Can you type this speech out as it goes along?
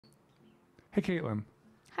Hey, Katelyn.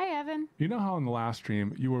 Hi, Evan. You know how in the last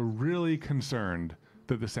stream you were really concerned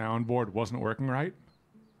that the soundboard wasn't working right?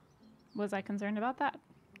 Was I concerned about that?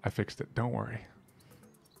 I fixed it. Don't worry.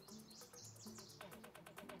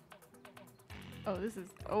 Oh, this is...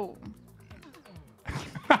 Oh.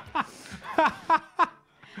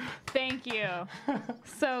 Thank you.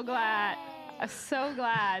 So glad. I'm so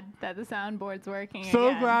glad that the soundboard's working So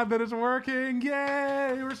again. glad that it's working.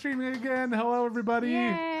 Yay! We're streaming again. Hello, everybody.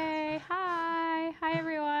 Yay! Hi. Hi,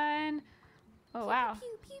 everyone. Oh, wow. Pew,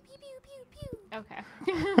 pew, pew, pew, pew, pew. Okay.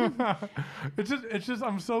 It's just,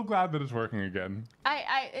 I'm so glad that it's working again.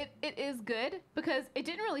 It is good because it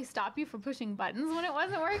didn't really stop you from pushing buttons when it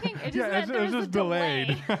wasn't working. It just Yeah, meant there it was was just a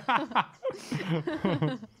delayed.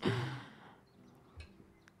 delay.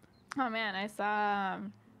 Oh man, I saw.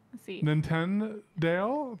 Let's see.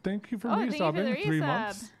 Nintendale, thank you for Thank you for the resubbing. 3 resub.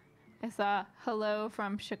 months. I saw hello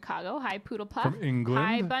from Chicago. Hi, Poodle Puff. From England.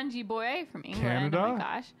 Hi, Bungee Boy from England. Canada. Oh my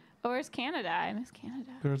gosh. Oh, where's Canada? I miss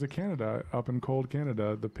Canada. There's a Canada up in cold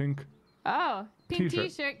Canada. The pink. Oh, pink T-shirt.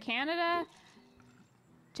 T-shirt, Canada.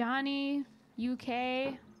 Johnny,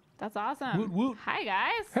 UK. That's awesome. Woot woot. Hi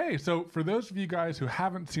guys. Hey, so for those of you guys who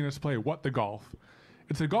haven't seen us play What the Golf,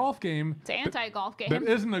 it's a golf game. It's an anti-golf game. That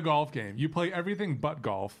isn't a golf game. You play everything but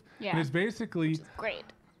golf. Yeah. And it's basically, Great.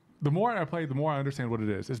 the more I play, the more I understand what it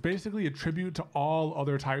is. It's basically a tribute to all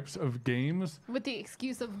other types of games With the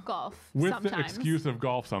excuse of golf. with sometimes. the excuse of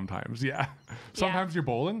golf sometimes. Yeah. Sometimes you're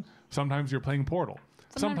bowling. Sometimes you're playing Portal.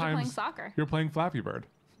 Sometimes you're playing soccer. You're playing Flappy Bird.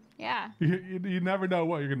 Yeah. You never know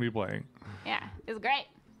what you're going to be playing. Yeah. It's great.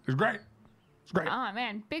 It's great. It's great. Oh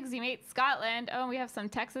man, Bigsy mate Scotland. Oh, we have some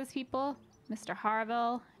Texas people, Mr.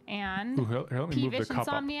 Harville and Ooh, here, let me move the Peevish cup up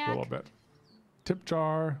a Insomniac. little bit. Tip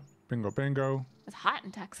jar. Bingo, bingo. It's hot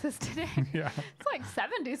in Texas today. Yeah. It's like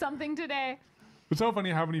 70 something today. It's so funny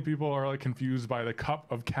how many people are like confused by the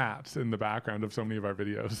cup of cats in the background of so many of our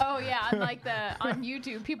videos. Oh yeah, on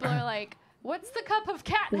YouTube, people are like, "What's the cup of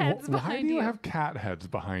cat heads Why behind do you you?" have cat heads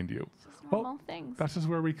behind you? It's just normal things. That's just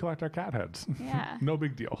where we collect our cat heads. Yeah. No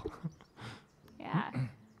big deal. Yeah.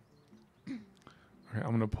 Okay,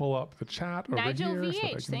 I'm gonna pull up the chat over Nigel here. So that I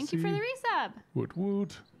VH, can thank you for see. the resub. Woot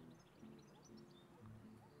woot.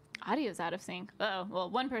 Audio's out of sync. Uh oh. Well,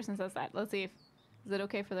 one person says that. Let's see if is it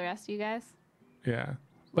okay for the rest of you guys? Yeah.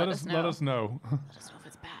 Let Let us us know. let us know. Let us know if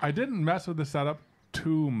it's bad. I didn't mess with the setup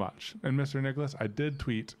too much. And Mr. Nicholas, I did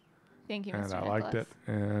tweet Thank you, and Mr. I liked it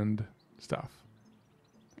Nicholas. and stuff.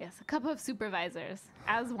 Yes, a couple of supervisors,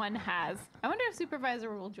 as one has. I wonder if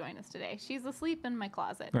supervisor will join us today. She's asleep in my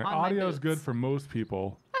closet. Right, on audio my is good boots. for most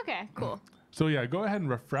people. Okay, cool. So yeah, go ahead and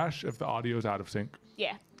refresh if the audio is out of sync.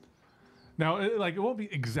 Yeah. Now, it won't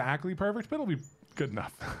be exactly perfect, but it'll be good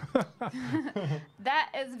enough. That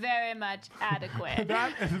is very much adequate.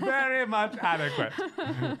 That is very much adequate.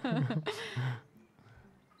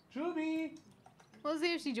 Juby, We'll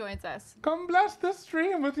see if she joins us. come bless the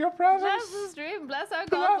stream with your presence. Bless the stream. Bless our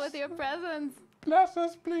golf Bless. with your presence. Bless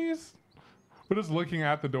us, please. We're just looking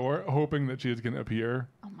at the door, hoping that she's going to appear.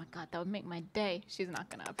 Oh my god, that would make my day. She's not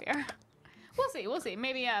going to appear. We'll see. We'll see.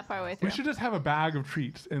 Maybe part way through. We should just have a bag of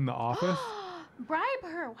treats in the office. Bribe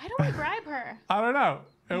her. Why don't we bribe her? I don't know.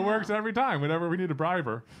 It works every time whenever we need to bribe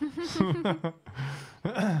her.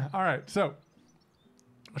 All right, so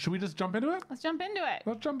should we just jump into it? Let's jump into it.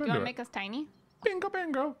 Let's jump Do you into want to it. make us tiny? Bingo,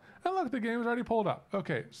 bingo. And look, the game's already pulled up.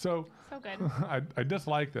 Okay, so So good. I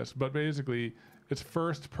dislike this, but basically it's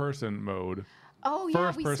first person mode. Oh yeah,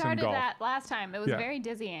 we First-person started golf. that last time. It was Yeah. very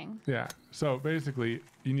dizzying. Yeah, so basically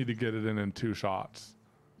you need to get it in 2 shots.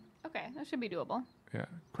 Okay, that should be doable. Yeah,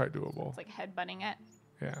 quite doable. It's like headbutting it.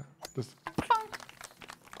 Yeah, just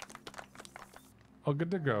all good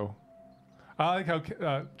to go. I like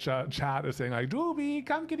how chat is saying like, Doobie,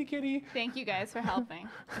 come kitty kitty. Thank you guys for helping.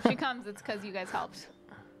 If she comes, it's because you guys helped.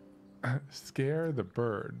 Scare the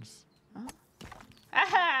birds.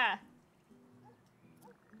 Aha!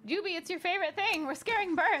 Juby, it's your favorite thing. We're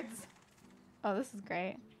scaring birds. Oh, this is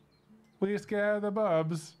great. We scare the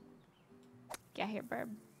bubs. Get here, burb.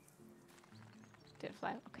 Did it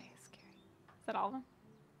fly? Okay, scary. Is that all of them?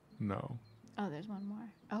 No. Oh, there's one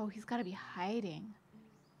more. Oh, he's got to be hiding.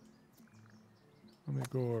 Let me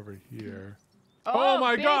go over here. Oh, Oh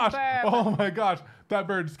my big gosh! burb. Oh my gosh! That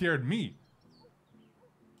bird scared me.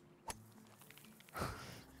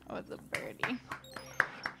 Oh, it's a birdie.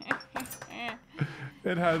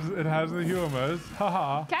 It has the humas.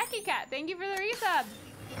 Haha. Khaki Cat, thank you for the resub.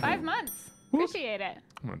 5 months. Whoop. Appreciate it.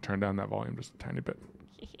 I'm gonna turn down that volume just a tiny bit.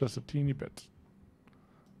 Just a teeny bit.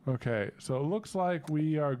 Okay, so it looks like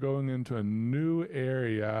we are going into a new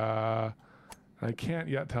area. I can't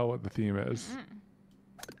yet tell what the theme is.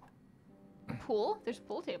 Pool? There's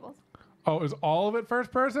pool tables. Oh, is all of it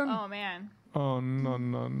first person? Oh man. Oh, no,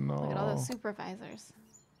 no, Look at all no. those supervisors.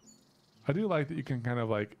 I do like that you can kind of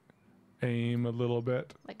like aim a little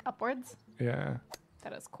bit. Like upwards. Yeah.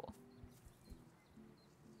 That is cool.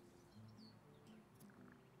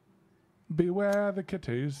 Beware the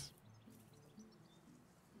kitties.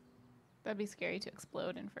 That'd be scary to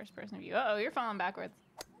explode in first person view. Uh oh, you're falling backwards.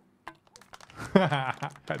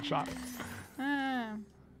 Headshot. Ah,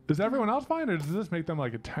 Does everyone else find it, or does this make them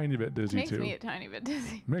like a tiny bit dizzy makes too? me a tiny bit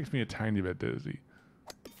dizzy. Makes me a tiny bit dizzy.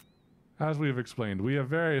 As we've explained, we have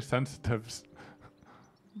very sensitive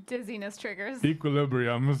Dizziness triggers.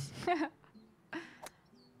 equilibriums.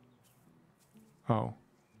 Oh.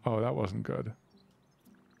 Oh, that wasn't good.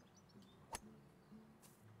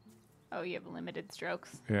 Oh, you have limited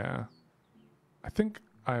strokes. Yeah. I think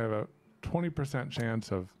I have a 20%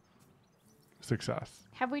 chance of success.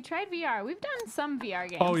 Have we tried VR? We've done some VR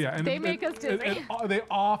games. Oh, yeah. And They make us dizzy. they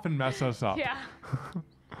often mess us up. Yeah.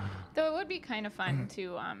 Though it would be kind of fun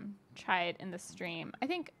to try it in the stream. I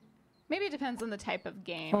think maybe it depends on the type of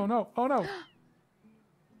game. Oh, no. Oh, no.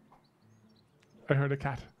 I heard a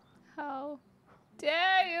cat. How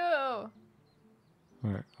dare you? All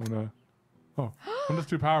right. I'm going to... Oh, I'm just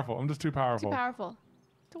too powerful. I'm just too Too powerful. powerful.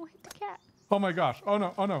 Don't hit the cat. Oh, my gosh. Oh,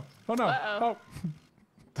 no. Oh, no. Oh, no. Uh-oh.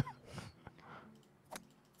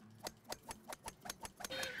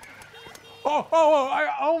 Oh. Oh, I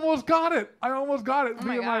almost got it. I almost got it. Oh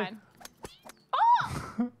my via god.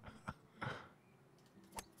 Oh!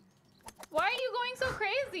 Why are you going so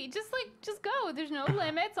crazy? Just go. There's no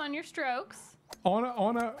limits on your strokes. On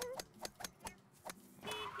a...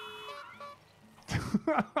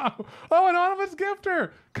 Oh, anonymous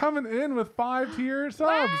gifter coming in with 5 tier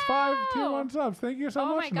subs. Wow. 5 tier 1 subs. Thank you so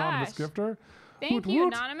Oh much, my anonymous gosh. gifter. Thank Woot you,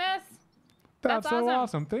 woot. Anonymous. That's so awesome.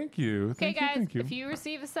 awesome. Thank you. Okay, Thank guys, you. Thank you. if you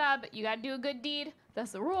receive a sub, you got to do a good deed.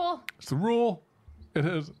 That's the rule. It's the rule. It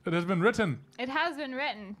has been written. It has been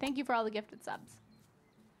written. Thank you for all the gifted subs.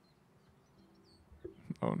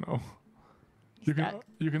 Oh no. He's stuck.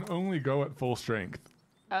 You can only go at full strength.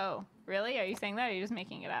 Oh, really? Are you saying that, or are you just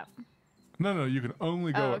making it up? No, you can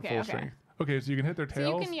only go Oh, at okay, full okay. strength. Okay, so you can hit their So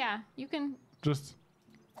tails. you can. Just.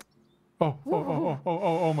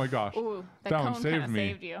 Oh my gosh. Ooh, that That one cone saved kind of me.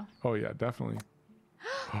 saved you. Oh yeah, definitely.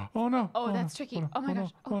 Oh no. Oh, that's no, tricky. no, Oh my no,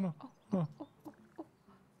 gosh. Oh no. Oh,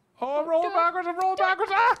 Oh, I'm rolling do it. backwards. I'm rolling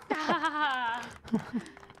backwards. Ah!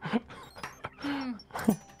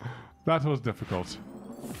 Ah! That was difficult.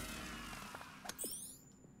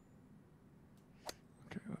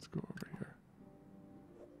 Okay, let's go over here.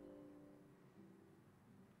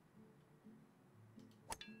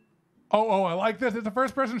 Oh, I like this. It's a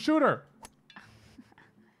first-person shooter.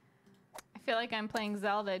 I feel like I'm playing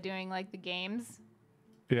Zelda, doing like the games.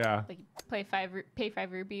 Yeah. Like pay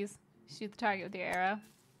 5 rupees, shoot the target with your arrow.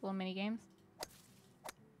 Little mini games.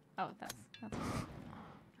 Oh, that's.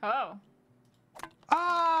 Oh.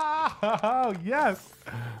 Ah! Oh, yes.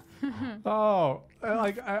 Oh,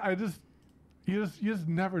 I just, you just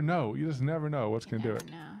never know. You just never know what's gonna do it.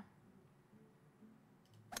 No.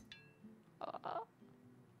 Oh.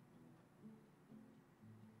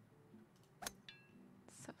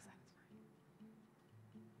 So satisfying.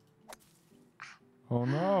 Oh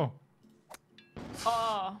no.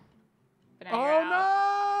 Oh. But now you're Oh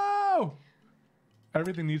out. no!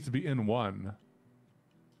 Everything needs to be in one.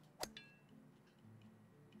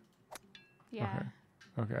 Yeah.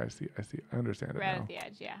 Okay, I see. I understand it Right now. at the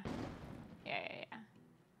edge, yeah. Yeah.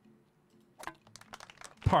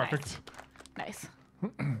 Perfect. Nice.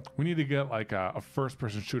 We need to get like a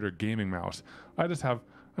first-person shooter gaming mouse. I just have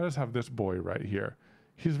this boy right here.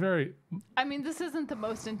 He's very. I mean, this isn't the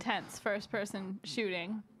most intense first-person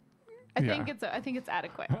shooting. I Yeah. think it's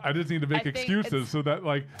adequate. I just need to make I think excuses it's- so that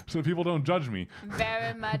people don't judge me.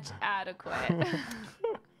 Very much adequate.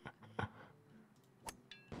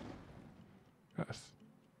 Yes.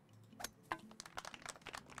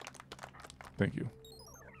 Thank you.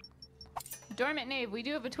 Dormant Knave, we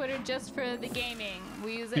do have a Twitter just for the gaming.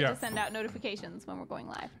 We use it Yeah. to send out notifications when we're going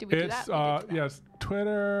live. Did we do It's that? We did do that. yes,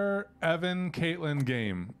 Twitter Evan Katelyn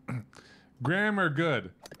game. Grammar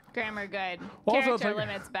good. Grammar good. Also, it's Character like-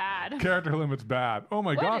 limits bad. Character limits bad. Oh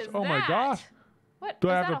my What gosh. is Oh my that? gosh. What? Do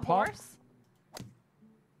I is have that to a pop? horse?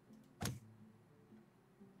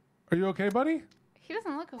 Are you okay, buddy? He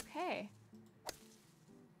doesn't look okay.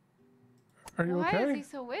 Are you Why okay? is he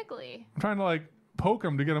so wiggly? I'm trying to like poke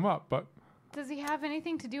him to get him up, but Does he have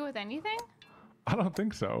anything to do with anything? I don't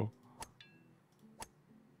think so.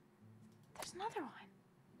 There's another one.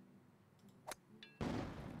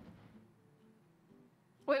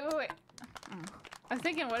 Wait. I was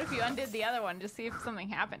thinking, what if you undid the other one to see if something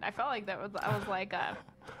happened? I felt like I was like a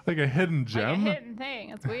Like a hidden gem? like a hidden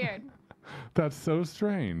thing. It's weird. That's so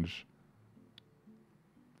strange.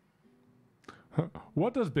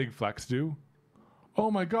 What does Big Flex do? Oh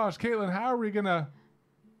my gosh, Katelyn, how are we gonna...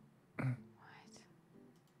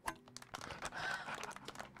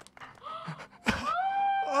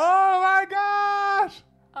 Oh my gosh!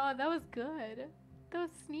 Oh, that was good. That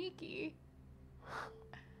was sneaky.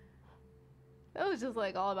 That was just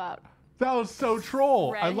like all about That was so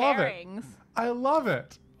troll. red I love herrings. it. I love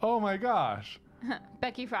it. Oh my gosh.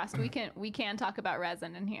 Becky Frost, we can talk about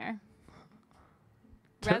resin in here.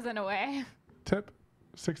 Tip- Resin away. Tip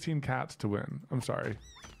 16 cats to win. I'm sorry.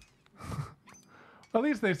 At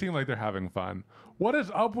least they seem like they're having fun. What is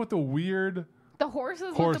up with the weird The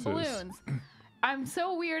horses with the balloons. I'm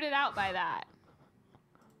so weirded out by that.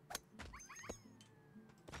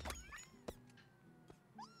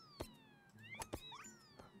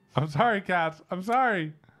 I'm sorry, cats. I'm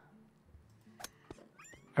sorry.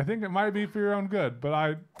 I think it might be for your own good, but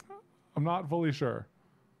I'm not fully sure.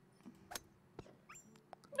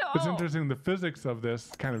 No. It's interesting. The physics of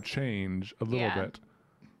this kind of change a little Yeah. bit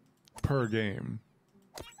per game.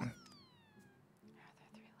 Are there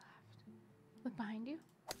 3 left? Look behind you.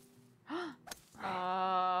 Oh.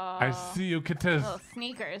 I see you, Katiz. Little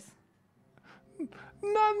sneakers.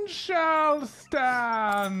 None shall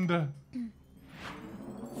stand.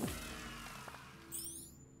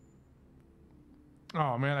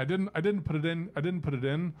 Oh man, I didn't put it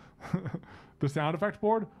in. The sound effect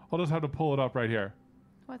board. I'll just have to pull it up right here.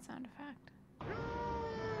 What sound effect?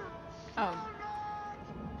 Oh.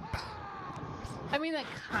 I mean, that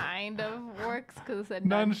kind of works because it said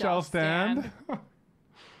None shall stand.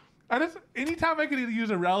 Anytime I can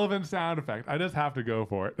use a relevant sound effect, I just have to go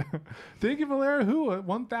for it. Thank you, Valera. Who?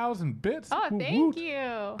 1,000 bits. Oh, Woot thank woot. you.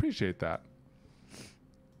 Appreciate that.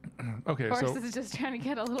 Okay, Horse so is just trying to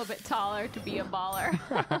get a little bit taller to be a baller.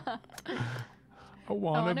 I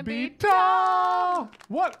wanna wanna be be tall.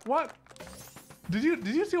 What? Did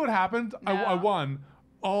you see what happened? No. I won.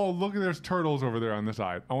 Oh, look, there's turtles over there on the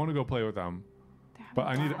side. I want to go play with them, but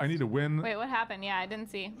I need to win. Wait, what happened? Yeah, I didn't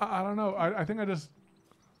see. I don't know. I think I just.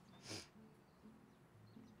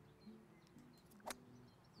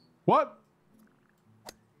 What?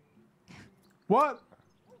 What?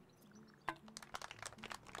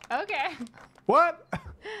 Okay. What?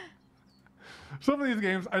 Some of these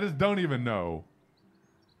games I just don't even know.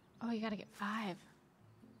 Oh, you gotta get 5.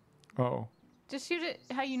 Oh. Just shoot it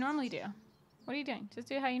how you normally do. What are you doing? Just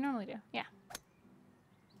do it how you normally do. Yeah.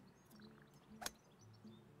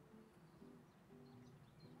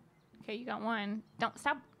 Okay, you got 1. Don't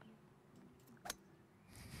stop.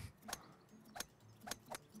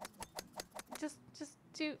 Just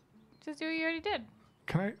do what you already did,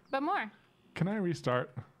 but more. Can I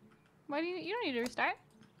restart? Why do you don't need to restart.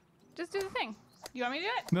 Just do the thing. You want me to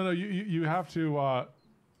do it? No, you have to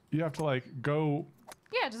like go.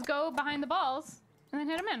 Yeah, just go behind the balls and then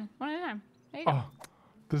hit them in one at a time. There you go. Oh,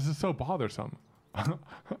 this is so bothersome.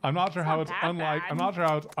 I'm not sure how it's that unlike. bad. I'm not sure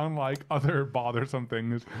how it's unlike other bothersome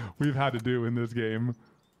things we've had to do in this game.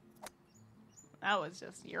 That was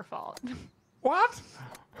just your fault. What?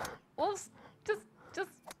 Well, just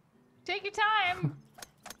take your time.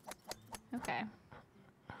 Okay.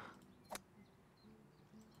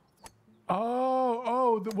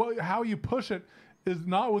 How you push it is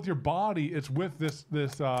not with your body. It's with this.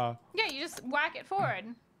 Yeah, you just whack it forward.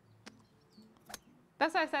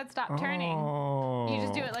 That's why I said stop turning. Oh. You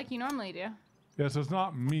just do it like you normally do. Yeah, so it's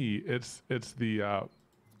not me. It's the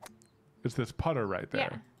it's this putter right there.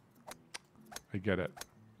 Yeah. I get it.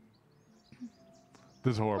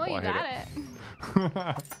 This is horrible. Well, you I got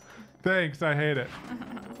hate it. Thanks. I hate it.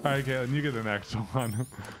 All right, Katelyn, you get the next one.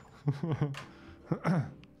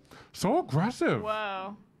 So aggressive.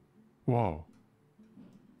 Whoa. Whoa.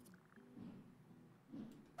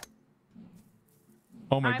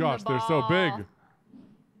 Oh my I'm gosh, the they're so big. ball.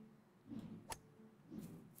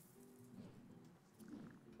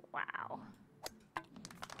 Wow.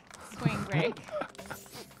 Swing break.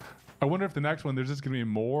 I wonder if the next one there's just gonna be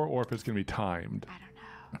more or if it's gonna be timed. I don't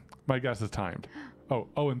know. My guess is timed.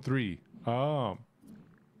 Oh, and 3. Oh.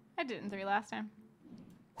 I did it in 3 last time.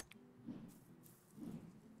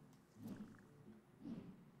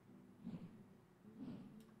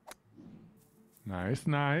 Nice.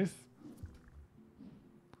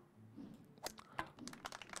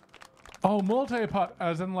 Oh, multi-putt,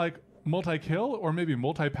 as in like multi-kill or maybe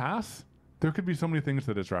multi-pass? There could be so many things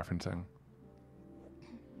that it's referencing.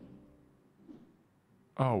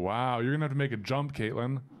 Oh, wow. You're going to have to make a jump,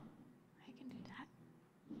 Katelyn. I can do that.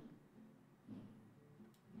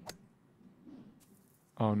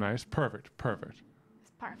 Oh, nice. Perfect. Perfect.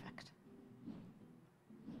 It's perfect.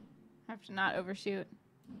 I have to not overshoot.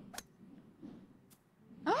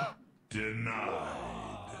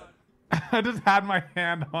 Denied. I just had my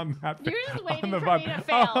hand on that. You're just waiting the for button. me to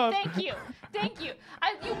fail. Oh. Thank you. Thank you.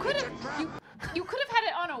 You could have had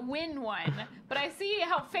it on a win one, but I see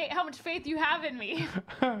how much faith you have in me.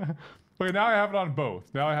 Wait, now I have it on both.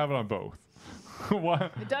 Now I have it on both.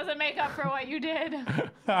 What? It doesn't make up for what you did.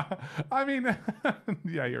 I mean,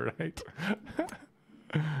 yeah, you're right.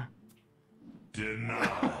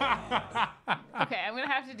 Denied. Okay, I'm gonna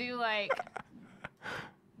have to do like.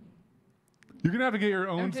 You're gonna have to get your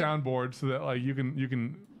own Okay. soundboard so that like you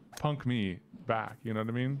can punk me back. You know what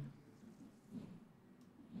I mean?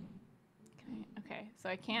 Okay, so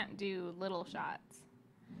I can't do little shots.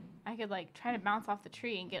 I could like try to bounce off the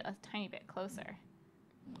tree and get a tiny bit closer.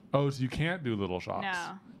 Oh, so you can't do little shots.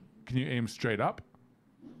 No. Can you aim straight up?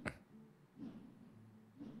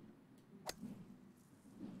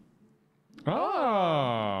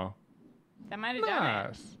 Oh, That might have done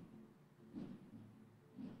it.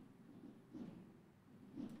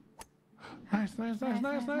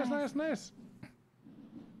 nice. Nice.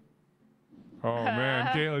 Oh man,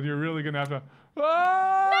 Katelyn, you're really gonna have to.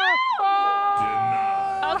 Oh!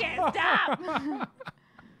 Oh! Okay, stop.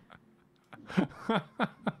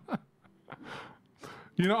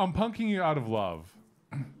 You know, I'm punking you out of love.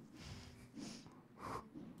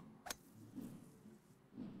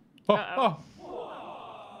 Oh, Uh-oh.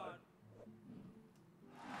 oh.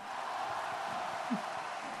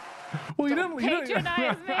 Well, you didn't.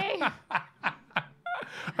 Patronize me.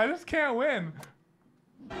 I just can't win.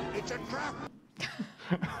 It's a trap.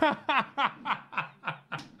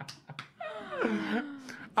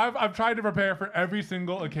 I've tried to prepare for every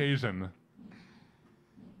single occasion,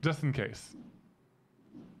 just in case.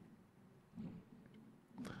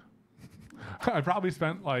 I probably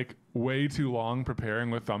spent like way too long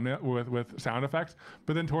preparing with thumbnail with sound effects,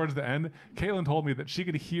 but then towards the end, Katelyn told me that she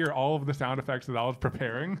could hear all of the sound effects that I was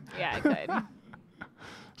preparing, Yeah, I could.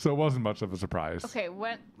 so it wasn't much of a surprise. Okay,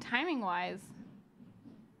 what timing wise?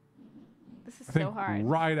 This is I think so hard.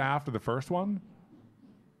 right after the first one,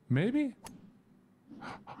 maybe.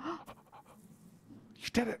 You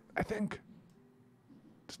did it, I think.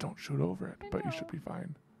 Just don't shoot over it, but you should be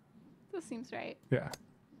fine. This seems right. Yeah.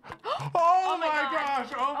 Oh, my God. gosh!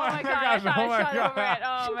 Oh my God! gosh! I Oh my shot over it.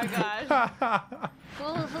 gosh! Oh my gosh!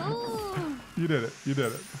 Woohoo! You did it. You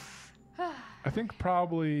did it. I think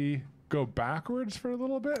probably go backwards for a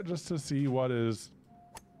little bit just to see what is.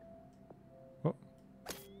 Oh.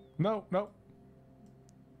 No.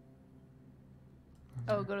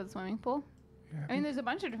 Oh, go to the swimming pool. Yeah, I mean, there's a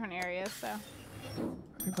bunch of different areas. So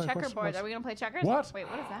I think, like, checkerboard. Are we gonna play checkers? What? Wait,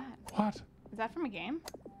 what is that? What? Is that from a game?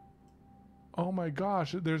 Oh my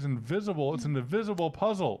gosh! There's invisible. It's an invisible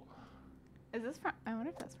puzzle. Is this from? I wonder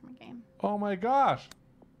if that's from a game. Oh my gosh!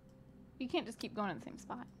 You can't just keep going to the same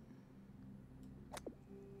spot.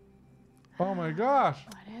 Oh my gosh!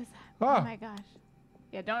 What is that? Ah. Oh my gosh!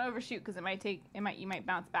 Yeah, don't overshoot because you might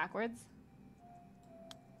bounce backwards.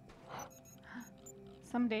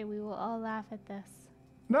 Someday we will all laugh at this.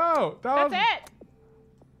 No, That's it.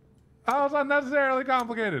 that was unnecessarily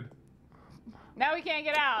complicated. Now we can't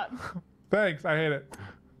get out. Thanks, I hate it.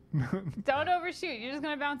 Don't overshoot. You're just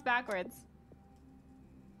gonna bounce backwards.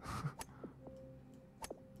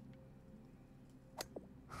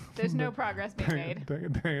 There's no progress being made. Dang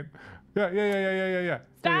it. Yeah.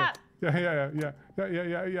 Stop. Yeah.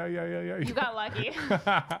 You got lucky.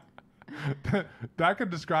 That could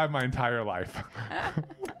describe my entire life.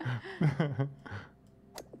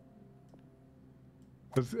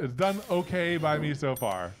 It's done okay by me so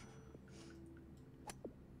far.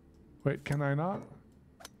 Wait, can I not?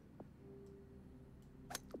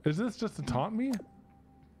 Is this just to taunt me?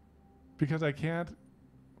 Because I can't...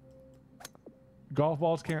 Golf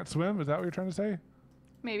balls can't swim? Is that what you're trying to say?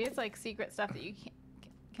 Maybe it's like secret stuff that you can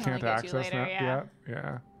Can't only get to access later. that Yeah. yet?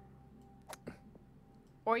 Yeah.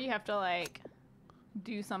 Or you have to like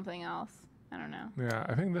do something else. I don't know. Yeah,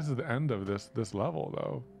 I think this is the end of this level,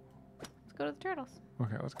 though. Let's go to the turtles.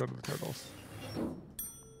 Okay, let's go to the turtles.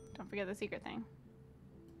 Don't forget the secret thing.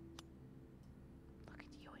 Look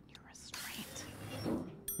at you and your restraint.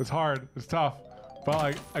 It's hard. It's tough.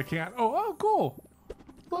 But I can't. Oh, cool.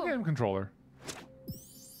 Little game controller.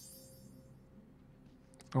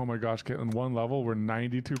 Oh my gosh, Katelyn, one level, we're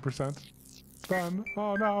 92% done.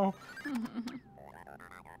 Oh no.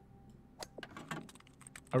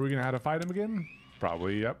 Are we gonna have to fight him again?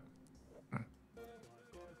 Probably, yep.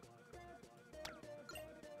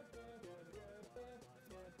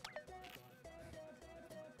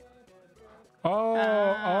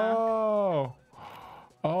 Oh.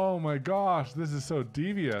 Oh my gosh, this is so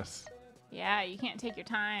devious. Yeah, you can't take your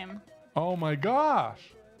time. Oh my gosh.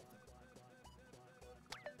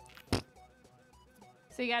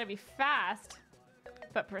 So you gotta be fast,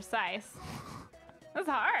 but precise. That's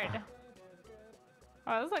hard.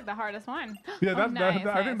 Oh, this is like the hardest one. Yeah, Oh, that's nice,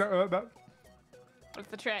 I think nice. that. What's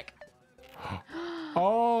the trick?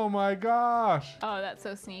 Oh my gosh. Oh, that's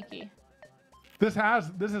so sneaky. This has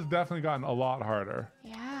definitely gotten a lot harder.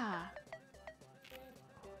 Yeah.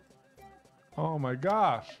 Oh my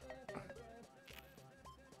gosh.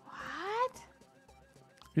 What?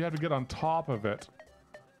 You have to get on top of it.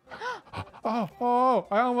 Oh,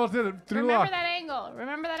 I almost did it. Through Remember luck. that angle.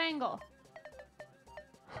 Remember that angle.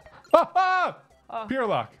 Oh. Oh. Pure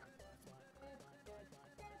luck.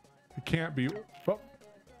 It can't be. Oh.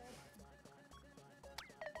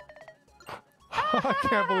 I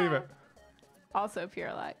can't believe it. Also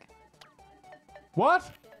pure luck.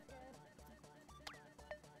 What?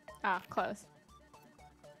 Ah, close.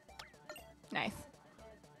 Nice.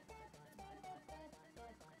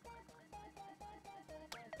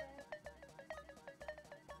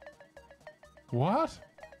 What?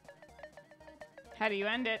 How do you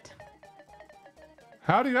end it?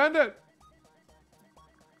 How do you end it?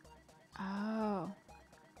 Oh.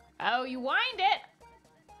 Oh, you wind it.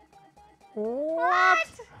 What?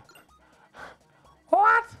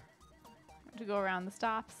 What? To go around the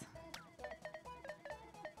stops.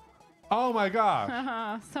 Oh my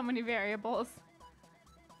gosh. So many variables.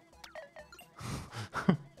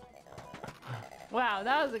 Wow,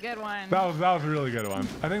 that was a good one. That was a really good one.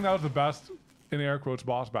 I think that was the best, in air quotes,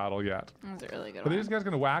 boss battle yet. That was a really good Are one. these guys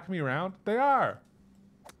gonna whack me around? They are.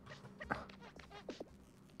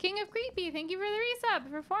 King of Creepy, thank you for the resub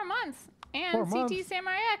for 4 months. And 4 CT months.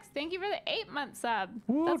 Samurai X, thank you for the 8-month sub.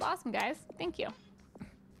 Woot. That's awesome, guys. Thank you.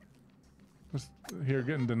 Just here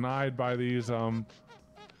getting denied by these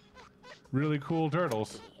really cool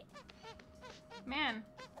turtles. Man.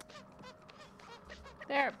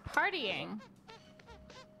 They're partying.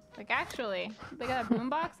 Like, actually. They got a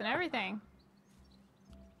boombox and everything.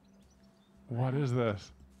 What is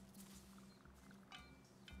this?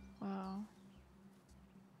 Whoa.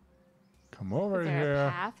 Come over Is there a here.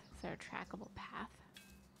 path? Is there a trackable path?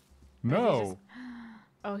 No.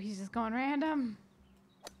 Oh, he's just going random.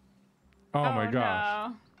 Oh my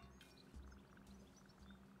gosh. No.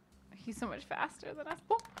 He's so much faster than us.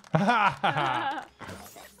 Oh.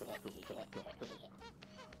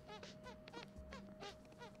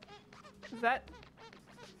 Is that?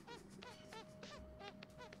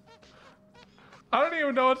 I don't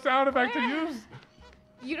even know what sound effect to use.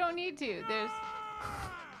 You don't need to.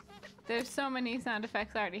 There's so many sound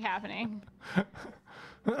effects already happening.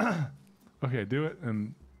 Okay, do it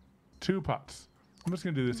in 2 putts. I'm just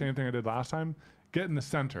gonna do the same thing I did last time. Get in the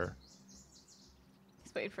center.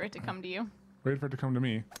 Just wait for it to come to you. Wait for it to come to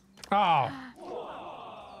me. Oh.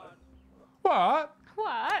 What?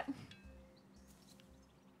 What?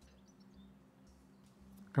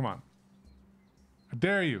 Come on. I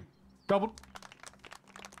dare you. Double.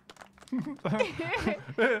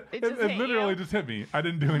 It just hit literally you. just hit me. I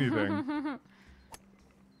didn't do anything.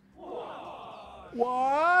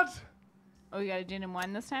 What? Oh, you gotta do it in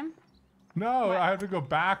 1 this time? No, What? I have to go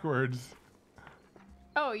backwards.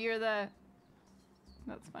 Oh, you're the...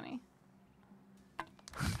 That's funny.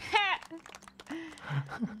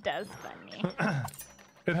 That's funny.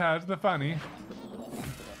 It has the funny.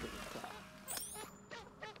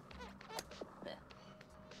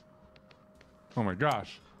 Oh my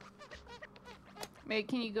gosh. Maybe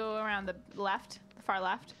can you go around the left, the far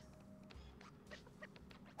left?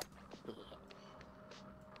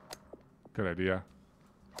 Good idea.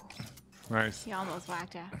 Nice. He almost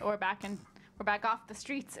whacked it. We're back off the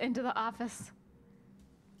streets into the office.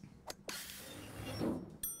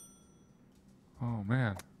 Oh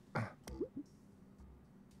man.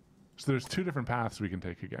 So there's 2 different paths we can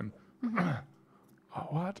take again. Oh,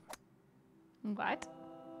 what? What?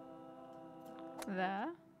 The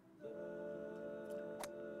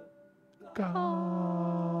Golf.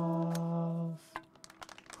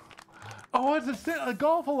 Oh, it's a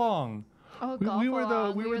golf along. oh We golf were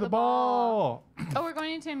along. the ball. Oh, we're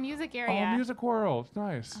going into a music Oh, area. music world.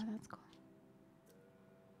 Nice. Oh, that's cool.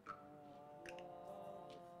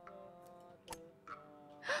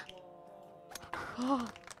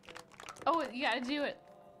 Oh, you gotta do it.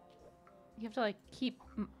 You have to like keep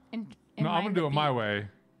in No, I'm mind gonna the do it my beat. way.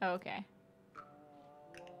 Oh, okay.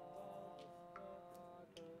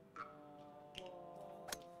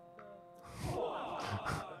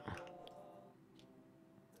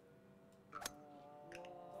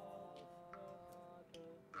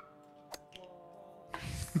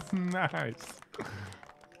 Nice.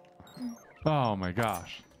 Oh my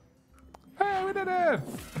gosh. Hey, we did it!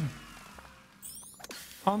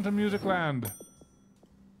 On to Music Land.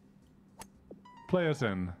 Play us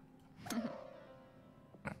in.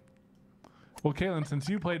 Well, Katelyn, since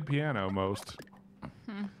you played piano most,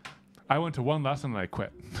 I went to one lesson and I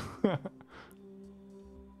quit.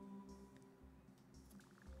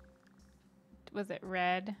 Was it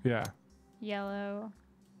red, Yeah. yellow,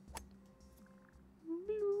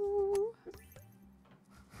 blue?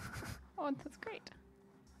 Oh, that's great.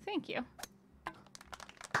 Thank you.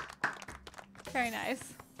 Very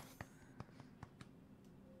nice.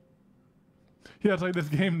 Yeah, it's like this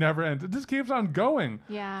game never ends. It just keeps on going.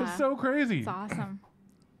 Yeah. It's so crazy. It's awesome.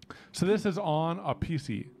 So this is on a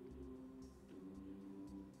PC.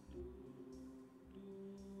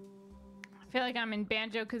 I feel like I'm in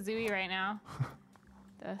Banjo-Kazooie right now.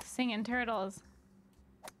 The singing turtles.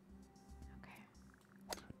 Okay.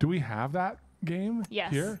 Do we have that game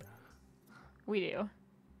Yes. here? We do.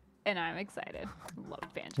 And I'm excited.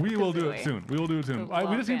 Love Banjo-Kazooie. We will do it soon. We will do it soon.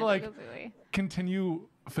 We just need to like Banjo-Kazooie. continue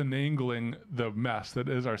finagling the mess that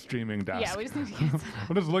is our streaming desk. Yeah, we just need to get set up.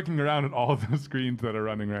 I'm just looking around at all of the screens that are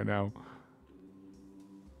running right now.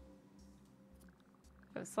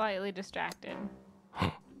 I was slightly distracted.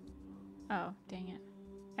 Oh, dang it.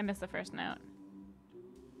 I missed the first note.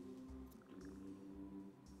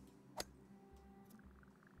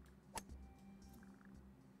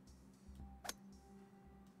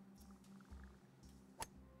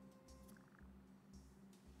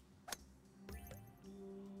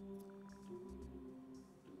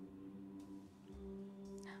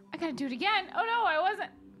 I gotta do it again. Oh no, I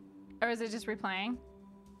wasn't. Or is it just replaying?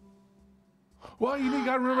 Well, you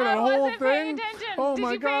gotta remember I that whole wasn't paying thing. attention. Oh Did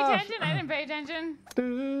my you gosh. pay attention? I didn't pay attention.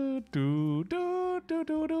 Do, do, do, do,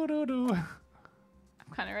 do, do, do, do.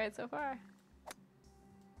 I'm kind of right so far.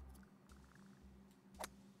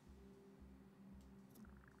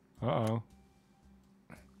 Uh-oh.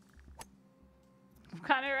 I'm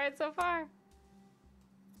kind of right so far.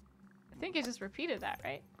 I think it just repeated that,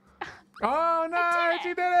 right? Oh, nice! did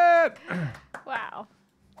You did it! Wow.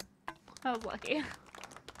 That was lucky.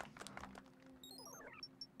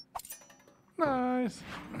 Nice.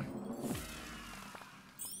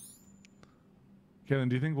 Katelyn,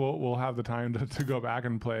 do you think we'll have the time to go back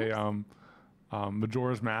and play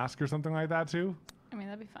Majora's Mask or something like that too? I mean,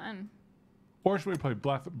 that'd be fun. Or should we play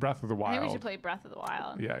Breath of the Wild? Maybe we should play Breath of the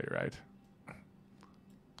Wild. Yeah, you're right. I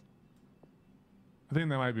think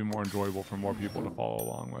that might be more enjoyable for more people to follow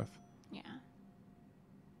along with. Yeah.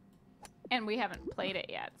 And we haven't played it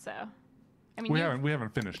yet, so. I mean, We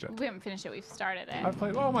haven't finished it. We haven't finished it. We've started it. I've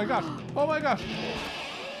played. Oh my gosh! Oh my gosh!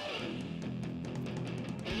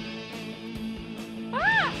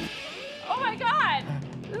 Ah! Oh my god!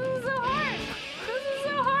 This is so hard! This is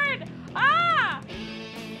so hard! Ah!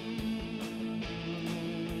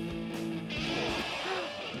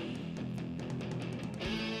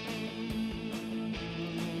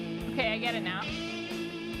 Okay, I get it now.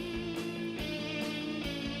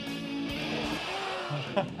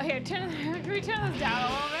 Okay, can we turn this down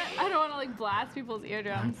a little bit? I don't want to like blast people's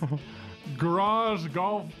eardrums. Garage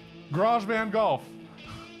band golf.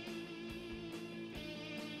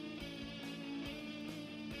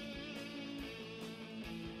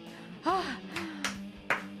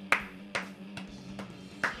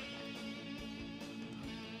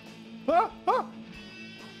 Ah, ah.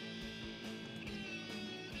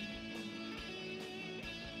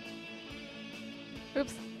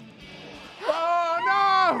 Oops. Oh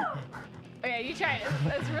no! Oh yeah, you try it.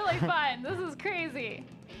 It's really fun. This is crazy.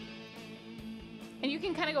 And you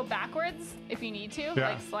can kind of go backwards if you need to, Yeah.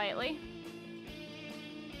 like slightly.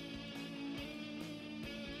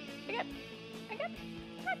 I get.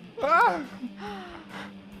 Ah!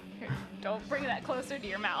 Here, don't bring that closer to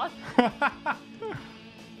your mouth.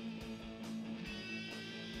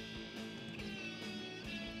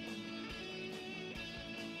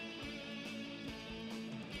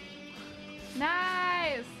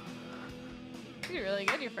 Nice. You did really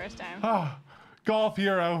good your first time. Ah, golf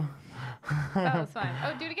hero. That was fun.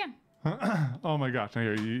 Oh, do it again. Oh my gosh! Now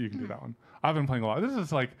here, you can do that one. I've been playing a lot. This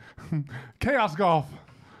is like chaos golf.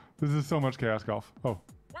 This is so much chaos golf. Oh.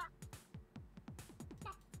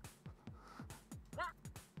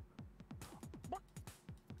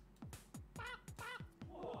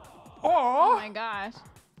 Oh Oh! my gosh.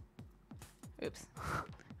 Oops.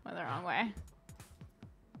 Went the wrong way.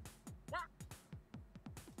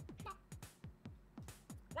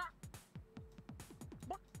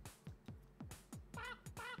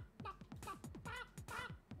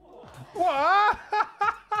 What?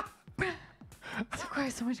 This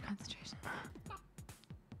requires so much concentration.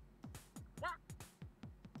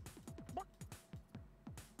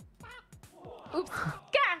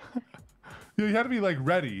 You had to be like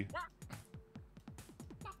ready.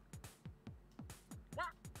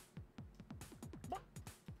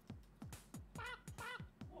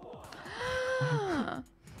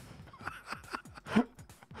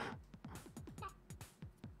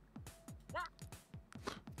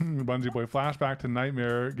 Bungie boy, flashback to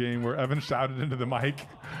nightmare game where Evan shouted into the mic.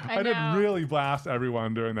 I did know. really blast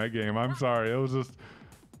everyone during that game. I'm sorry. It was just.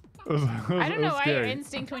 I don't know why your scary.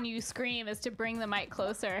 instinct when you scream is to bring the mic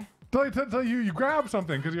closer. Tell you grab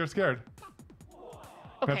something because you're scared.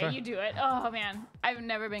 Okay, you do it. Oh man, I've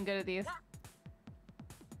never been good at these.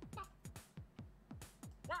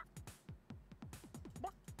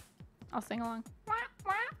 I'll sing along.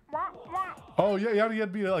 Oh yeah, you had to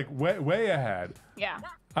be like way ahead. Yeah.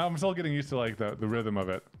 I'm still getting used to like the rhythm of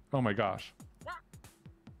it. Oh my gosh.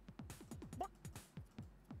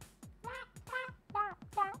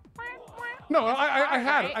 No, I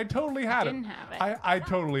had it. I totally had it. Didn't have it. I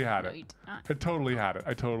totally had No, it. you did not. I totally had it.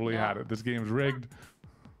 I totally had No. it. This game's rigged.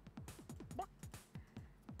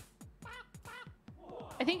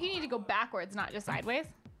 I think you need to go backwards, not just sideways.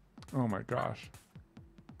 Oh my gosh.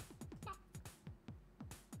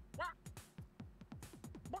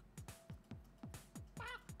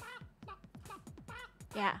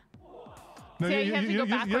 Yeah. No, So you have to go you just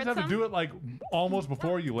backwards have to some? do it like almost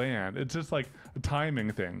before you land. It's just like a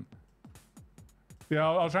timing thing. Yeah,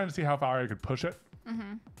 I was trying to see how far I could push it.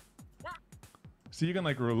 Mm-hmm. So you can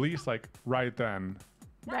like release like right then.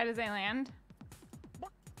 Right as I land.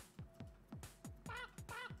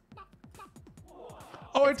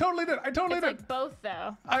 Oh, I totally did. I totally It's did. like both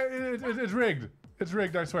though. It's rigged. It's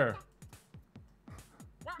rigged, I swear.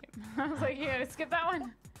 I was like, you gotta skip that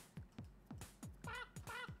one.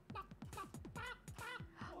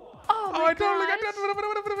 Oh my I totally got gosh. that.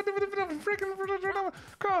 Freaking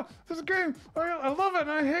God, this is a game. I love it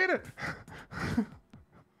and I hate it.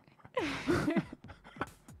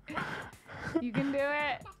 You can do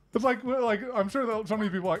it. It's like I'm sure that so many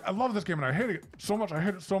people are like, I love this game and I hate it so much. I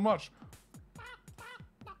hate it so much.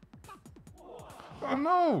 Oh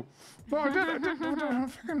no! No, I did. I did.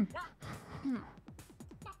 Freaking.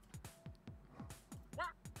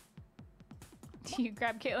 You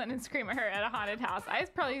grab Katelyn and scream at her at a haunted house. I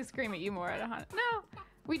probably scream at you more at a haunted. No,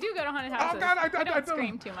 we do go to haunted houses. Oh God, I don't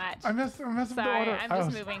scream too much. I messed with the Sorry, order. I'm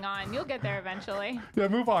just moving on. You'll get there eventually. Yeah,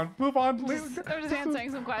 move on. Move on. I'm just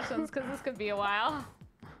answering some questions because this could be a while.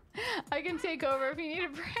 I can take over if you need a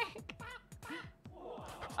break.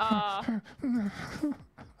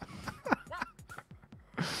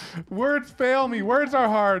 Words fail me. Words are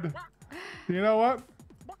hard. You know what?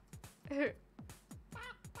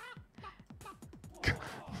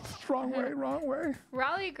 Wrong way, wrong way.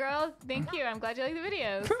 Raleigh girl, thank you. I'm glad you like the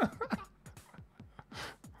videos.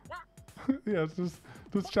 Yes,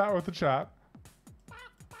 just chat with the chat.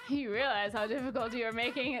 You realize how difficult you are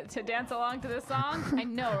making it to dance along to this song? I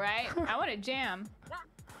know, right? I want to jam.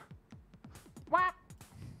 Whap.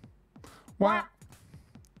 Whap.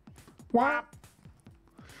 Whap.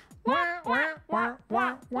 Whap, whap, whap,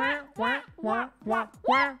 whap, whap, whap, whap, whap,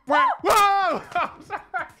 whap, whap. Whoa!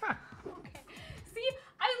 See,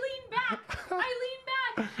 I lean back.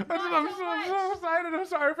 I'm so excited. I'm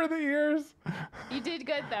sorry for the ears. You did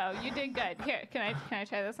good though. You did good. Here, can I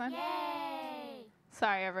try this one? Yay!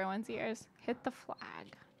 Sorry, everyone's ears. Hit the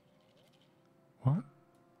flag. What?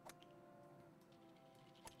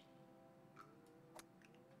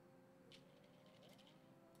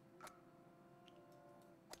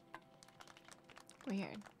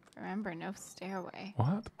 Weird. Remember, no stairway.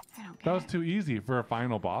 What? I don't get That was it. too easy for a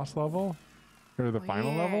final boss level? Or the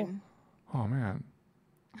final level? Weird. Oh, man.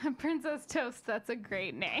 Princess Toast, that's a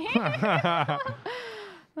great name. Oh.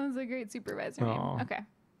 That's a great supervisor name. Aw. Okay.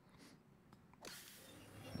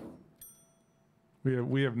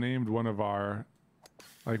 We have named one of our...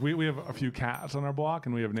 Like, we have a few cats on our block,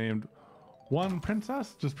 and we have named one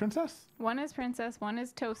princess. Just princess? One is Princess, one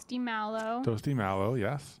is Toasty Mallow. Toasty Mallow,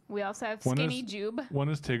 yes. We also have One Skinny is- Jube. One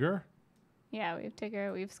is Tigger. Yeah, we have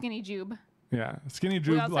Tigger. We have Skinny Jube. Yeah. Skinny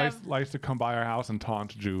Jube also likes, have- likes to come by our house and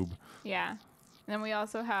taunt Jube. Yeah. And then we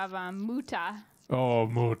also have Muta. Oh,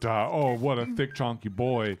 Muta. Oh, what a thick, chunky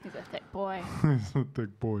boy. He's a thick boy. He's a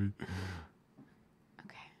thick boy.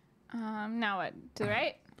 Okay. Now what? To the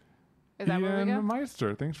right? Is that where we Ian go?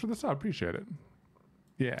 Meister, thanks for the sub. Appreciate it.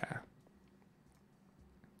 Yeah.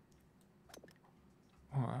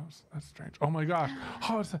 Oh, that's strange. Oh my gosh.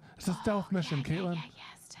 Oh, it's a stealth mission, Katelyn. Yeah,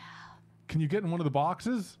 stealth. Can you get in one of the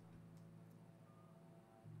boxes?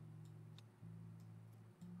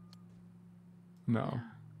 No.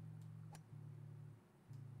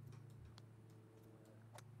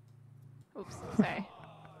 Oops, sorry.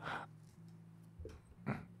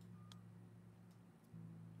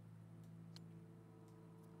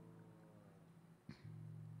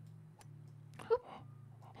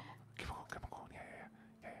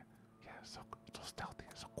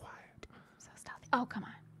 Oh, come on.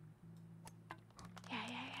 Yeah.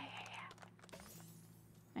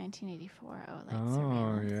 1984. Oh, like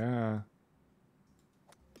surveillance. Yeah.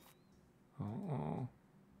 Oh.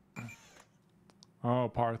 Oh,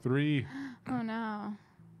 par 3. Oh no.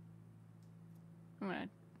 I'm You're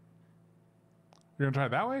gonna try it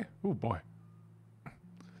that way? Oh boy.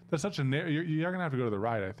 That's such a narrow. You're gonna have to go to the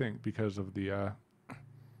right, I think, because of the. All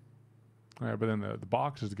right, but then the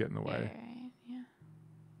box is getting in the way. Right. Yeah.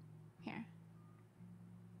 Here.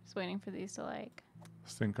 Just waiting for these to like.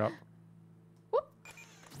 Sync up. Whoop.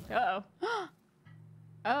 Uh oh.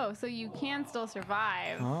 Oh, so you can still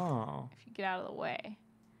survive Oh. if you get out of the way.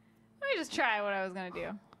 Let me just try what I was gonna do.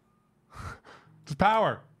 Just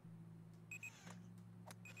power.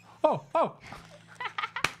 Oh.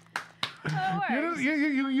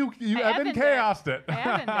 You Evan chaosed it. I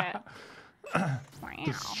haven't it.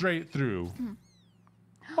 Just straight through.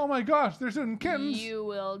 Oh my gosh, there's certain kittens. You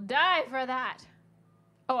will die for that.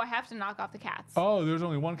 Oh, I have to knock off the cats. Oh, there's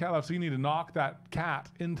only one cat left, so you need to knock that cat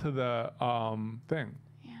into the thing.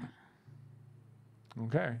 Yeah.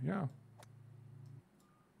 Okay, yeah.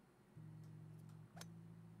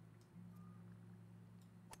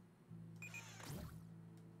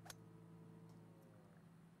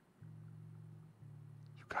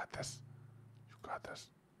 You got this. You got this.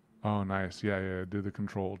 Oh, nice. Yeah. Do the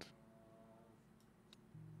controlled.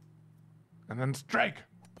 And then strike.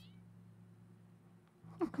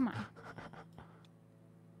 Oh, come on.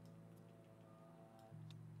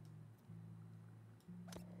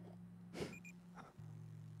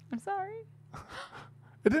 I'm sorry.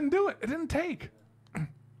 It didn't do it. It didn't take.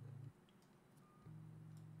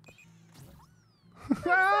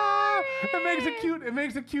 Ah! It makes a cute. It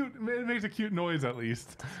makes a cute noise at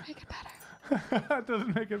least. Make it better. That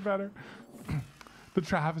doesn't make it better. The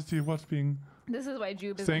travesty of what's being. This is why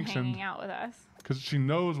Jube isn't Sanctioned. hanging out with us. Because she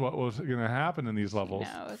knows what was going to happen in these levels.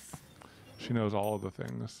 She knows. She knows all of the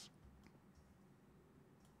things.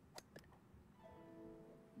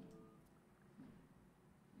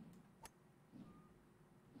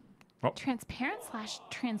 Oh. Transparent /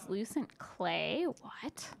 translucent clay?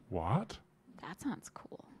 What? What? That sounds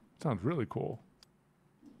cool. Sounds really cool.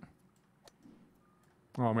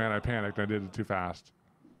 Oh man, I panicked. I did it too fast.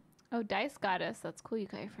 Oh, Dice Goddess. That's cool. You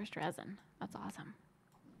got your first resin. That's awesome.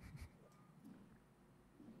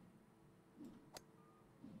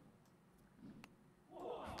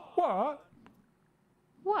 What?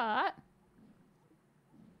 What?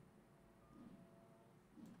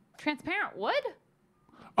 Transparent wood?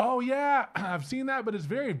 Oh yeah, I've seen that, but it's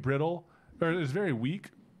very brittle, or it's very weak.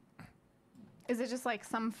 Is it just like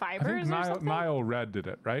some I fibers think or something? Nile Red did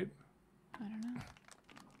it, right? I don't know.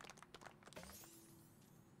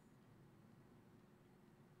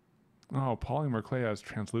 Oh, polymer clay has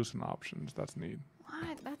translucent options. That's neat.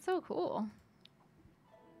 What? That's so cool.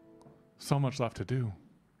 So much left to do.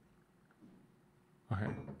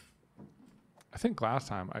 Okay. I think last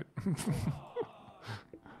time I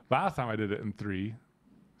did it in 3.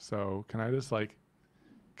 So can I just like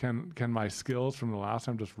can my skills from the last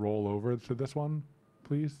time just roll over to this one,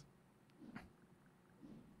 please?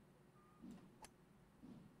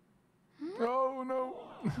 Oh no.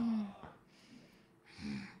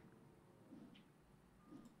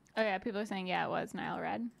 Oh yeah, people are saying yeah, it was Nile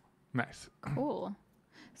Red. Nice. Cool.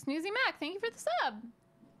 Snoozy Mac, thank you for the sub.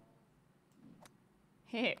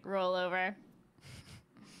 Hey, roll over.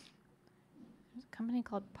 There's a company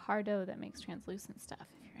called Pardo that makes translucent stuff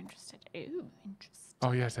if you're interested. Ooh, interesting.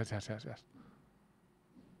 Oh yes.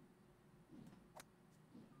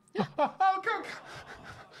 Oh,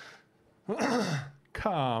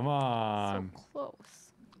 come on. So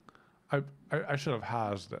close. I should have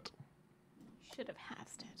hazed it. Should have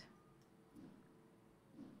hasted it.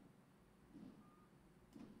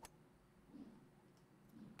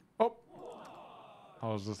 Oh. I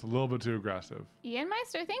was just a little bit too aggressive. Ian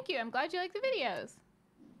Meister, thank you. I'm glad you like the videos.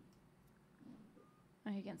 Oh,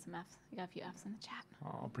 you're getting some Fs. You got a few Fs in the chat.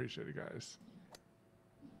 Oh, appreciate it, guys.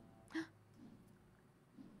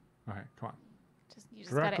 Okay, come on. You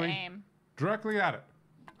just gotta aim. Directly at it.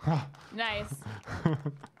 Nice. Good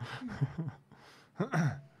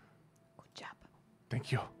job.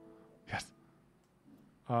 Thank you. Yes.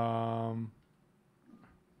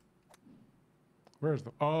 Where's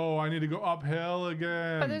the... Oh, I need to go uphill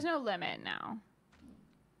again. But there's no limit now.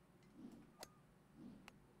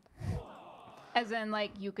 As in,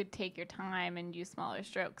 like, you could take your time and use smaller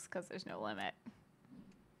strokes because there's no limit.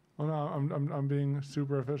 Oh no, I'm being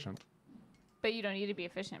super efficient. But you don't need to be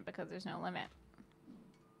efficient because there's no limit.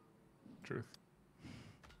 Truth.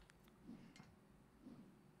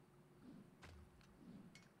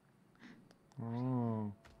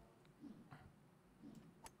 Oh.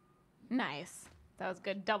 Nice. That was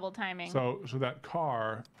good double timing. So that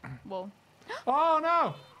car. Whoa. Oh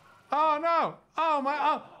no! Oh no! Oh my!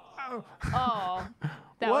 Oh! Oh,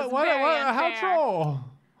 that was very How unfair. troll?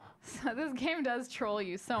 So this game does troll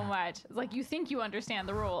you so much. It's like you think you understand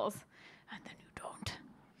the rules, and then you don't.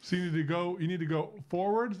 So you need to go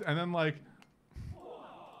forwards, and then like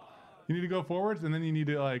you need to go forwards, and then you need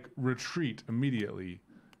to like retreat immediately.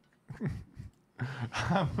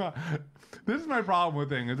 This is my problem with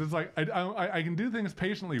things. It's like I can do things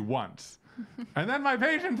patiently once, and then my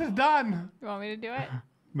patience is done. You want me to do it?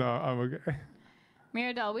 No, I'm okay.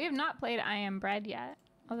 Mirabelle, we have not played I Am Bread yet,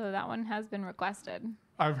 although that one has been requested.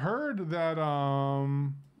 I've heard that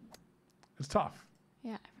it's tough.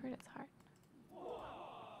 Yeah, I've heard it's hard.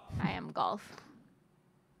 I Am Golf.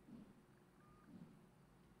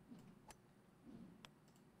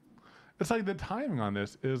 It's like the timing on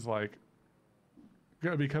this is like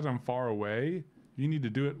because I'm far away. You need to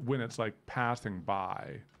do it when it's like passing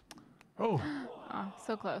by. Oh, Oh,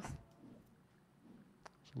 so close.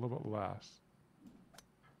 it's a little bit less.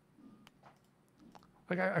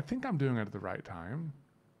 Like I think I'm doing it at the right time.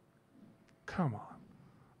 Come on,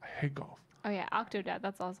 I hate golf. Oh yeah, Octodad,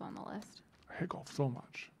 that's also on the list. I hate golf so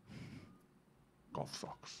much. Golf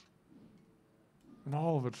sucks. In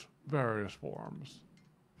all of its various forms.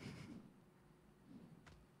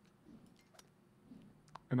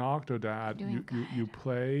 In Octodad, Doing you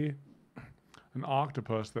play an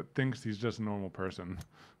octopus that thinks he's just a normal person.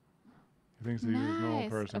 He thinks he's a normal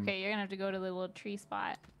person. Okay, you're gonna have to go to the little tree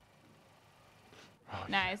spot. Oh,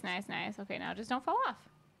 Nice, nice, nice. Okay, now just don't fall off.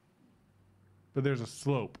 but there's a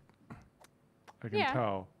slope. I can Yeah.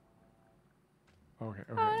 tell. Okay.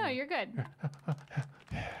 Okay. Oh no, you're good.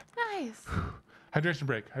 Nice. Hydration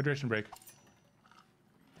break. Hydration break.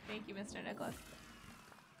 Thank you, Mr. Nicholas.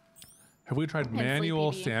 Have we tried And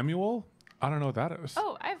manual Sleepy Bee. Samuel? I don't know what that is.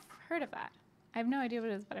 Oh, I've heard of that. I have no idea what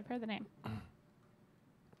it is, but I've heard the name.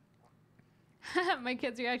 My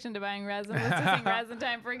kid's reaction to buying resin was to sing resin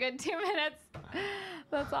time for a good 2 minutes.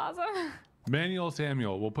 That's awesome. Manual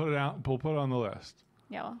Samuel. We'll put it out. We'll put it on the list.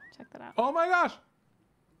 Yeah, well, check that out. Oh my gosh!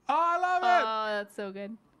 Oh, I love it! Oh, that's so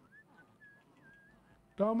good.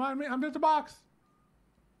 Don't mind me. I'm just a box.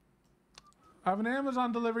 I have an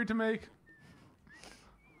Amazon delivery to make.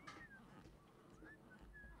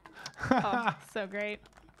 Oh, so great.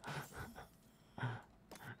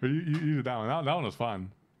 You did that one. That one was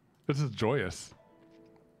fun. This is joyous.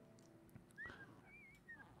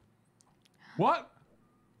 What?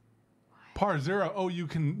 Par zero. Oh, you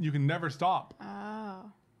can never stop.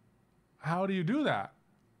 Oh. How do you do that?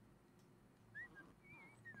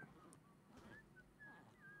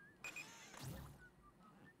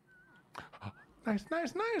 Nice,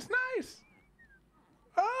 nice, nice, nice.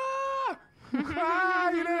 Ah! Ah,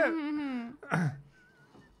 you did it. That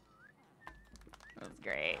was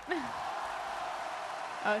great.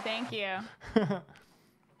 Oh, thank you.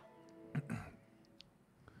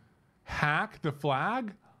 Hack the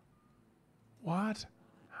flag? What?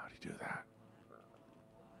 How do you do that?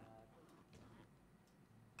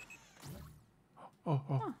 Oh,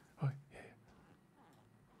 yeah.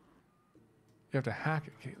 You have to hack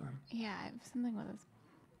it, Katelyn. Yeah, I have something with this.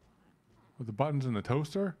 With the buttons in the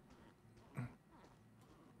toaster?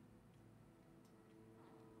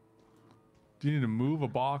 Do you need to move a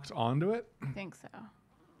box onto it? I think so.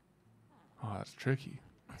 Oh, that's tricky.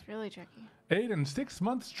 It's really tricky. Aiden,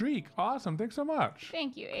 6-month streak. Awesome. Thanks so much.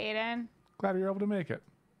 Thank you, Aiden. Glad you're able to make it.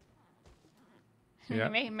 Yeah.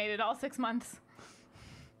 You made it all 6 months.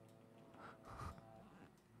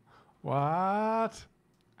 What?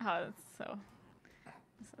 Oh, that's so.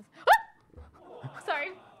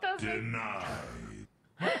 Sorry. That was me. Denied.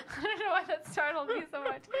 I don't know why that startled me so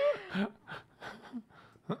much.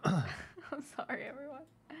 I'm sorry, everyone.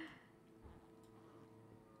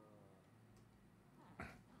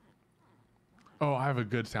 Oh, I have a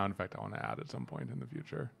good sound effect I want to add at some point in the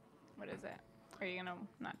future. What is it? Are you gonna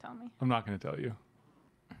not tell me? I'm not going to tell you.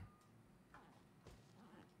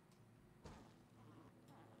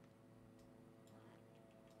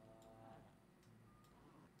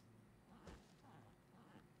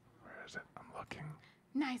 Where is it? I'm looking.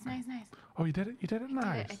 Nice, nice, nice. Oh, you did it? You did it?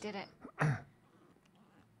 Nice. I did it. I'm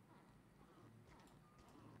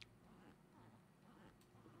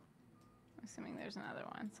assuming there's another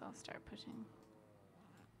one, so I'll start pushing.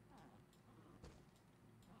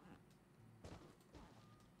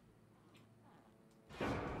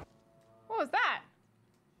 What was that?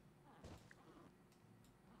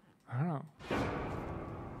 I don't know.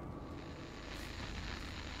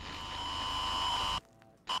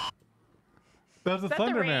 That's a Is that the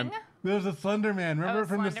Thunderman. ring? There's a Slender Man. Remember Oh,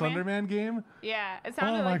 from the Slender Slender Man? Man game? Yeah, it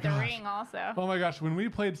sounded my like The gosh. Ring also. Oh my gosh, when we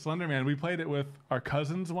played Slender Man, we played it with our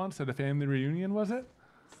cousins once at a family reunion, was it?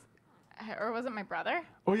 Or was it my brother?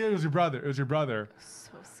 Oh yeah, it was your brother. It was your brother.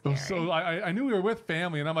 So It scary. was so I knew we were with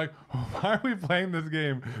family, and I'm like, why are we playing this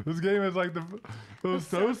game? This game is like it was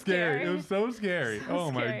so scary. It was so scary. So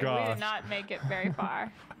Oh my scary. We gosh. did not make it very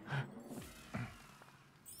far.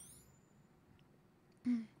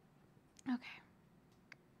 Okay.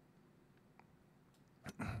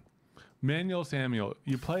 Manual Samuel.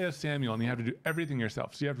 You play as Samuel, and you have to do everything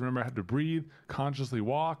yourself. So you have to remember how to breathe, consciously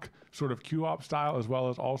walk, sort of Q-op style, as well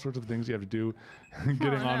as all sorts of things you have to do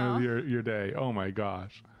getting on with your day. Oh my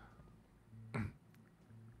gosh.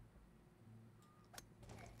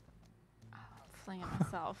 Flinging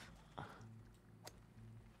myself.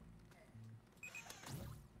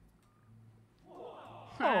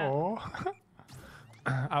 Oh.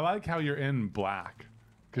 I like how you're in black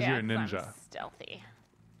because you're a 'cause ninja. I'm stealthy.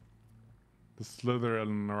 The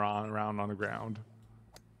slithering around on the ground.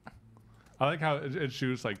 I like how it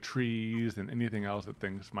shoots like trees and anything else that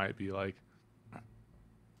things might be like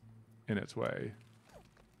in its way.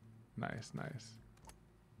 Nice, nice.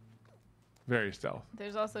 Very stealth.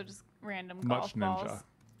 There's also just random Much golf ninja. balls.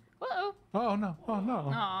 Whoa! Oh no! Oh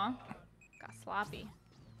no! Aw. Got sloppy.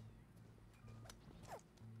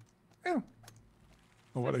 Ew.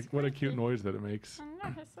 Oh, what a cute noise that it makes. Oh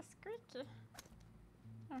no, it's so scratchy.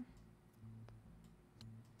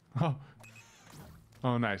 Oh.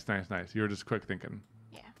 Oh, nice, nice, nice. You were just quick thinking.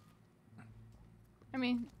 Yeah. I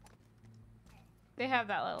mean, they have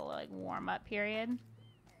that little like warm up period.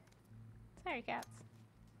 Sorry, cats.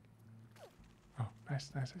 Oh,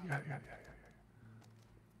 nice, nice. You got it, yeah.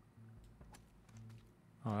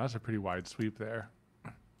 Oh, that's a pretty wide sweep there.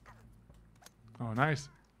 Oh, nice.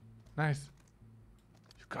 Nice.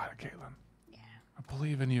 You got it, Katelyn. Yeah. I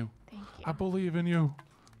believe in you. Thank you. I believe in you.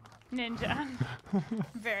 Ninja.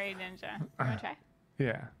 Very ninja. You wanna try?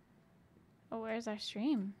 Yeah. Oh, where's our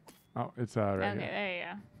stream? Oh, it's right Okay,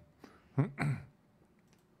 here. there you go.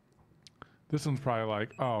 This one's probably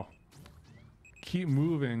like, oh, keep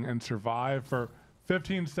moving and survive for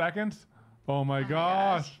 15 seconds? Oh my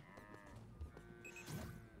gosh. gosh.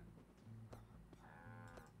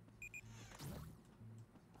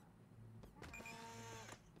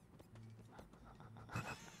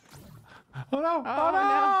 Oh no! Oh,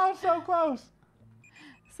 Oh no! So close!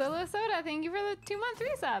 Solo Soda, thank you for the 2-month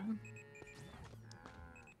resub.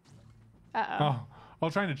 Uh-oh. Oh, I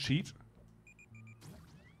was trying to cheat.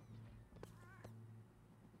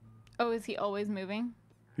 Oh, is he always moving?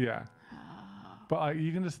 Yeah. But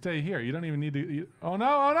you can just stay here. You don't even need to. Oh no!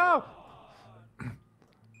 Oh no!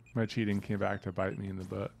 My cheating came back to bite me in the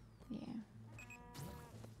butt. Yeah.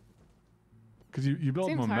 Because you build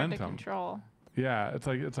Seems momentum. hard to control. Yeah, it's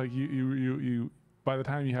like you by the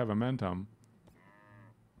time you have momentum.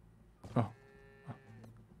 Oh.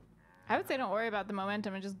 I would say don't worry about the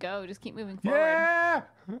momentum and just go. Just keep moving forward. Yeah!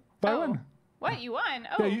 I win. What? You won?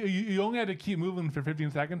 Oh. Yeah, you only had to keep moving for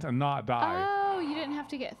 15 seconds and not die. Oh, you didn't have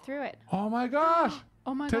to get through it. Oh my gosh!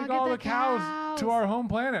 Oh my Take god, all get the cows to our home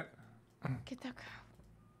planet. Get the cow.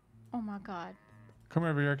 Oh my god. Come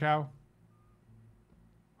over here, cow.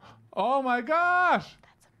 Oh my gosh!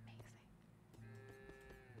 That's amazing.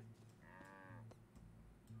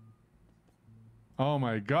 Oh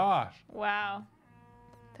my gosh! Wow.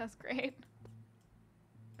 That's great.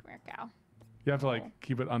 Come here, cow. You have to like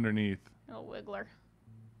keep it underneath. Little wiggler.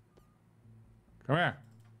 Come here.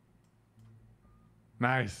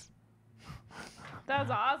 Nice. That's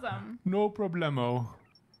awesome. No problemo.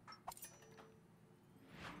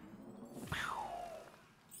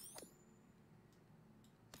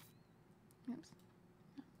 Oops.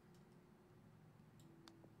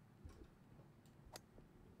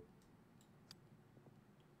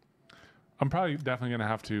 I'm probably definitely gonna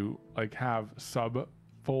have to like have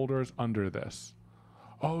subfolders under this.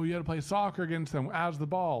 Oh, you had to play soccer against them as the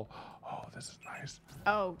ball. Oh, this is nice.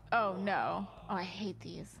 Oh no. Oh, I hate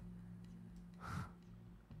these.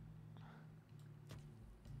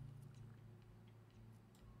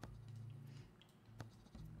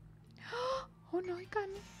 Oh no, he got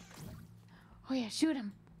me. Oh yeah, shoot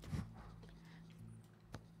him.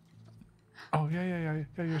 Oh yeah.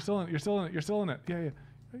 You're still in it. You're still in it. You're still in it. Yeah.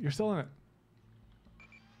 You're still in it.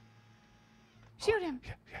 Shoot him.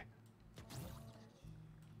 Yeah.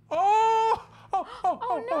 Oh!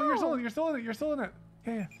 no. You're still in it. You're still in it. You're still in it.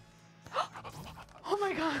 Yeah. Oh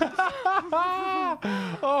my god.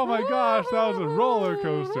 Oh my gosh, that was a roller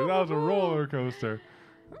coaster. That was a roller coaster.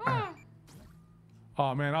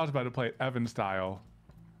 Oh man, I was about to play it Evan style.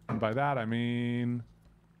 And by that I mean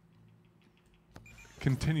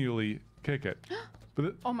continually kick it. But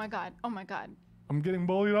it, Oh my god. Oh my god. I'm getting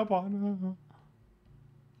bullied up on.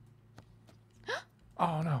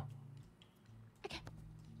 Oh no. Okay.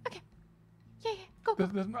 Okay. Yeah, yeah. Go, go.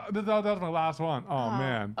 That was my last one. Oh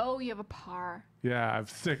man. Oh, you have a par. Yeah, I have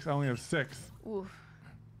 6. I only have 6. Oof.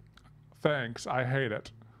 Thanks. I hate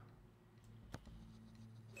it.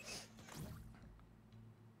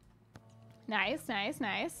 Nice, nice,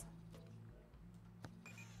 nice.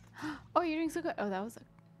 Oh, you're doing so good. Oh, that was a...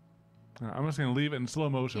 I'm just gonna leave it in slow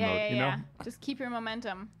motion Yeah, mode. yeah, You yeah. know, Just keep your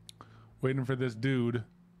momentum. waiting for this dude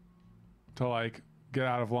to like get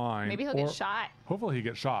out of line. Maybe he'll or get shot. Hopefully he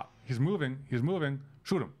gets shot. He's moving. He's moving.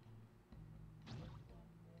 Shoot him.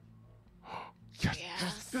 Yes.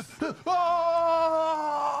 Yes. Yes.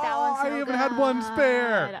 Oh! That was so I even had one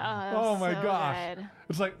spare. good. Oh, that Oh was my so gosh. good.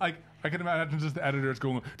 It's like I can imagine just the editors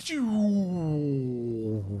going.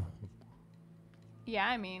 Yeah,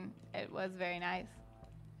 I mean, it was very nice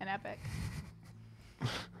and epic.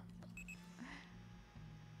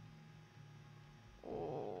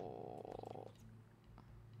 Oh.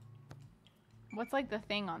 What's like the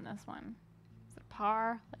thing on this one? Is it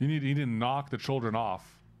par? You need to knock the children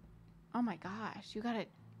off. Oh my gosh, you gotta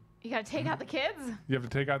take out the kids? You have to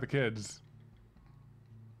take out the kids.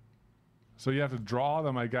 So you have to draw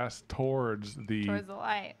them, I guess, towards the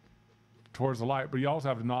light. towards the light, but you also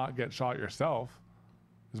have to not get shot yourself,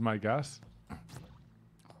 is my guess.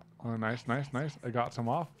 Oh, nice, nice, nice. I got some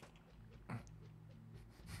off.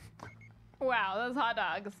 Wow, those hot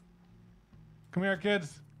dogs. Come here,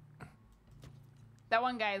 kids. That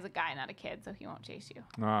one guy is a guy, not a kid, so he won't chase you.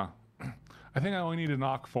 I think I only need to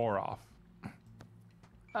knock 4 off.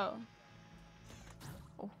 Oh.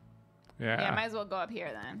 Yeah. Yeah, might as well go up here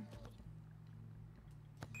then.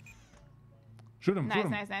 Shoot him, shoot Nice,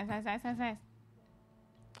 him. nice, nice, nice, nice, nice, nice.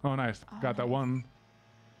 Oh, nice. Oh, Got that nice. one.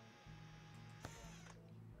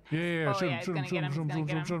 Yeah, Oh, shoot yeah, him, he's shoot him, gonna shoot get him, him, shoot him, he's shoot him,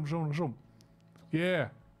 gonna shoot him, shoot him, shoot him, shoot him. Yeah.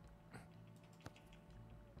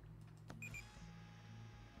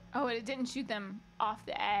 Oh, it didn't shoot them off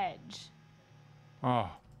the edge. Oh,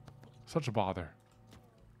 such a bother.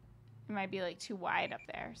 It might be like too wide up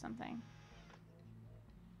there or something.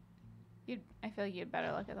 I feel like you'd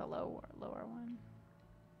better look at the lower one.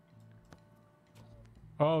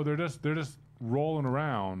 Oh, they're just rolling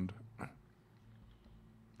around.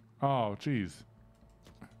 Oh, jeez.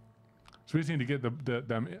 So we just need to get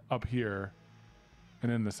them up here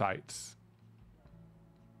and in the sights.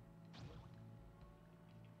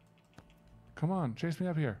 Come on, chase me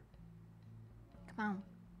up here. Come on.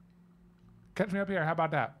 Catch me up here. How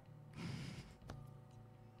about that?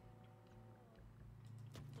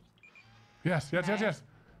 Yes, yes, yes, Nice. yes.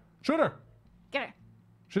 Shoot her. Get her.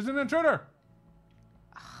 She's an intruder.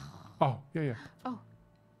 Oh, yeah, yeah. Oh.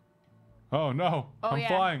 Oh, no. Oh, I'm yeah.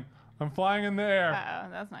 flying. I'm flying in the air. Uh-oh,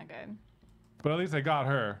 that's not good. But at least I got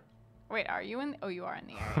her. Wait, are you in? Oh, you are in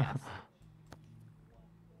the air, yes.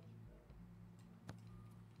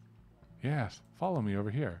 Yes, follow me over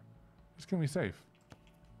here. It's gonna be safe.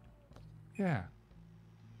 Yeah.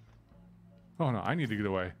 Oh no, I need to get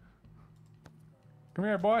away. Come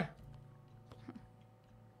here, boy.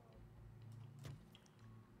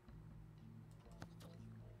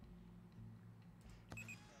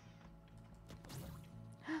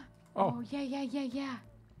 Oh, yeah, yeah, yeah, yeah.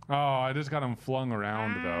 Oh, I just got him flung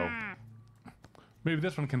around though. Maybe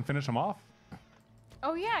this one can finish him off?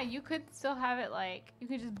 Oh, yeah, you could still have it like, you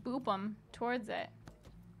could just boop them towards it.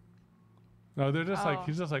 No, they're just like, Oh.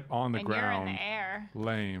 he's just like on the And ground. you're in the air.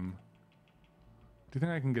 Lame. Do you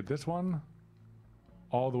think I can get this one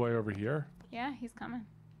all the way over here? Yeah, he's coming.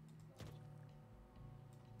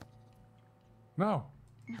 No.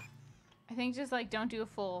 I think just like don't do a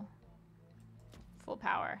full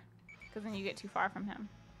power, because then you get too far from him.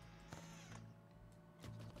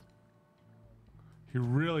 He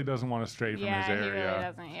really doesn't want to stray from Yeah, his he area. really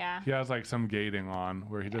doesn't. Yeah. He has like some gating on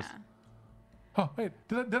where he just. Yeah. Oh wait,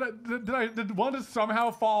 did one just somehow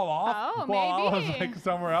fall off? Oh, while I was maybe. like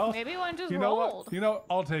somewhere else. Maybe one just You know rolled. what? You know,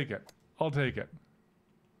 I'll take it. I'll take it.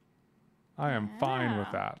 I am fine with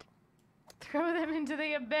Yeah. that. Throw them into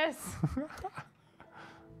the abyss.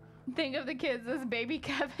 Think of the kids as baby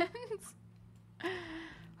Kevins. Oh,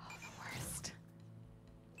 the worst.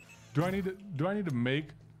 Do I need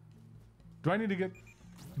to get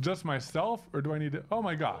just myself, or do I need to? Oh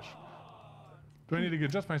my gosh. Do I need to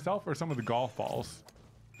get just myself or some of the golf balls?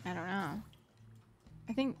 I don't know.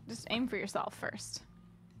 I think just aim for yourself first.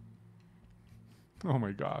 Oh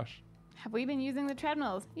my gosh. Have we been using the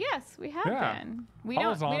treadmills? Yes, we have Yeah. been. We I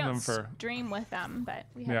don't, was on we don't them for- stream with them, but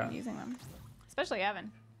we have Yeah. been using them. Especially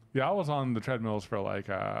Evan. Yeah, I was on the treadmills for like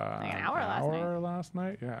an hour last night. last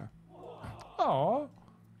night. Yeah. Oh,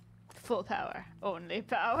 Full power. Only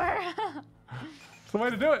power. it's the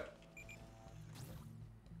way to do it.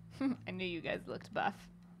 I knew you guys looked buff.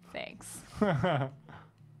 Thanks. Yeah,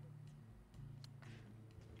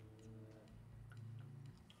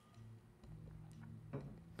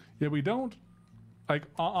 we don't, like,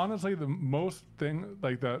 honestly, the most thing,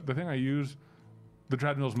 like, the thing I use the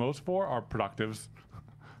treadmills most for are productives.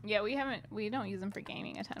 Yeah, we don't use them for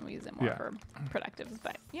gaming a ton. We use it more Yeah. for productives,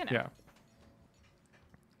 but you know. Yeah.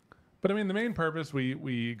 But I mean, the main purpose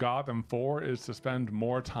we got them for is to spend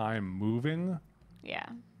more time moving. Yeah.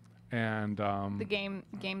 And, The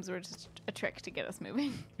games were just a trick to get us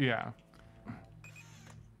moving. yeah.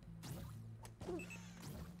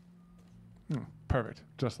 Perfect.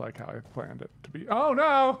 Just like how I planned it to be. Oh,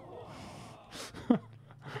 no!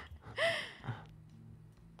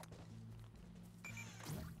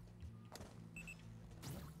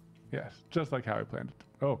 Yes, just like how I planned it.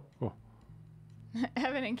 Oh.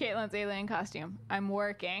 Evan and Katelyn's alien costume. I'm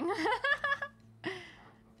working.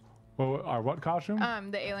 Well, our what costume?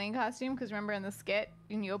 The alien costume, because remember in the skit,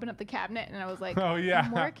 when you open up the cabinet, and I was like, Oh, yeah.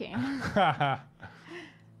 I'm working.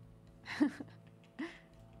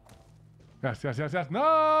 Yes.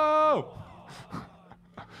 No!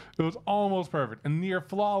 It was almost perfect. A near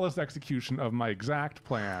flawless execution of my exact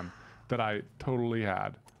plan that I totally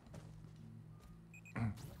had. I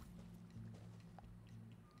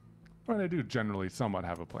mean, I do generally somewhat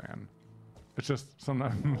have a plan. It's just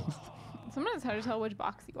sometimes... Sometimes it's hard to tell which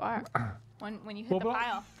box you are when you hit the but,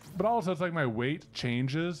 pile. But also, it's like my weight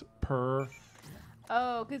changes per...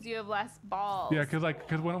 Oh, because you have less balls. Yeah, because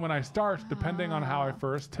when I start, depending on how I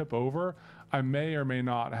first tip over, I may or may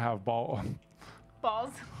not have balls.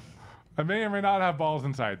 I may or may not have balls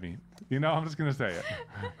inside me. You know, I'm just gonna say it.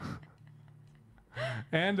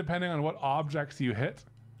 And depending on what objects you hit,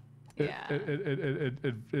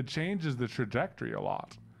 it changes the trajectory a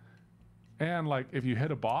lot. And like if you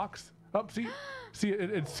hit a box, see,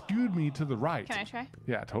 it skewed me to the right. Can I try?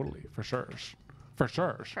 Yeah, totally, for sure.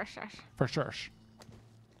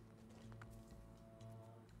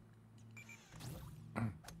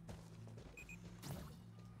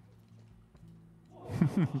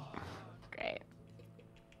 Great.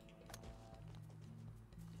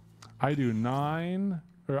 I do 7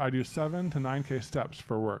 to 9K steps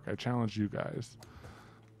for work. I challenge you guys.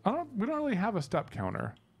 We don't really have a step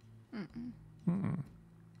counter.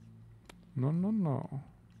 No.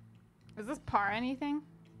 Is this par anything?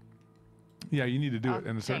 Yeah, you need to do it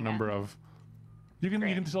in a certain dang it. number of. You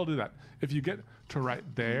can still do that. If you get to right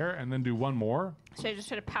there and then do one more. Should I just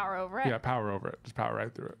try to power over it? Yeah, power over it. Just power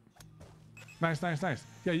right through it. Nice.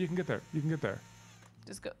 Yeah, you can get there.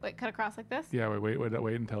 Just go like cut across like this? Yeah,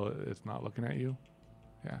 wait until it's not looking at you.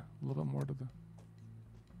 Yeah, a little bit more to the.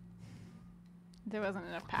 There wasn't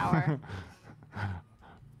enough power.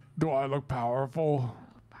 Do I look powerful?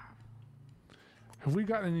 Have we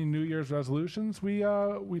got any New Year's resolutions? We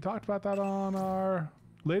talked about that on our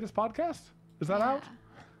latest podcast. Is that out?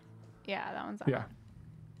 Yeah, that one's out. Yeah.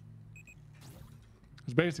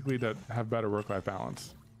 It's basically to have better work-life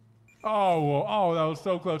balance. Oh, that was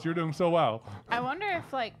so close. You're doing so well. I wonder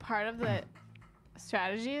if like part of the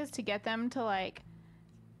strategy is to get them to like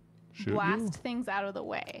Shoot blast you? things out of the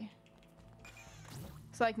way.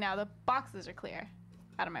 So like now the boxes are clear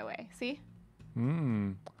out of my way. See?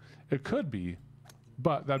 It could be,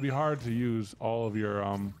 but that'd be hard to use all of your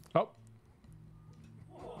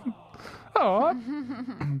Oh.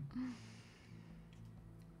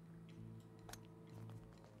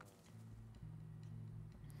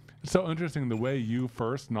 It's so interesting the way you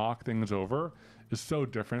first knock things over is so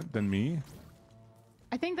different than me.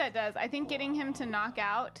 I think that does. I think getting him to knock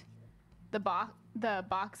out the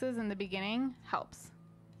boxes in the beginning helps.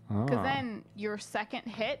 Because then your second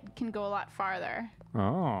hit can go a lot farther.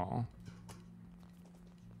 Oh.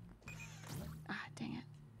 Ah, dang it.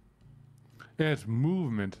 It's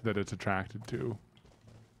movement that it's attracted to.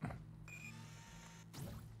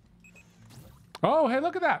 Oh, hey,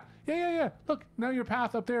 look at that. Yeah. Look, now your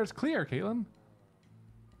path up there is clear, Katelyn.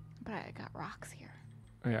 But I got rocks here.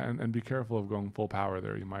 Yeah, and be careful of going full power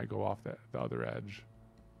there. You might go off the other edge.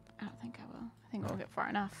 I don't think I will. I think we'll get far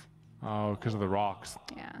enough. Oh, because of the rocks.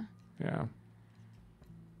 Yeah. Yeah.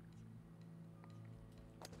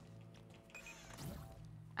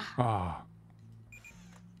 Ah.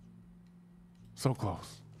 So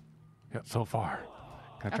close. Yet so far.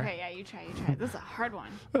 Can I try? Okay, yeah, you try. This is a hard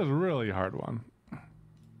one. That was a really hard one.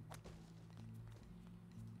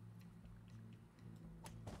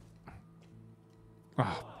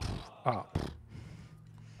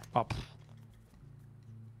 Up.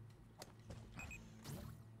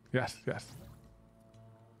 Yes.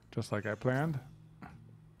 just like I planned.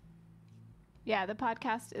 Yeah, the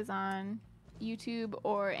podcast is on YouTube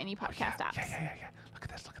or any podcast apps. Yeah. Look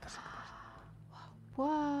at this.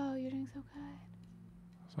 Whoa, you're doing so good.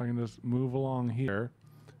 So I can just move along here.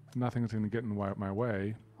 Nothing's going to get in my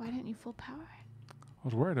way. Why didn't you full power it? I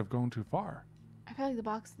was worried of going too far. I feel like the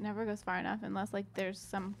box never goes far enough unless like there's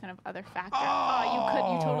some kind of other factor.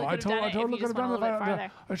 You totally could have done it if you just went a little bit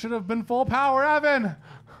farther. I should have been full power, Evan.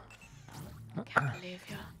 Can't believe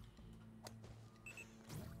you.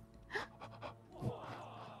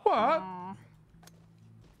 What? Aw.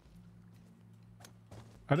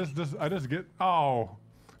 I just get I just get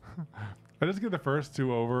the first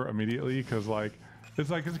two over immediately because it's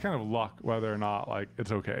kind of luck whether or not like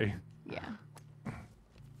it's okay. Yeah.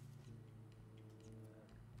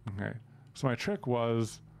 Okay. So my trick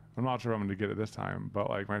was, I'm not sure I'm going to get it this time, but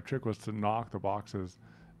like my trick was to knock the boxes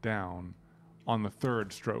down on the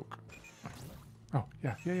third stroke. Oh,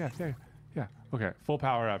 yeah. Okay, full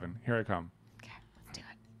power, Evan. Here I come. Okay, let's do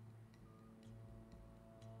it.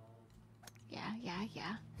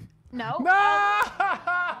 Yeah. No. No!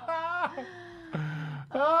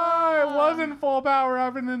 Oh, it wasn't full power,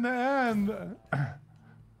 Evan, in the end.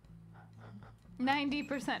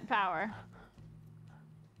 90% power.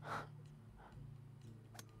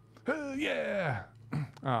 Yeah.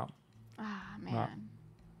 Oh, Ah, man.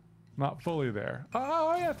 not fully there.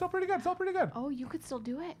 Oh, yeah, still pretty good. Oh, you could still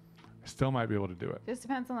do it. I still might be able to do it. Just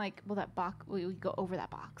depends on like, will that box? Will we go over that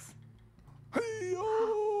box? Hey,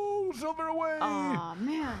 oh, silver away. Oh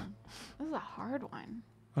man, this is a hard one.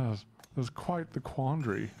 That was quite the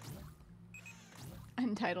quandary.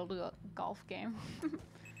 Entitled golf game.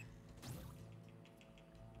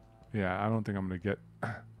 Yeah, I don't think I'm gonna get.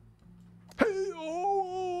 Hey,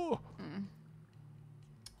 oh!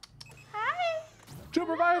 Hi.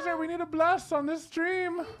 Supervisor, we need a bless on this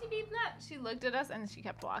stream. She looked at us and she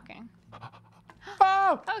kept walking.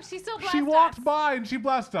 Oh! Oh, she still blessed She walked us. by and she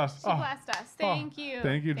blessed us. She blessed us. Thank you.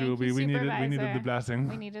 Thank you, Juby. We needed the blessing.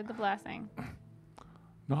 We needed the blessing.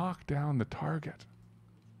 Knock down the target.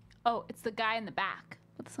 Oh, it's the guy in the back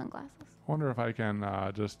with the sunglasses. Wonder if I can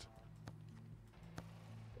just.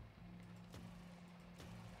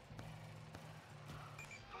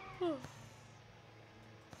 Oh, you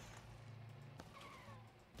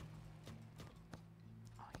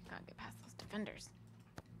gotta get past those defenders.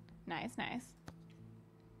 Nice.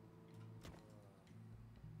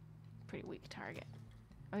 Pretty weak target.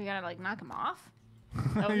 Oh, you gotta like knock him off?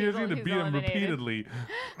 Oh, You just need to beat him repeatedly.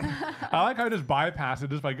 I like how I just bypass it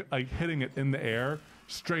just by like hitting it in the air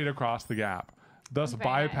straight across the gap, thus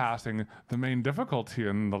Very bypassing the main difficulty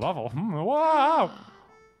in the level. Wow!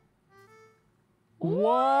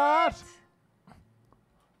 What?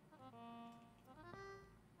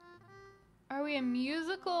 Are we a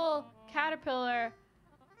musical caterpillar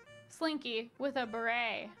slinky with a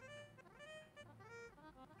beret?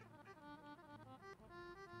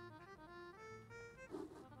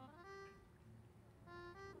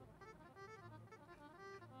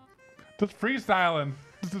 Just freestyling.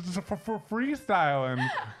 Just for freestyling.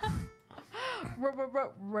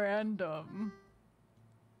 Random.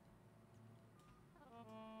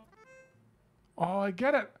 Oh, I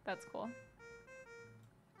get it. That's cool.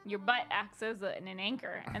 Your butt acts as an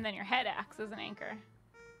anchor, and then your head acts as an anchor.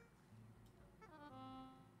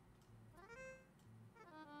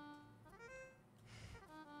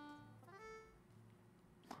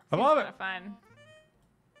 I love it. Seems kinda fun.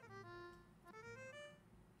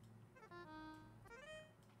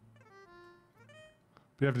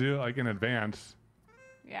 You have to do it like in advance.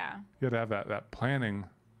 Yeah. You have to have that planning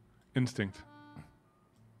instinct.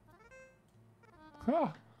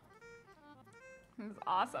 Oh. This is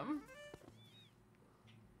awesome.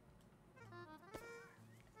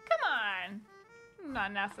 Come on.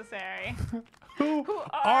 Not necessary. Who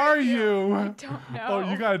are you? I don't know.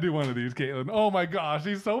 Oh, you gotta do one of these, Katelyn. Oh my gosh,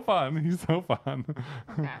 he's so fun. He's so fun.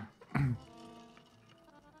 Okay.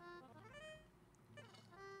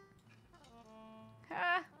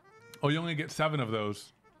 Oh, you only get 7 of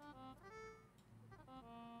those.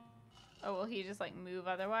 Oh, will he just like move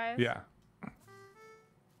otherwise? Yeah.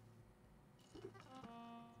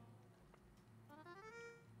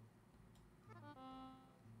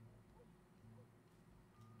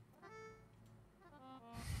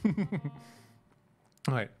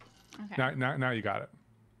 All right. Okay. Now you got it.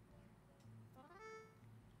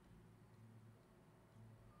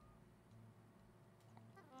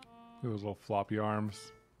 Those little floppy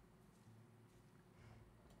arms.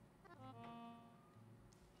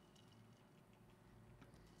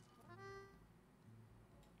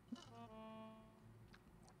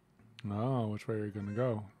 Oh, which way are you going to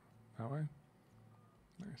go? That way?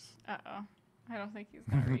 Nice. Uh-oh. I don't think he's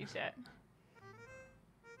gonna reach it.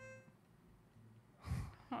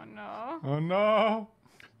 Oh no. Oh no!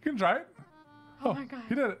 You can try it. Oh my god.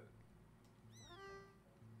 He did it.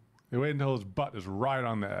 You wait until his butt is right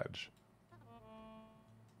on the edge.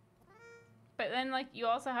 But then, like, you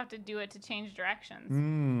also have to do it to change directions. So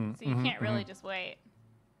you Mm-hmm, can't really just wait.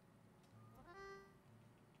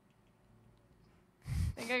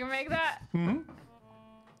 Think I can make that? Mm-hmm.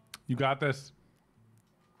 You got this.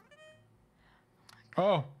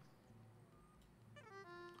 Oh.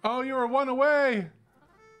 Oh, you were one away.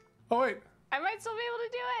 Oh, wait. I might still be able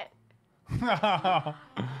to do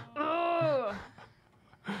it. Ooh.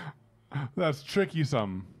 That's tricky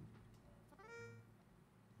some.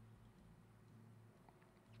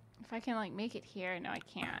 If I can, like, make it here. No, I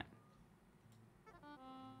can't.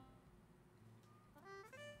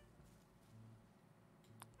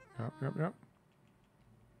 Yep.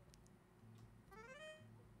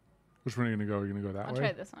 Which one are you going to go? Are you going to go that I'll way?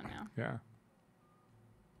 try this one now. Yeah.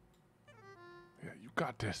 Yeah, you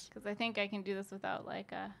got this. Because I think I can do this without,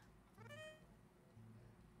 like, a...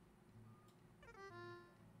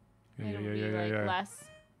 Yeah. Less.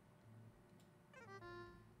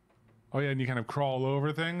 Oh, yeah, and you kind of crawl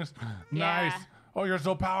over things. Nice. Yeah. Oh, you're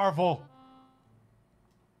so powerful.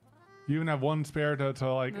 You even have one spare to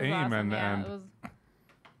like, It was aim awesome. and... Yeah, and it was...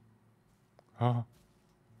 Oh.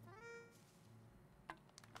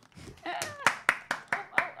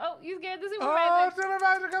 Oh, you scared the Oh, supervisor.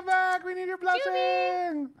 supervisor, come back. We need your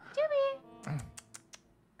blessing. Juby!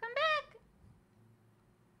 Come back!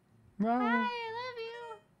 No. Hi, I love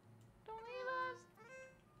you. Don't leave us.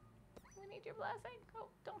 We need your blessing. Oh,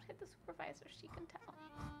 don't hit the supervisor. She can tell.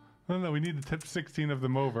 Oh, no, we need to tip 16 of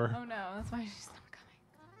them over. Oh no, that's why she's not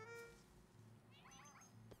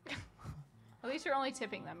coming. At least you're only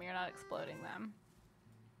tipping them. You're not exploding them.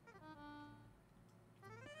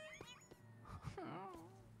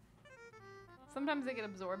 Sometimes they get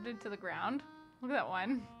absorbed into the ground. Look at that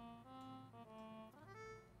one.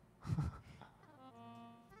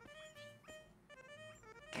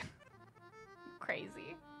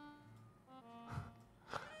 Crazy.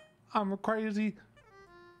 I'm a crazy,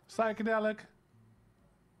 psychedelic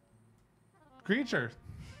creature.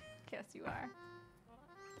 Yes, you are.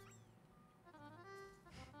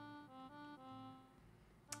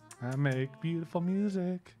 I make beautiful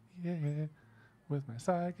music, yeah, with my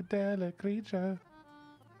psychedelic creature.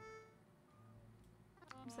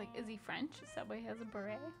 It's like, is he French? Subway has a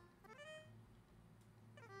beret.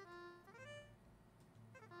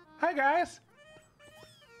 Hi, guys.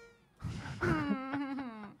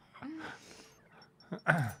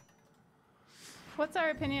 What's our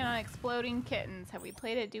opinion on exploding kittens? Have we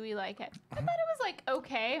played it? Do we like it? I thought it was like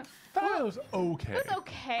okay. Thought it was okay. It was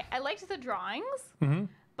okay. I liked the drawings,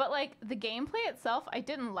 but like the gameplay itself, I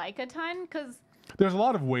didn't like a ton because There's a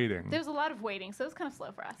lot of waiting. there's a lot of waiting, so it was kind of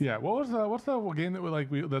slow for us. Yeah, what's the game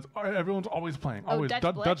that that's everyone's always playing? Oh, Always Dutch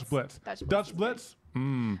Dutch Blitz. Blitz. Dutch Blitz is Blitz.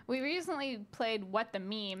 We recently played What the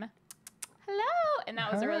Meme. Hello, and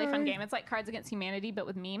that was a really fun Hi. game. It's like Cards Against Humanity, but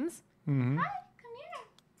with memes. Hi, come here.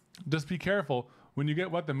 Just be careful when you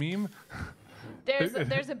get what the meme.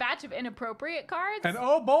 There's a batch of inappropriate cards. And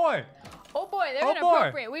oh boy, Oh boy, they're Oh boy.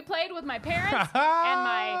 inappropriate. We played with my parents and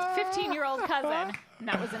my 15-year-old cousin, and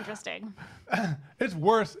that was interesting. it's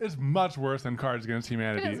worse. It's much worse than Cards Against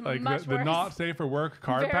Humanity. It is Like much the worse. not safe for work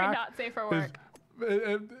card Very pack. not safe for is-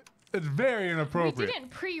 work. it's very We inappropriate. didn't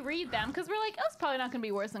pre-read them because we're like, oh, it's probably not going to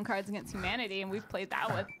be worse than Cards Against Humanity, and we've played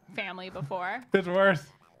that with family before. It's worse.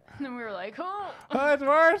 And then we were like, oh, Oh, it's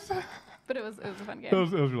worse. but it was a fun game. It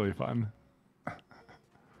was really fun.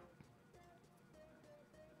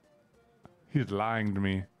 He's lying to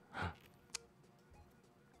me.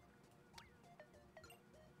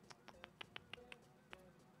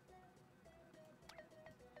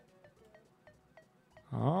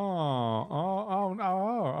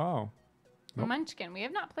 Oh. Nope. Munchkin. We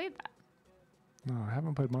have not played that. No, I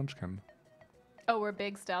haven't played Munchkin. Oh, we're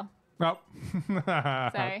big still. Nope.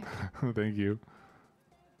 Sorry. Thank you.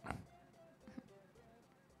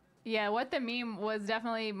 Yeah, What the Meme was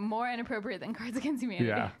definitely more inappropriate than Cards Against Humanity.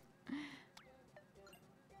 Yeah.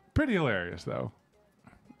 Pretty hilarious, though.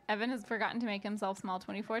 Evan has forgotten to make himself small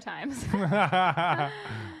 24 times.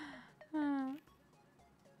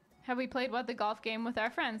 Have we played What the Golf Game with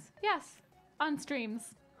our friends? Yes, on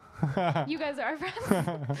streams. You guys are our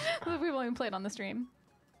friends. We've only played on the stream.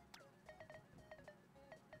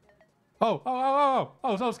 Oh,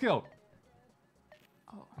 so skilled.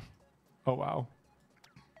 Oh. Oh, wow.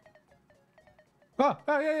 Oh,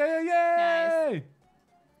 yay!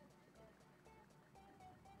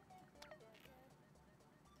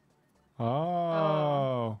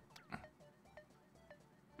 Oh.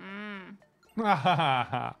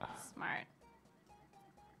 Smart.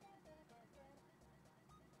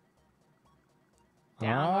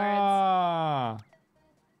 Downwards.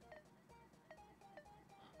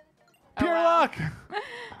 Pure well. luck.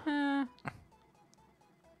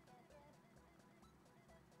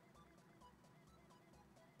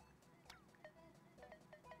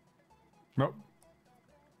 Nope.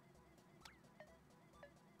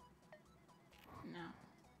 No.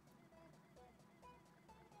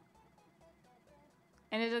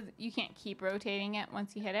 And it does, you can't keep rotating it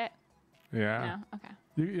once you hit it? Yeah. No?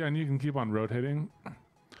 Okay. And you can keep on rotating.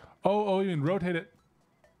 Oh, you can rotate it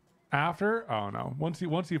after? Oh no. Once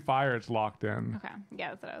you fire, it's locked in. Okay. Yeah,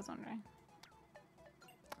 that's what I was wondering.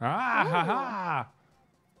 Ah ha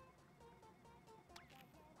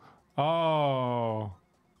ha. Oh.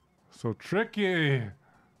 So tricky.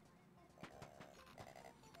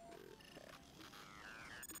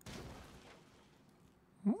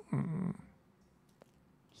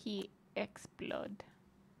 He explode.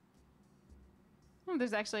 Oh,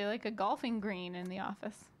 there's actually like a golfing green in the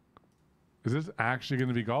office. Is this actually going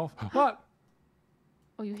to be golf? What?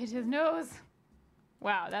 Oh, you hit his nose.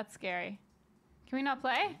 Wow, that's scary. Can we not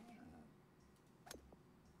play?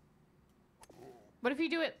 What if you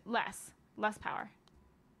do it less? Less power.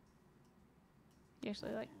 You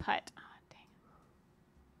actually like putt. Oh, dang.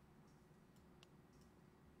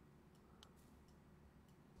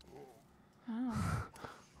 Oh.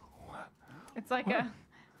 What? It's like a...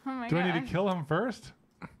 Oh my Do god. I need to kill him first?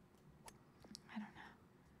 I don't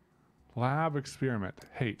know. Lab experiment.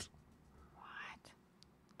 Hate. What?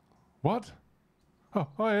 What? Oh,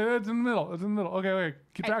 it's in the middle. It's in the middle. Okay.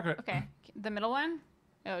 Keep track of it. Okay. The middle one?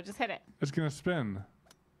 Oh, just hit it. It's going to spin.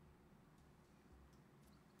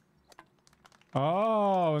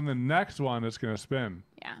 Oh, and the next one it's going to spin.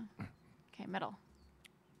 Yeah. Okay, middle.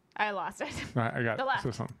 I lost it. All right, I got The left.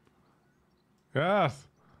 this one. Yes.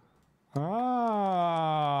 Ah.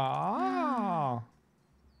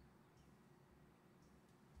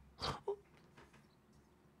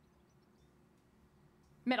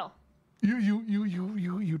 Middle.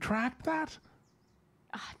 You tracked that?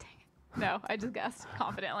 Ah, dang it. No, I just guessed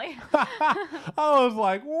confidently. I was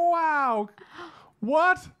like, wow.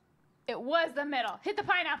 What? It was the middle. Hit the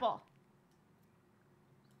pineapple.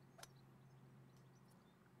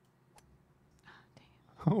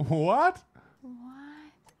 Oh, dang it. What?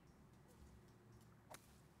 What?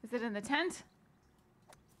 Is it in the tent?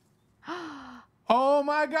 Oh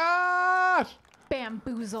my gosh!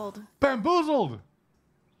 Bamboozled. Bamboozled!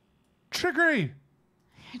 Trickery!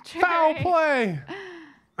 Trickery. Foul play!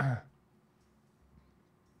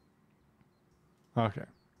 Okay.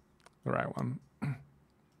 The right one.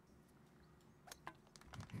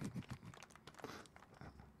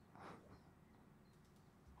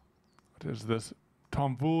 What is this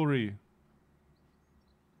tomfoolery?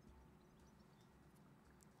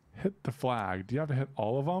 Hit the flag. Do you have to hit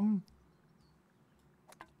all of them?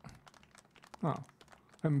 Oh.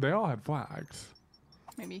 And they all had flags.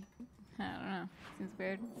 Maybe. I don't know. Seems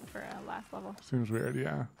weird for a last level. Seems weird,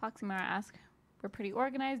 yeah. Foxymara asks, we're pretty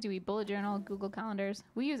organized. Do we bullet journal, Google Calendars?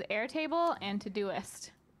 We use Airtable and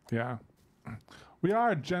Todoist. Yeah. We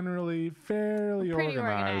are generally fairly Pretty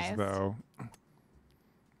organized, organized. though.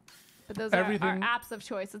 But those are our Everything- apps of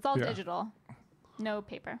choice. It's all Yeah. digital. No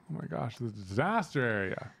paper. Oh my gosh, the disaster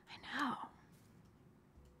area. I know.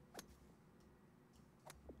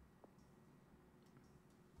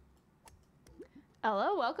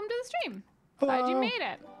 Hello, welcome to the stream. Glad you Hello. made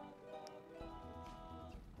it.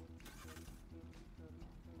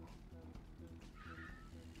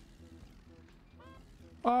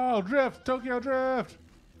 Oh, drift! Tokyo drift!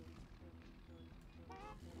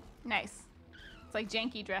 Nice. It's like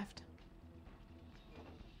janky drift.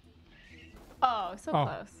 Oh, so Oh.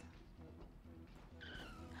 close.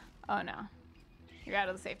 Oh no. You're out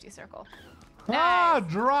of the safety circle. Ah,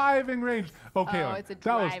 Nice. driving range. Okay, Oh, it's a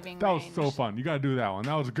that was driving that was so range. fun. You gotta do that one.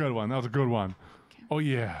 That was a good one. That was a good one. Okay. Oh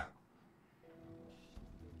yeah.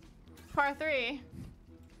 Par 3.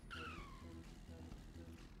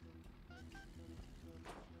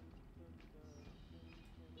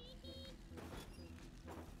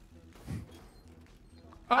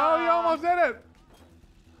 Oh, you almost did it.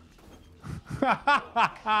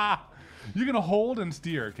 You're gonna hold and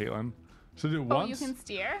steer, Katelyn. So do it Oh, once, you can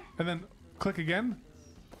steer? and then click again,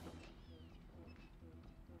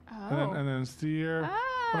 Oh. and then steer.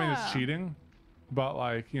 I mean, it's Ah. cheating, but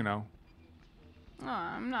like Oh,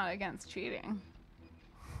 I'm not against cheating.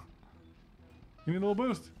 you need a little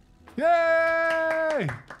boost. Yay!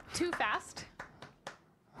 Too fast?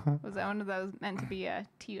 Was that one of those meant to be a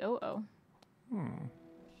TOO?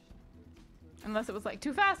 Unless it was like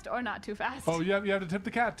too fast or not too fast. Oh, you have to tip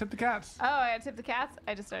the cat. Tip the cats. Oh, I had to tip the cats?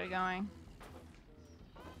 I just started going.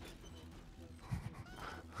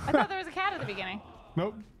 I thought there was a cat at the beginning.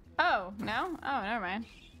 Nope. Oh, no? Oh, never mind.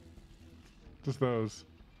 Just those.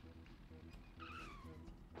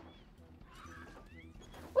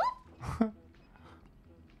 Whoop!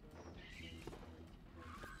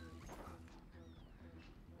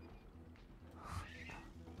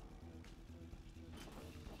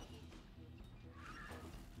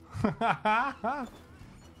 Ah!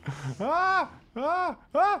 Ah! Ah!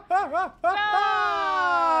 Ah!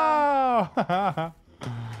 Ah!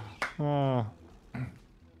 Oh.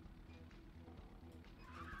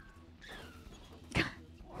 This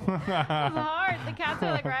is hard. The cats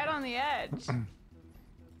are like right on the edge.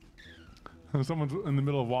 Someone's in the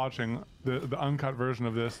middle of watching the uncut version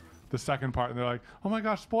of this, the second part, and they're like, "Oh my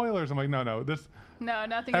gosh, spoilers!" I'm like, "No, this." No,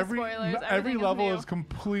 nothing is spoilers. Every Everything level new. is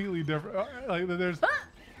completely different. Like there's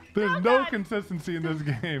Oh, no God. consistency in this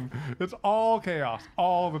game. It's all chaos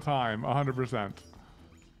all the time, 100%.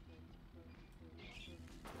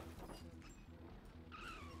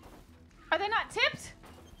 Are they not tipped?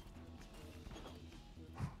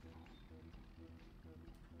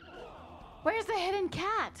 Where's the hidden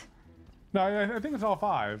cat? No, I think it's all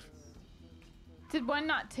 5. Did one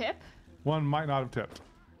not tip? One might not have tipped.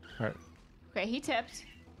 All right. Okay, he tipped.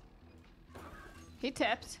 He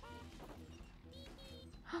tipped.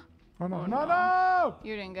 Oh no! Oh, No! no. No!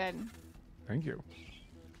 You're doing good. Thank you.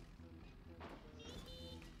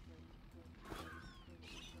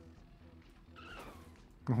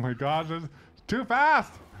 Oh my gosh, it's too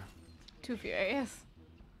fast! Too furious.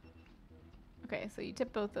 Okay, so you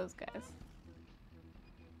tip both those guys.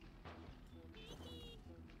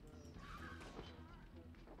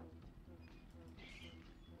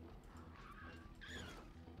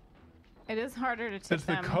 It is harder to tip It's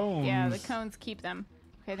the them. cones. Yeah, the cones keep them.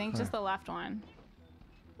 Okay, I think just the left one.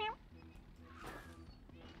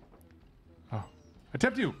 Oh, I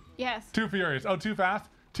tipped you! Yes. Too furious. Oh, too fast?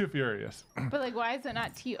 Too furious. But like, why is it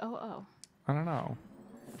not TOO? I don't know.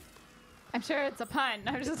 I'm sure it's a pun.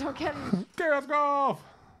 I just don't get it. Okay, let's go!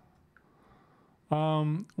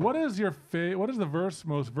 What is your what is the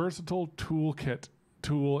most versatile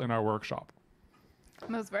tool in our workshop?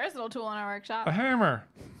 Most versatile tool in our workshop. A hammer.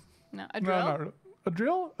 No, a drill. No, a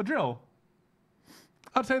drill? A drill.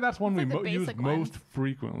 I'd say that's one It's we like the use basic most ones.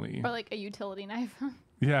 frequently. Or like a utility knife.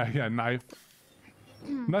 Yeah, knife.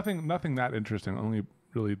 nothing that interesting. Only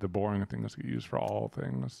really the boring things get used for all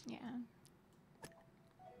things. Yeah.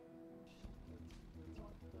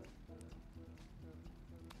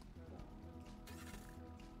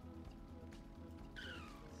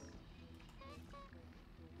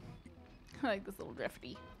 I like this little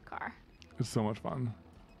drifty car. It's so much fun.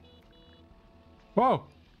 Whoa!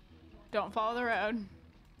 Don't follow the road.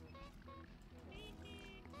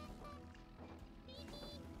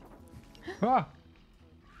 Ah!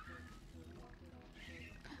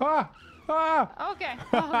 Ah! Ah! Okay.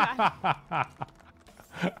 Oh, God.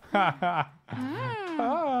 Ah!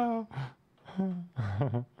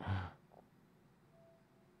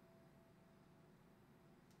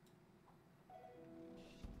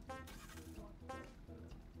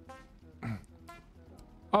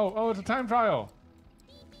 Oh, it's a time trial.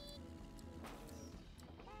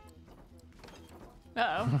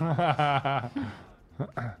 Uh-oh.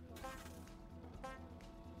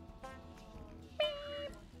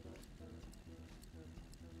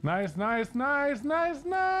 Nice.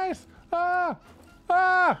 Ah!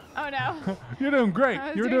 Ah! Oh, no. You're doing great. I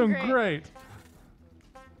was You're doing doing great.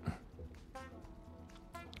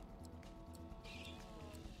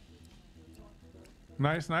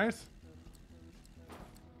 Nice.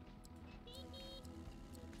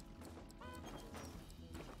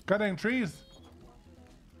 Cutting trees.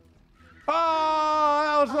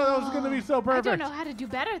 Oh, that was going to be so I perfect. don't know how to do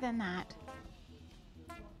better than that.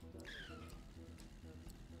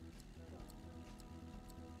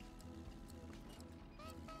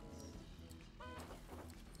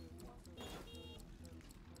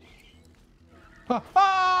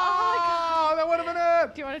 Oh, that would have been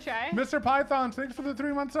it. Do you want to try? Mr. Python, thanks for the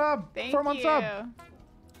 3-month sub. Thank 4-month you. sub.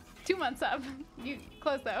 2 months up. You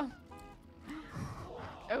close though.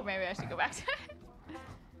 Oh, maybe I should go back to it.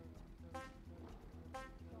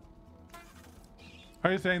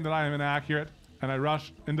 Are you saying that I am inaccurate and I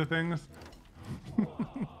rush into things?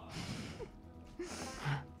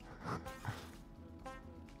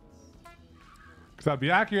 Because that'd be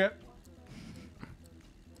accurate.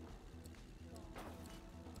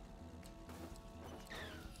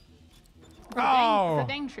 Oh! The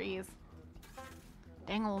dang trees.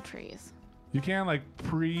 Dang old trees. You can't like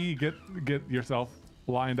get yourself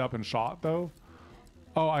lined up and shot though.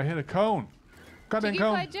 Oh, I hit a cone. Goddamn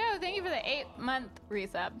cone. Fly Joe, thank you for the 8-month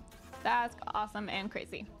resub. That's awesome and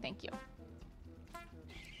crazy. Thank you.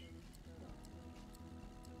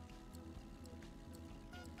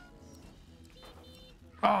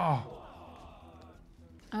 Oh.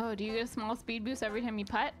 Oh, do you get a small speed boost every time you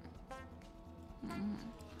putt?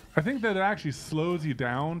 I think that it actually slows you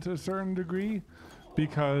down to a certain degree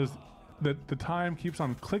because the time keeps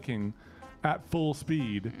on clicking at full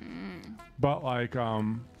speed. But like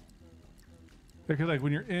because like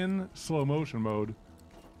when you're in slow motion mode.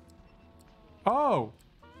 Oh,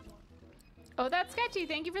 that's sketchy.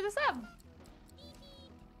 Thank you for the sub.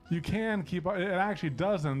 you can keep it actually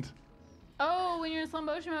doesn't. Oh, when you're in slow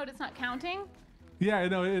motion mode, it's not counting? Yeah,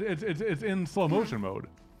 no, it's in slow motion mode.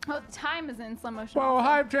 Oh, the time is in slow motion. Whoa, also.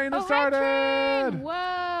 hype train has Hype started! train!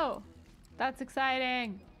 Whoa! That's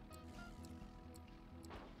exciting.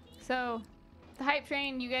 So, the hype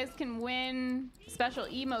train, you guys can win special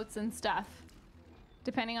emotes and stuff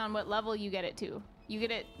depending on what level you get it to. You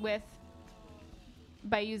get it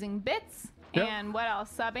by using bits. Yep. And what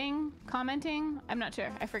else? Subbing? Commenting? I'm not sure.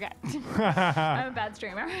 I forget. I'm a bad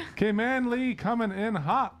streamer. K Manly coming in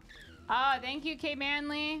hot. Oh, thank you, K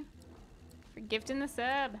Manly, for gifting the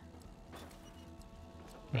sub.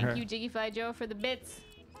 Thank Okay. you, Jiggyfly Joe, for the bits.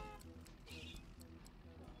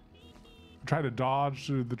 Try to dodge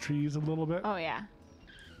through the trees a little bit. Oh, yeah.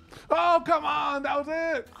 Oh, come on! That was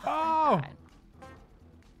it! Oh! God.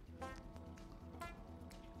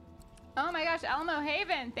 Oh my gosh, Elmo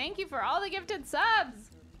Haven, thank you for all the gifted subs.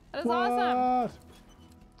 That is awesome. What?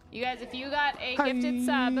 You guys, if you got a gifted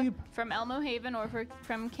sub from Elmo Haven or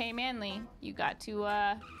from K Manly, you got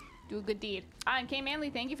to do a good deed. And K Manly,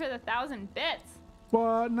 thank you for the 1,000 bits.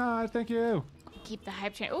 What? No, thank you. Keep the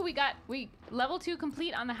hype train. Oh, we level 2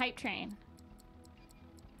 complete on the hype train.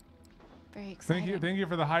 Very exciting. Thank you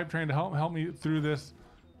for the hype train to help me through this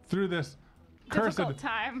Difficult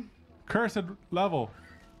time. cursed level.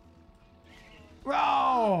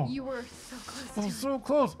 Oh! You were so close Oh, to it. so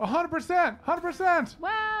close. 100%. 100%.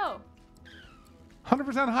 Wow.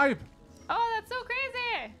 100% hype. Oh, that's so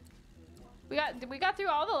crazy. We got through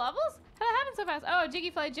all the levels? How did that happen so fast? Oh,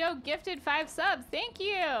 Jiggyfly Joe gifted 5 subs. Thank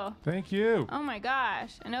you. Thank you. Oh my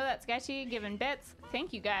gosh. I know that's sketchy, giving bits.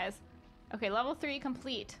 Thank you guys. Okay, level 3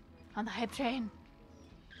 complete on the hype train.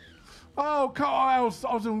 Oh, I was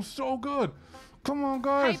doing so good. Come on,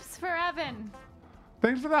 guys. Hypes for Evan.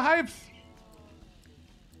 Thanks for the hypes.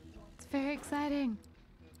 It's very exciting.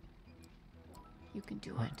 You can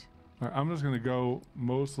do it. All right, I'm just going to go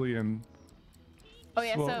mostly in Oh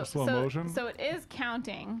yeah, slow motion. So it is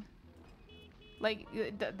counting. Like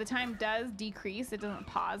the time does decrease. It doesn't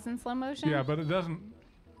pause in slow motion. Yeah, but it doesn't.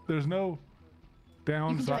 There's no do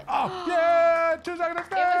downside. it. Oh, yeah! 2 seconds.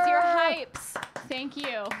 It was your hypes. Thank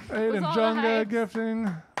you. It was Aiden all the Junga hypes. gifting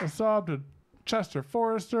a sub to Chester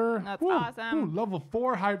Forrester. That's Woo, awesome. Ooh, level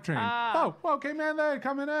 4 hype train. Oh. Oh, okay, man, they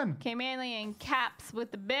coming in. K Manly and Caps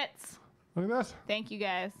with the bits. Look at this. Thank you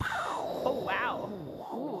guys. Oh wow.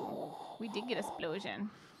 Ooh, we did get explosion.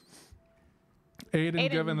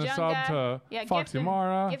 Aiden giving the sub Junga. to Foxy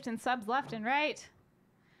Mara. Gifting subs left and right.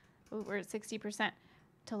 Ooh, we're at 60%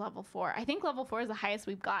 to level 4. I think level 4 is the highest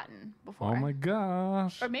we've gotten before. Oh my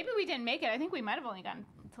gosh. Or maybe we didn't make it. I think we might have only gotten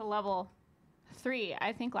to level 3.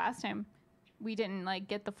 I think last time we didn't like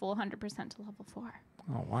get the full 100% to level 4.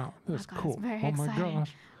 Oh wow, this is God, cool. it's very Oh my exciting.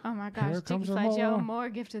 gosh. Oh my gosh, Here comes Jiggyfly Joe, more. more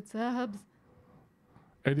gifted subs.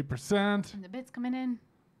 80%. And the bits coming in.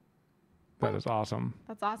 That is awesome.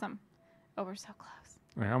 That's awesome. Oh, we're so close.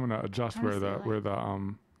 Okay, I'm gonna adjust Trying to where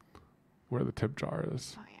see, where the tip jar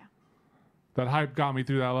is. Oh yeah. That hype got me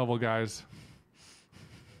through that level, guys.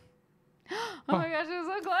 Oh my gosh, it was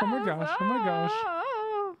so close. Oh my gosh, oh my gosh.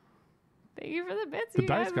 Oh. Thank you for the bits, The you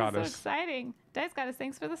Dice guys. Goddess. It's so exciting. Dice Goddess,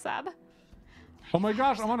 thanks for the sub. Oh my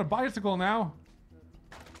gosh, I'm on a bicycle now.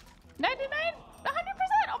 99? 100%!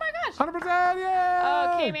 Oh my gosh! 100%,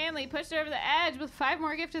 yeah! Oh, K Manly pushed it over the edge with 5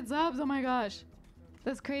 more gifted subs. Oh my gosh.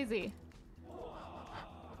 That's crazy.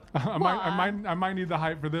 I might need the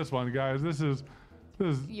hype for this one, guys. This is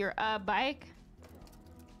Your bike.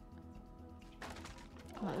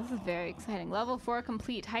 Oh, this is very exciting. Level 4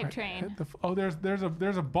 complete. Hype train. hit the oh, there's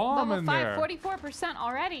a bomb Level in 5, there. 44%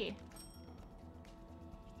 already.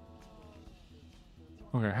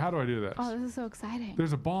 Okay, how do I do this? Oh, this is so exciting.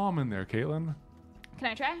 There's a bomb in there, Katelyn. Can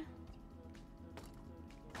I try?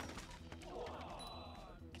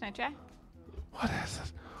 Can I try? What is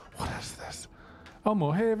this? What is this?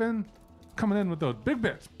 Elmo Haven coming in with those big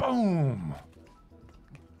bits. Boom.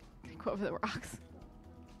 go over the rocks.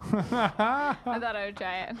 I thought I would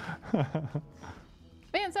try it.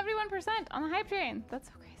 Man, 71% on the hype train. That's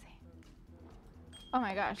so crazy. Oh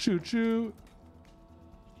my gosh. Choo choo.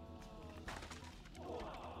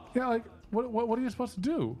 Yeah, like what are you supposed to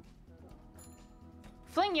do?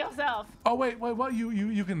 Fling yourself. Oh wait, what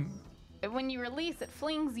you can. When you release, it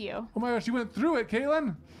flings you. Oh my gosh, you went through it,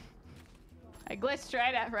 Katelyn. I glitched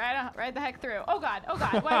right the heck through. Oh god,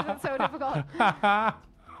 why is it so difficult?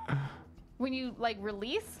 When you like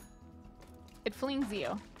release, it flings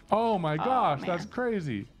you. Oh my gosh, man. that's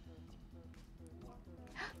crazy.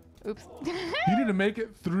 Oops. You need to make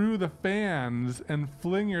it through the fans and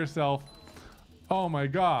fling yourself. Oh my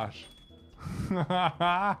gosh.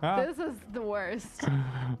 This is the worst.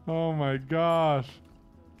 Oh my gosh.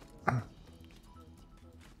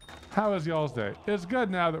 How is y'all's day? It's good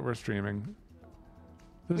now that we're streaming.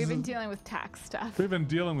 We've been dealing with tax stuff. We've been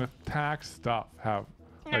dealing with tax stuff.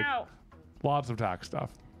 No. Lots of tax stuff.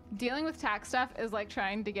 Dealing with tax stuff is like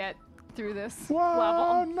trying to get through this Whoa,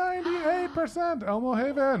 level. 98% Elmo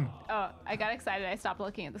Haven. Oh, I got excited. I stopped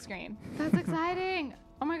looking at the screen. That's exciting.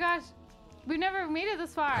 Oh my gosh. We've never made it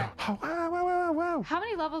this far. Wow. How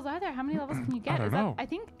many levels are there? How many levels can you get? I don't know. I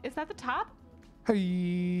think, is that the top?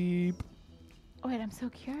 Hey. Oh wait, I'm so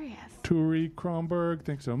curious. Turi Kronberg,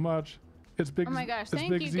 thanks so much. It's big. Oh my gosh, it's thank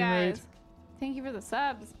big you Z-Mate. guys. Thank you for the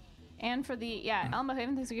subs. And for the, Elmo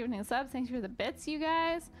Haven, thanks for giving me the subs. Thanks for the bits, you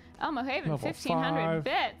guys. Elmo Haven, Level 1,500 5.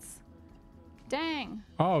 bits. Dang.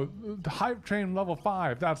 Oh, the hype train level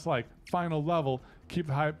 5. That's like final level. Keep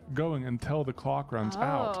the hype going until the clock runs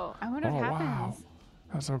out. Oh, I wonder what happens. Wow.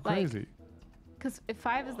 That's so crazy. Because if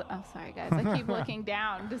 5 is the, oh, sorry guys. I keep looking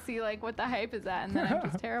down to see like what the hype is at, and then I'm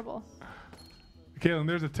just terrible. Katelyn,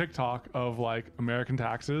 there's a TikTok of like American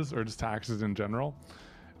taxes or just taxes in general.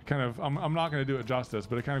 Kind of, I'm not going to do it justice,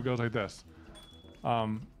 but it kind of goes like this.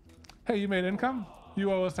 Hey, you made income?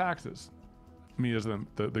 You owe us taxes. Me as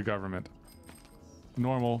the government.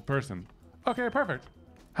 Normal person. Okay, perfect.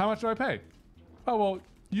 How much do I pay? Oh, well,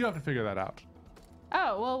 you have to figure that out.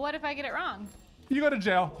 Oh, well, what if I get it wrong? You go to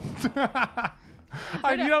jail. No,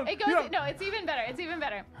 it's even better. It's even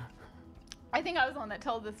better. I think I was the one that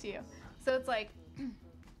told this to you. So it's like,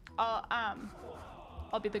 I'll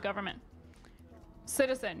be the government.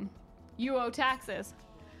 Citizen, you owe taxes.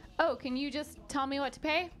 Oh, can you just tell me what to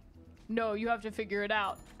pay? No, you have to figure it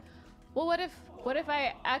out. Well, what if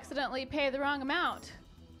I accidentally pay the wrong amount?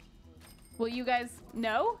 Will you guys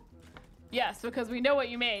know? Yes, because we know what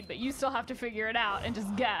you made, but you still have to figure it out and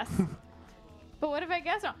just guess. But what if I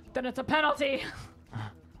guess wrong? Then it's a penalty.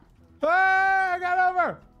 Hey, I got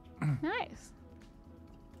over. Nice.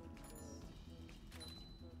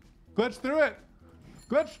 Glitch through it.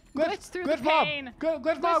 Glitch through glitch the mob. pain.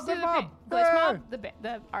 Glitch mob. through Glitch the mob. pain. Glitch Hey. mob,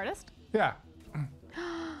 the artist. Yeah.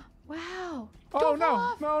 Wow. Oh Don't no. fall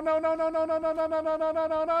off. No.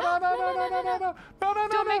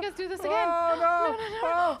 Don't make us do this again. Oh no.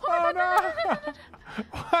 No. Oh no.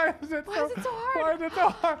 Why is it so hard? Why is it so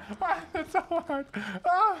hard? Why is it so hard?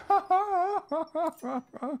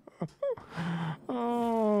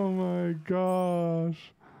 Oh my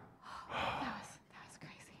gosh. That was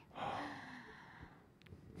crazy.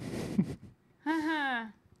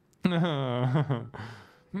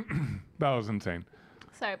 That was insane.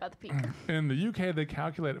 Sorry about the peak. In the UK, they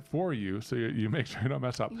calculate it for you, so you make sure you don't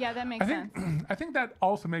mess up. Yeah, that makes sense. I think that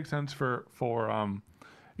also makes sense for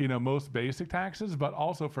most basic taxes, but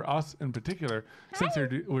also for us in particular, since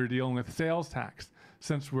we're dealing with sales tax.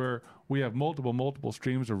 Since we have multiple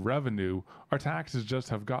streams of revenue, our taxes just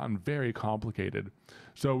have gotten very complicated.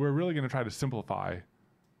 So we're really going to try to simplify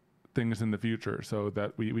things in the future so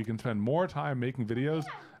that we can spend more time making videos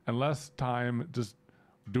and less time just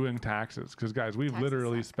doing taxes. Because guys, we've Taxes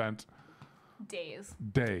literally suck. spent Days.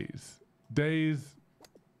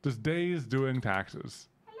 just days doing taxes,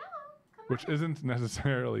 which isn't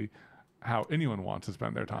necessarily how anyone wants to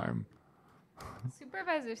spend their time.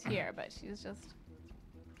 Supervisor's here, but she's just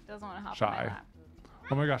doesn't want to hop Shy. on my lap.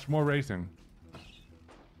 Oh my gosh, more racing.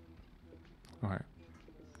 Okay.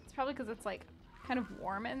 It's probably because it's like kind of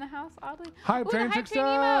warm in the house, oddly. Hype Ooh, train the hype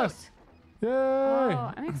success! Yay!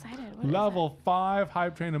 Oh, I'm excited. What is Level 5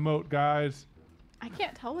 hype train emote, guys. that? I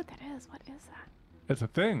can't tell what that is. What is that? It's a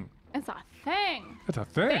thing. It's a thing. It's a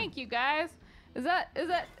thing. Thank you, guys. Is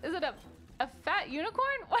it a fat unicorn?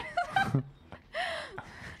 What is that?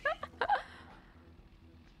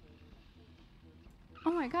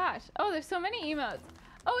 Oh my gosh. Oh, there's so many emotes.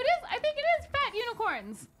 Oh, it is. I think it is fat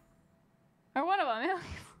unicorns. Or one of them.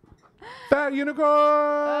 Fat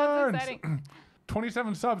unicorns! That's exciting.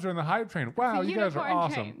 27 subs are in the hype train. Wow, The you guys are unicorn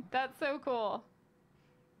awesome. train. That's so cool.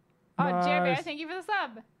 Oh, Jerry Bear, Nice. thank you for the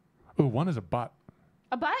sub. Oh, one is a butt.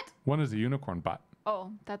 A butt? One is a unicorn butt.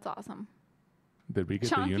 Oh, that's awesome. Did we get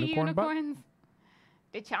Chunky the unicorn butt? unicorns.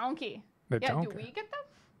 The chunky. The Yeah, chunky. do we get them?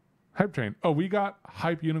 Hype train. Oh, we got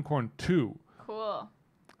hype unicorn 2. Cool.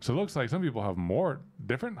 So it looks like some people have more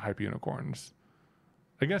different hype unicorns.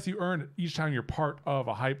 I guess you earn each time you're part of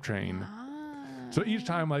a hype train. So each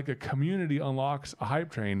time like a community unlocks a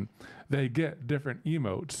hype train, they get different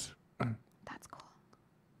emotes. That's cool.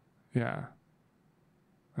 Yeah.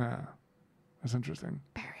 Yeah. That's interesting.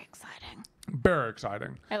 Very exciting. Very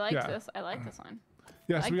exciting. I like Yeah. this. I like this one.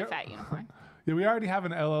 Yeah, I so like we the got- fat unicorn. Yeah, we already have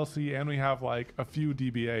an LLC and we have like a few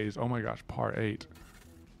DBAs. Oh my gosh, par 8.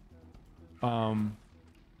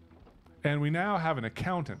 And we now have an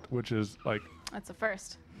accountant, which is like, That's a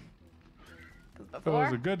first. Because it before,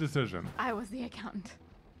 was a good decision. I was the accountant.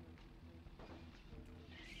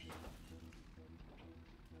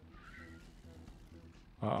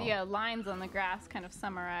 Uh-oh. The lines on the grass kind of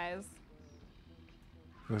summarize.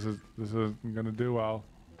 This is gonna do well.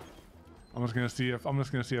 I'm just gonna see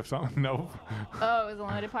if something. No. Oh, it was a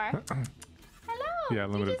limited par. Hello. Yeah,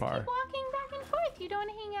 limited you just par. keep walking back and forth. You don't want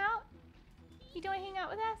to hang out. You don't want to hang out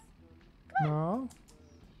with us. No.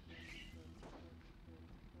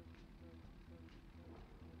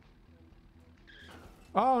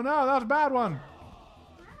 Oh no, that was a bad one.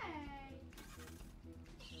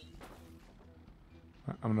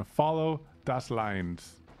 I'm gonna follow das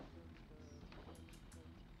lines.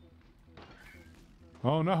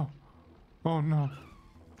 Oh no. Oh no.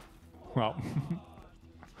 Well.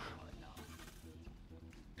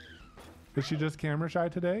 Is she just camera shy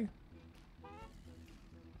today?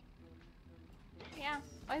 Yeah.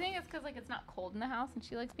 I think it's because like it's not cold in the house, and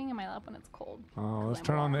she likes being in my lap when it's cold. Oh, let's I'm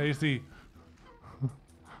turn on the warm. AC.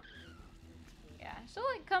 Yeah, she'll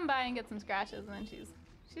like come by and get some scratches, and then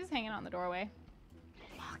she's hanging out in the doorway,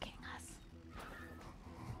 mocking us.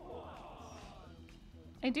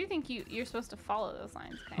 I do think you're supposed to follow those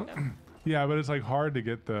lines, kind of. Yeah, but it's like hard to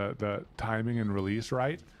get the timing and release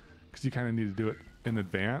right because you kind of need to do it in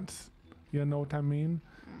advance. You know what I mean?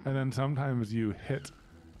 And then sometimes you hit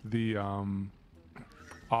the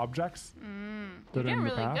objects. You're that are in doing the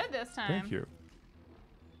really path. good this time. Thank you.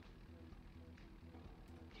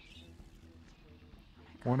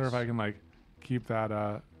 Wonder if I can like keep that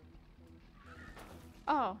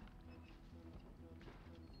Oh.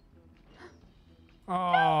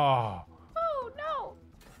 Oh. Oh no.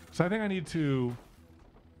 So I think I need to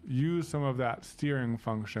use some of that steering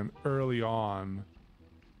function early on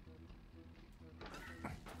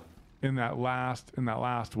in that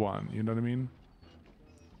last one. You know what I mean?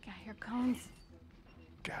 Got your cones.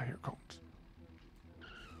 Get out of here, cones.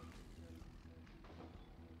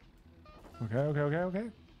 Okay.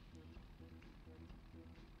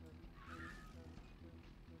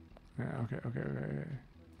 Yeah, okay.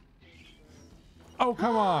 Oh,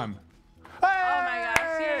 come on. Oh my gosh.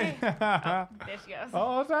 Hey! Oh, there she goes.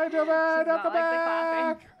 Oh, sorry, Joe. She Don't does not come like the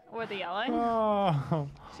back. clapping or the yelling. Oh.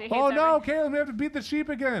 She hates Oh no, every- Katelyn, we have to beat the sheep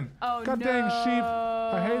again. Oh, God dang sheep.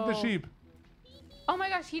 I hate the no. sheep. Oh my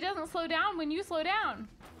gosh, he doesn't slow down when you slow down.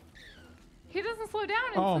 He doesn't slow down.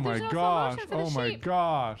 And Oh so my there's no slow gosh. motion for Oh the my sheep.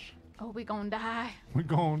 gosh. Oh, we gonna die. We're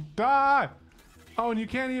gonna die. Oh, and you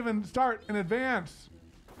can't even start in advance.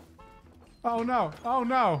 Oh no. Oh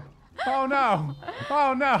no. Oh no.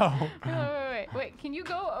 Oh no. Wait. Can you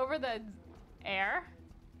go over the air?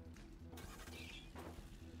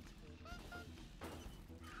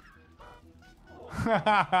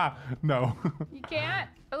 No. You can't?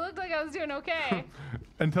 It looked like I was doing okay.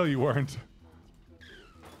 Until you weren't.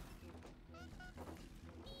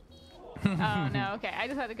 Oh no, okay. I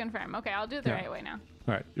just had to confirm. Okay, I'll do it the Yeah. right way now.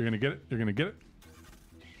 All right, you're gonna get it. You're gonna get it.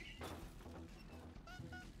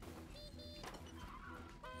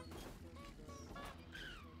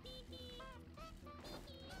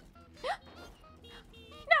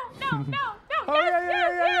 No. Oh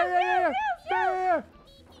yeah.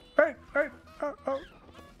 Hey. Oh.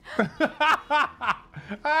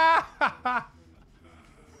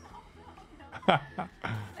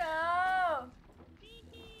 No.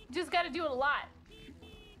 Just got to do it a lot.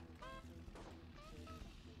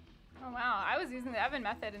 Oh wow, I was using the Evan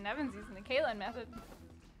method and Evan's using the Katelyn method.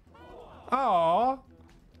 Aw.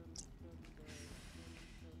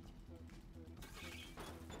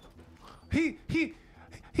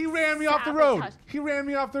 He ran me off the road. Sabotage. He ran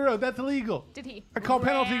me off the road. That's illegal. Did he? I call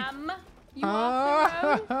penalty. ram you off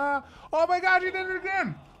the road? Oh my God, you did it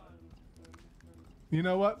again. You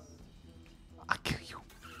know what? I kill you.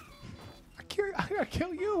 I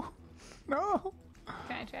kill you. No. Can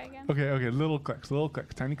I try again? Okay, okay, little clicks, tiny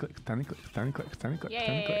clicks, tiny clicks, tiny clicks, tiny clicks, Yeah,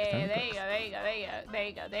 tiny clicks, tiny there clicks. you go, there you go, there you go, there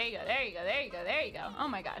you go, there you go, there you go, there you go, there you go. Oh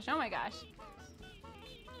my gosh, oh my gosh.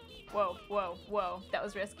 Whoa, whoa, whoa. That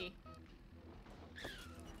was risky.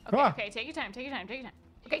 Okay, Ah. okay, take your time, take your time, take your time.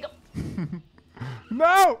 Okay, go.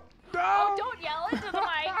 No! No! Oh, don't yell into the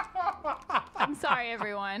mic. I'm sorry,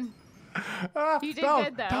 everyone. Ah, You did that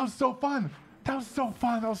good, though. That was so fun. That was so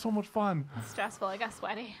fun. That was so much fun. It's stressful. I got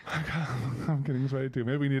sweaty. I'm getting sweaty too.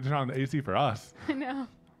 Maybe we need to turn on the AC for us. I know.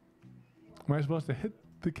 Am I supposed to hit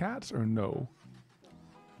the cats or no?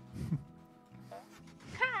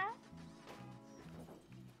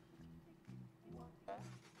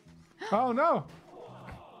 Oh no!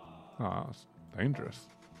 Oh, it's dangerous.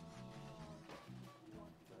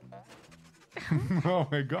 Oh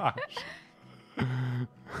my gosh.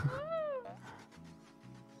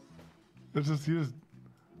 It's just, you just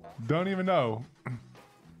don't even know.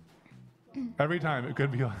 Every time it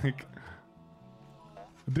could be like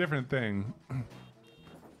a different thing.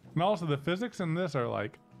 And also the physics in this are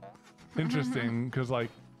like interesting because like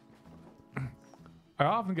I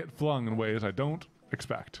often get flung in ways I don't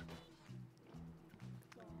expect.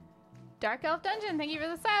 Dark Elf Dungeon, thank you for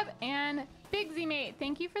the sub. And Big Z Mate,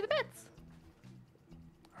 thank you for the bits.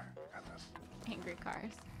 Alright, got this. Angry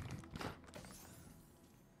cars.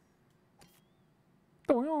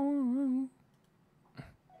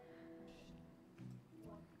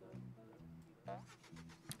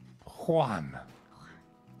 Juan.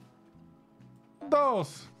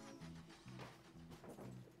 Dos.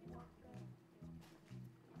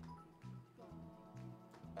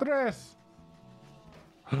 Tres.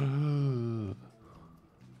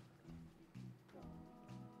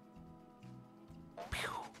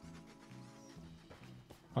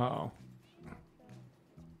 Uh-oh.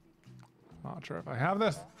 Not sure if I have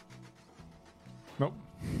this. Nope,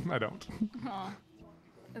 I don't. Oh.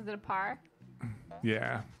 Is it a par?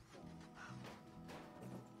 Yeah.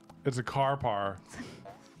 It's a car par.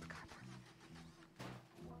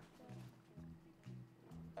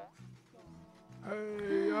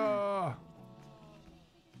 Hey, Whoa.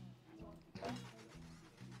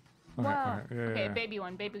 alright, yeah, Okay, yeah. baby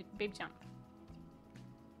one, baby jump.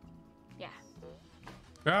 Yeah,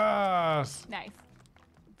 Yes! nice.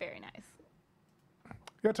 Very nice.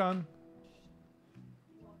 Your turn.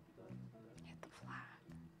 Hit the flag.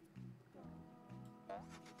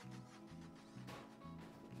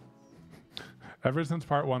 Ever since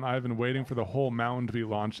part 1, I've been waiting for the whole mound to be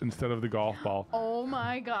launched instead of the golf ball. Oh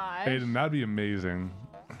my gosh. Aiden, that'd be amazing.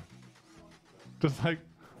 Just like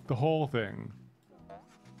the whole thing.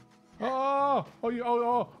 Oh,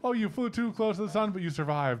 you flew too close to the sun, but you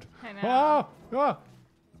survived. I know. Yeah.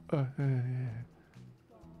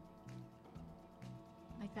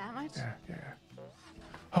 Like that much? Yeah.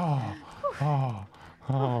 Oh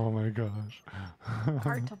my gosh.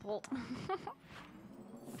 Hard to bolt.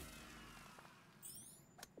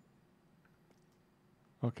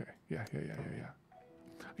 Okay, yeah.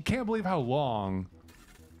 I can't believe how long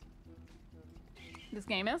This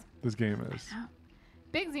game is? this game is.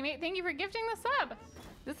 Big Z Mate, thank you for gifting the sub.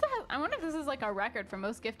 I wonder if this is like a record for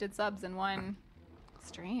most gifted subs in one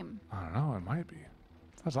stream. I don't know, it might be.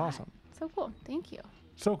 That's awesome. So cool. Thank you.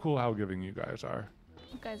 So cool how giving you guys are.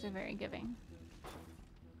 You guys are very giving.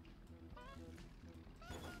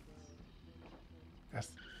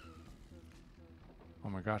 Yes. Oh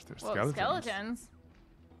my gosh, there's Well, skeletons. skeletons.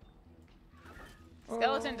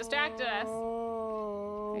 Skeleton distracted us.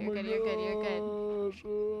 Oh, You're my good, you're good, you're good.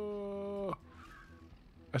 gosh.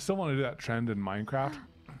 I still want to do that trend in Minecraft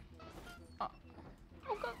Oh,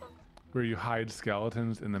 go, go. where you hide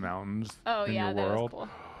skeletons in the mountains Oh in yeah, your that is world. cool.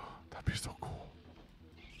 That'd be so cool.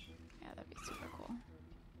 Yeah, that'd be super cool.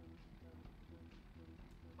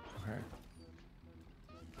 Okay.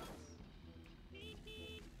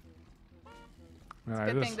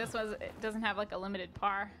 Man, Good thing it doesn't have like a limited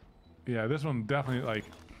par. Yeah, this one definitely like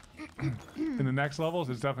in the next levels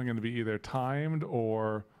it's definitely going to be either timed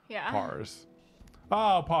or Yeah. pars.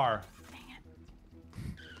 Oh, par. Dang it.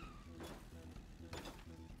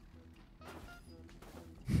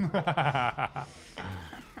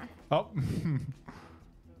 Oh. All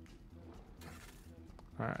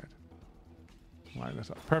right. Line this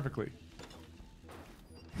up perfectly.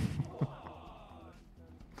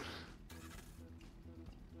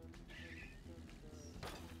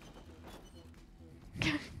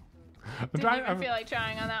 Didn't even feel like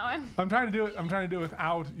trying on that one. I'm trying to do it. I'm trying to do it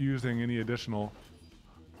without using any additional.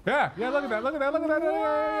 Yeah, yeah. Look at that. Look at that. Look at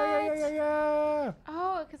that. Yeah.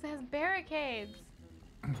 Oh, because it has barricades.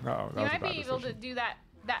 Oh, that You was a might bad be able to decision. do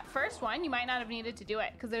that first one. You might not have needed to do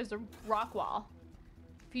it because there's a rock wall.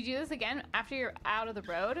 If you do this again after you're out of the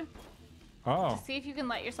road, Oh. see if you can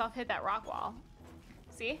let yourself hit that rock wall.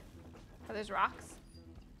 See? Where there's rocks.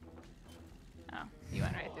 Oh, you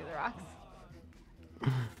went right through the rocks.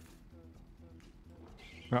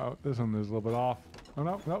 Oh, this one is a little bit off. Oh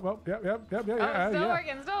no, no, no, yep, yep, yep, yep, Oh, yeah, still yeah.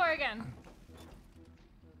 working, still working.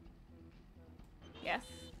 Yes.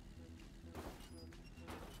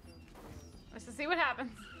 Let's just see what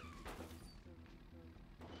happens.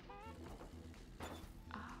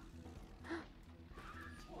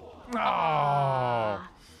 Oh.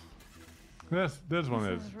 This one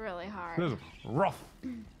This is is really hard. this is rough. I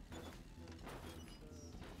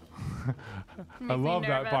Makes me love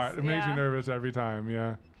that nervous, part. It makes me yeah. nervous every time.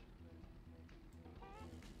 Yeah.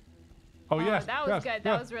 Oh, yes. that was yes, good. Yes,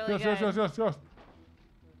 That was really yes, good. Yes, yes, yes, yes.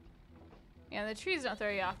 Yeah, the trees don't throw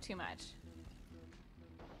you off too much.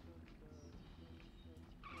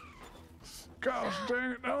 Gosh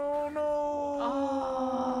dang it! No, no.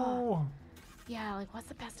 Oh. Yeah, like what's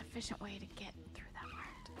the best efficient way to get through that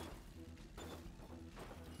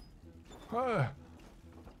part?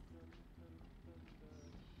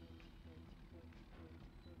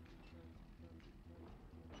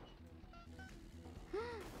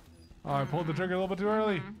 Oh, I pulled the trigger a little bit too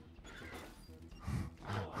early.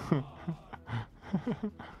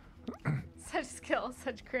 Such skill,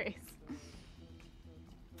 such grace.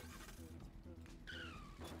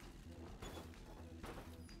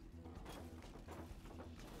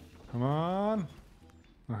 Come on.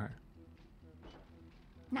 Okay.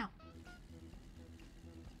 Now.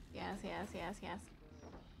 Yes, yes, yes, yes.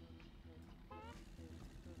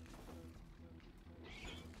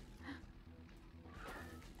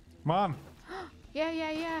 Come on. Yeah,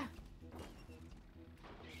 yeah, yeah.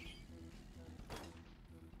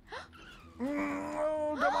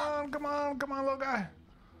 Oh, come on, come on, come on, little guy.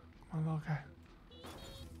 Come on, little guy.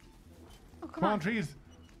 Oh, Come on, trees.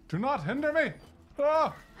 Do not hinder me.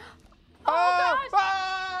 Oh, Oh, gosh.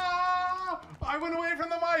 Ah! I went away from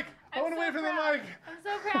the mic. I went I'm away so from proud. the mic. I'm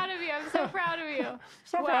so proud of you. I'm so proud of you.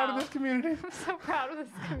 So proud of Wow. this community. I'm so proud of this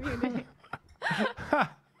community.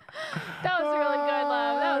 That was really good,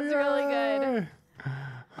 love. That was really good. Yay.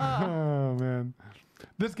 Oh, man.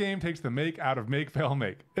 This game takes the make out of make, fail,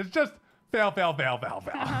 make. It's just fail, fail, fail, fail,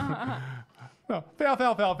 fail. No, fail,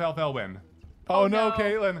 fail, fail, fail, fail, win. Oh, no, no.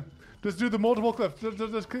 Katelyn. Just do the multiple clips. Just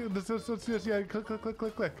yeah, click, click, click,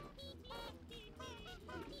 click, click.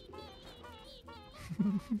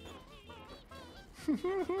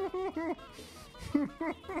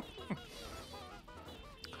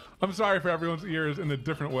 I'm sorry for everyone's ears in a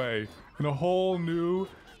different way. In a whole new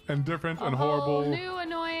and different and horrible. Whole new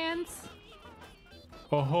annoyance.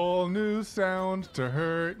 A whole new sound to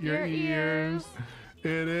hurt your ears.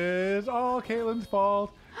 It is all Katelyn's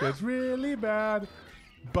fault. It's really bad.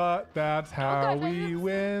 But that's how God, we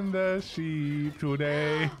win the sheep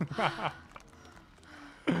today.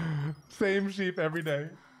 Same sheep every day.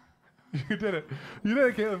 You did it. You did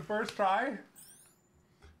it, Katelyn. First try.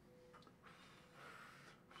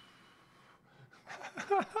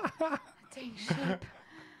 Dang sheep.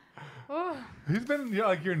 Ooh, He's been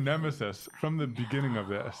like your nemesis from the beginning of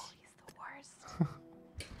this. he's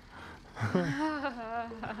the worst.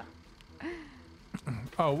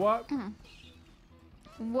 Oh, what?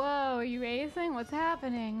 Whoa, are you racing? What's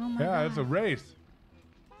happening? Oh my Yeah, god. it's a race.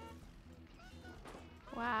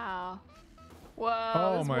 Wow. Whoa,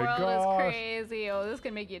 Oh this my world gosh. is crazy. Oh, this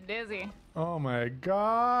can make you dizzy. Oh my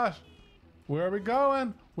gosh. Where are we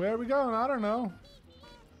going? Where are we going? I don't know.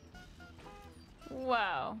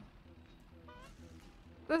 Whoa.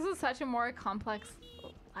 This is such a more complex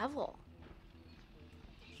level.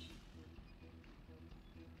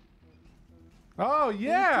 Oh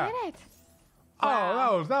yeah. You did it. Oh,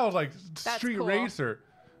 Wow. that was like That's Street cool. Racer.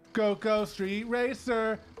 Go, go, Street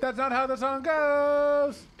Racer. That's not how the song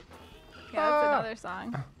goes. Yeah, that's Ah. another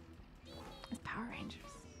song. It's Power Rangers.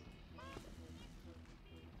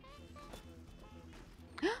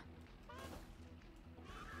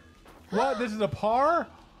 What? This is a par?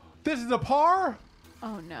 This is a par?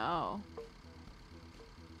 Oh no.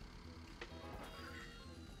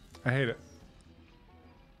 I hate it.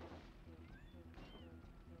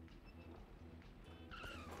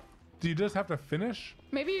 Do you just have to finish?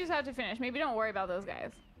 Maybe you just have to finish. Maybe don't worry about those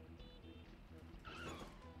guys.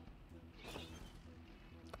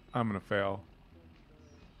 I'm gonna fail.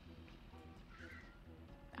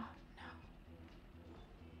 Oh no.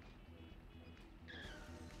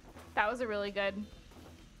 That was a really good.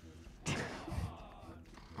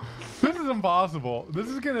 This is impossible. This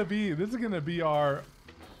is gonna be our. I'm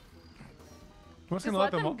just Just gonna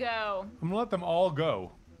let let them go. I'm gonna let them all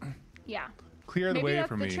go. Yeah. Clear the Maybe way that's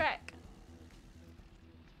for the me. trick.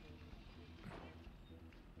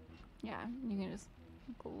 Yeah, you can just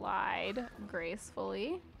glide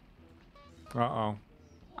gracefully Uh-oh.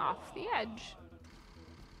 off the edge.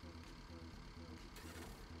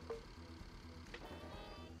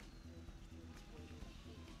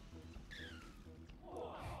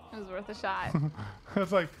 It was worth a shot.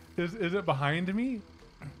 It's like, is it behind me?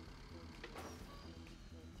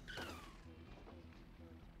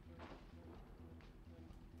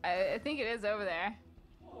 I think it is over there.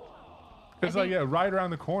 It's like, yeah, right around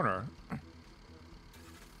the corner.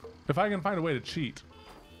 If I can find a way to cheat,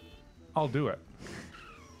 I'll do it.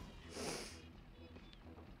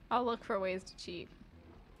 I'll look for ways to cheat.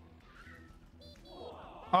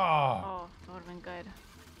 Oh. Oh, that would have been good.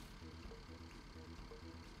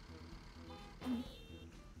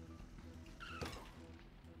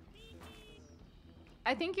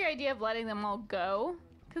 I think your idea of letting them all go,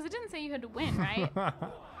 because it didn't say you had to win, right?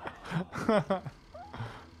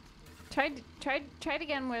 Try it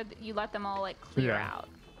again where you let them all like clear Yeah. out.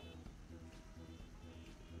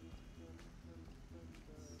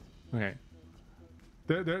 Okay.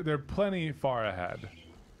 They're plenty far ahead.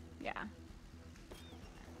 Yeah.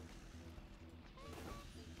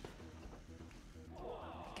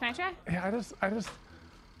 Can I try? Yeah, I just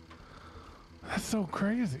that's so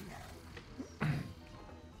crazy.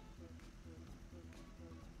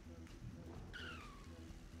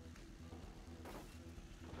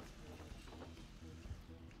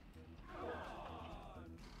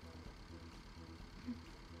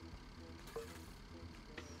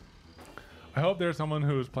 I hope there's someone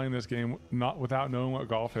who is playing this game not without knowing what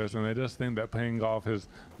golf is, and they just think that playing golf is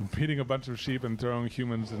beating a bunch of sheep and throwing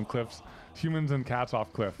humans and cats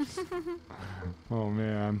off cliffs. Oh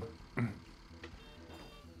man.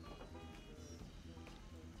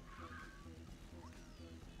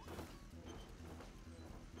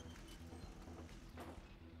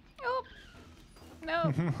 Oh.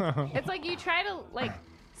 No. It's like you try to like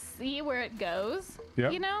see where it goes.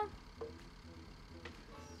 Yep. You know?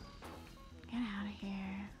 Get out of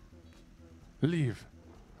here. Leave.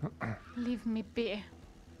 Leave me be.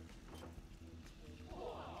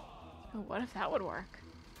 Oh, what if that would work?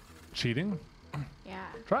 Cheating? Yeah.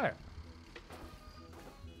 Try it.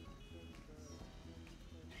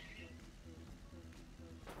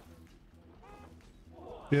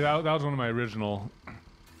 Yeah, that was one of my original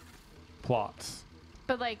plots.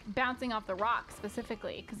 But like bouncing off the rock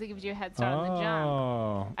specifically, because it gives you a head start on the jump.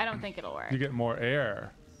 Oh. I don't think it'll work. You get more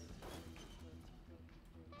air.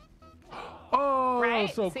 Oh, that Right?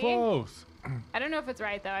 was so See? close. I don't know if it's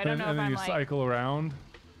right though. I don't know and if then I'm you like. cycle around.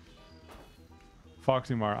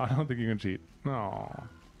 Foxy Mar, I don't think you can cheat. No.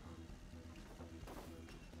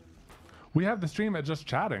 We have the stream at just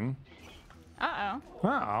chatting. Uh oh.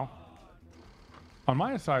 Wow. On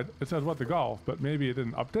my side, it says what the golf, but maybe it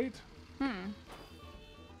didn't update. Let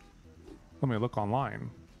me look online.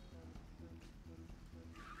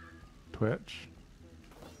 Twitch.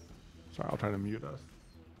 Sorry, I'll try to mute us.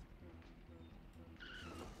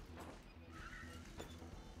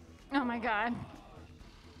 Oh my god.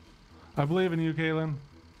 I believe in you, Katelyn.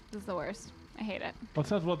 This is the worst. I hate it. Well, it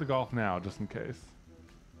says what the golf now, just in case.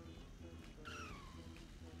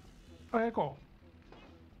 Okay, cool.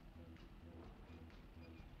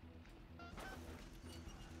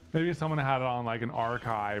 Maybe someone had it on like an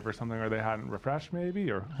archive or something, or they hadn't refreshed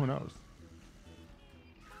maybe, or who knows.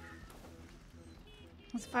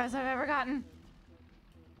 As far as I've ever gotten.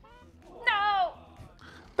 No!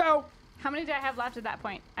 No! How many do I have left at that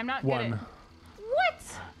point? I'm not good One. at... What?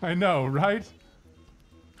 I know, right?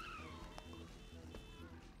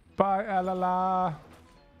 Bye, Alala.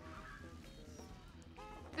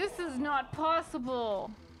 This is not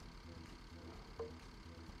possible.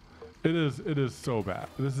 It is so bad.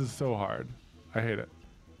 This is so hard. I hate it.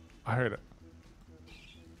 I hate it.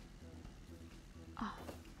 Oh.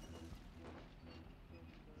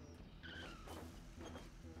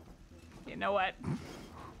 You know what?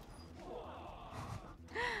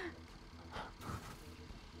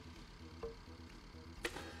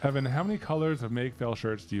 Evan, how many colors of Make Fail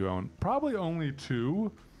shirts do you own? Probably only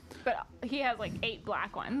 2. But he has like 8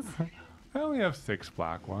 black ones. I only have 6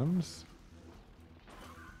 black ones.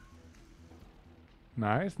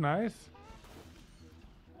 Nice, nice.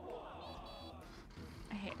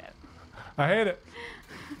 I hate it. I hate it.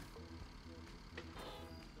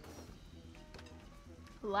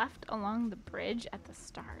 Left along the bridge at the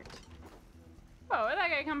start. Oh, where'd that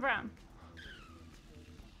guy come from?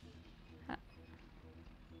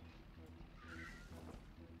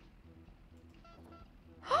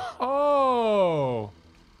 Oh!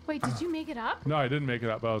 Wait, did you make it up? No, I didn't make it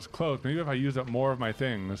up, but I was close. Maybe if I use up more of my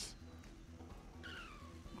things.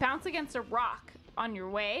 Bounce against a rock on your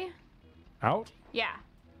way. Out? Yeah.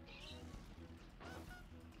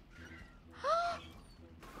 What?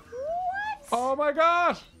 Oh my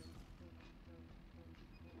gosh!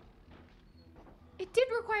 It did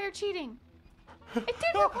require cheating. It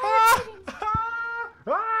did require cheating.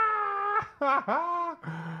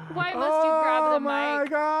 Why must you grab the Oh my mic?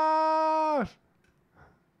 gosh!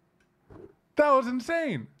 That was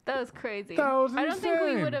insane. That was crazy. That was I don't think we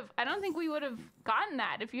insane. would have. I don't think we would have gotten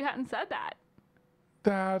that if you hadn't said that.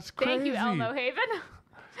 That's crazy. Thank you, Elmo Haven.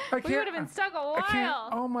 I We would have been stuck a I can't. while.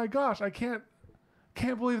 Oh my gosh! I can't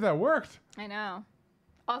believe that worked. I know.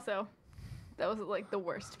 Also, that was like the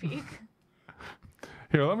worst peak.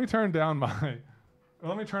 Here, let me turn down my.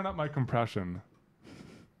 Let me turn up my compression.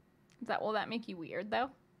 Will that make you weird though?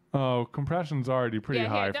 Oh, compression's already pretty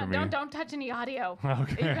high for me. Don't touch any audio.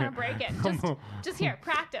 Okay. You're gonna break it. Just here,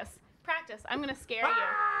 practice. I'm gonna scare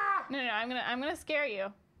you. No, I'm gonna scare you.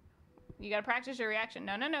 You gotta practice your reaction.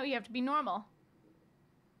 No, you have to be normal.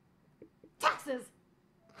 Taxes.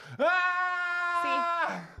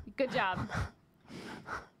 Ah! See? Good job.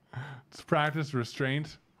 It's practice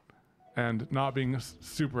restraint and not being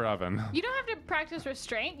super oven. You don't have to practice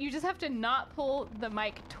restraint. You just have to not pull the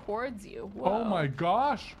mic towards you. Whoa. Oh my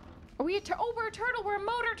gosh! Are we we're a turtle. We're a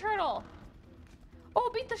motor turtle.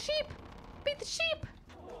 Oh, beat the sheep. Beat the sheep.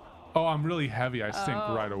 Oh, I'm really heavy. I sink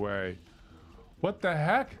Oh. right away. What the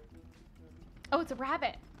heck? Oh, it's a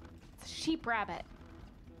rabbit. It's a sheep rabbit.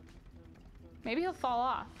 Maybe he'll fall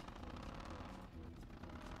off.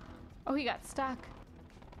 Oh, he got stuck.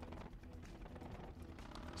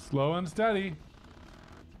 Slow and steady.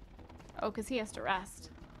 Oh, because he has to rest.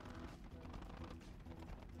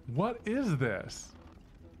 What is this?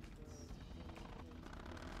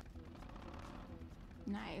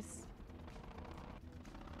 Nice.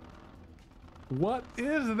 What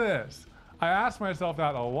is this? I asked myself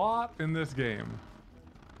that a lot in this game.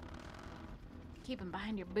 Keep him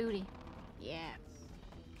behind your booty. Yeah.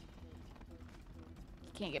 You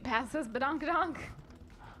can't get past this badonkadonk.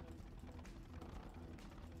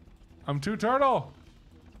 I'm too turtle.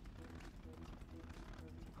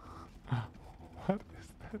 What is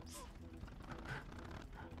this?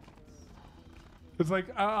 It's like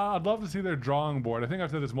I'd love to see their drawing board. I think I've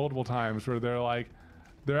said this multiple times where they're like,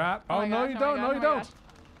 they're at. Oh, my no, gosh, you oh my don't. gosh, No, oh you my don't. gosh.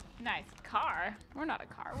 Nice car. We're not a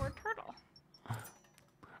car. We're a turtle.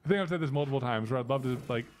 I think I've said this multiple times where I'd love to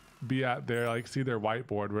like be at their like see their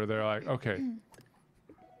whiteboard where they're like, okay,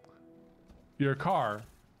 you're a car,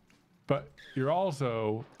 but you're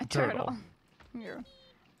also A turtle. You're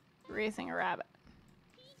racing a rabbit.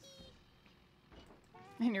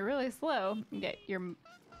 And you're really slow.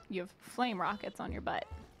 You have flame rockets on your butt.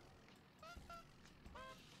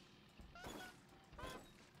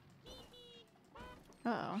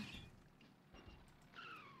 Uh-oh.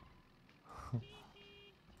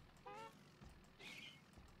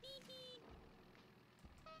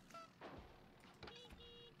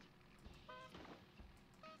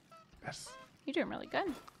 Yes. You're doing really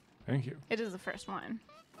good. Thank you. It is the first one,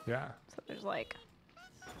 Yeah. so there's like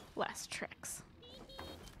less tricks.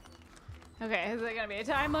 Okay, is it gonna be a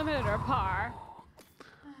time limit or a par?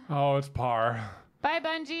 Oh, it's par. Bye,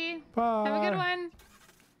 Bungie. Bye. Have a good one.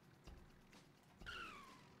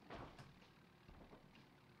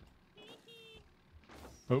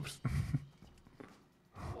 Oops.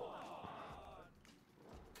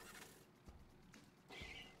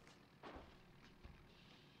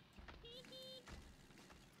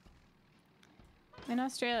 In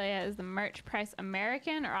Australia, is the merch price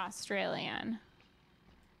American or Australian?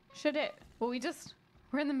 Should it? Well,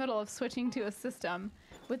 we're in the middle of switching to a system.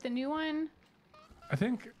 With the new one, I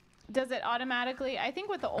think does it automatically? I think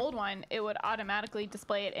with the old one, it would automatically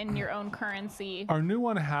display it in your own currency. our new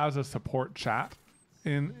one has a support chat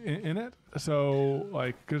in it. So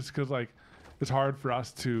like, cause like, it's hard for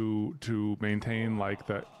us to maintain like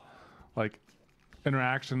the like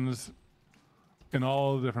interactions in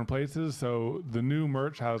all the different places. So the new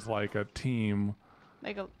merch has like a team,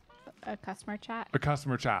 Like a customer chat. a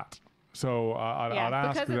customer chat. So I'd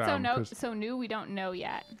ask because it's them. 'Cause- so new, we don't know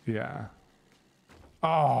yet. yeah. Oh,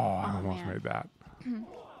 I almost man. made that.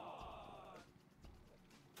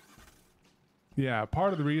 Yeah,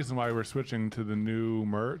 part of the reason why we're switching to the new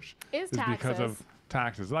merch Is because of taxes.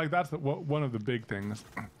 taxes. Like that's one of the big things.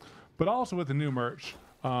 But also with the new merch,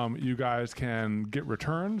 you guys can get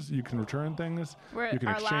returns. You can return things. You can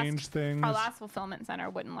exchange things. Our last fulfillment center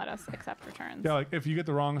wouldn't let us accept returns. Yeah, like if you get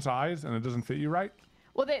the wrong size and it doesn't fit you right.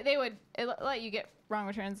 Well, they would let you get wrong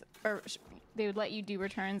returns, or they would let you do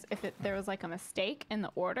returns if there was like a mistake in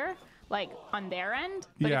the order, like on their end.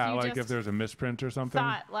 But Yeah, if you like just if there's a misprint or something.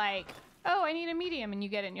 thought like, oh, I need a medium, and you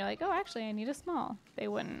get it, and you're like, oh, actually, I need a small. They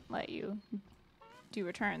wouldn't let you do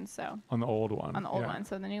returns, so On the old one. on the old yeah. one,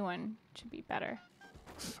 so the new one should be better.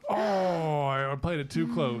 Oh, I played it too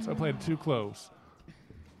close. I played it too close.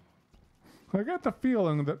 I get the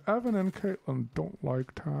feeling that Evan and Katelyn don't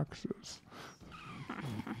like taxes.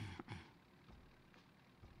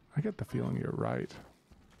 I get the feeling you're right.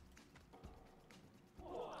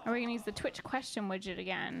 Are we gonna use the Twitch question widget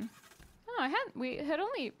again? Oh, we had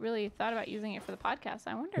only really thought about using it for the podcast.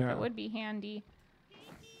 I wonder if Yeah. it would be handy.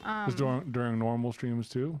 Just during normal streams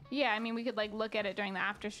too? Yeah, I mean, we could like look at it during the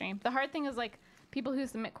after stream. The hard thing is like people who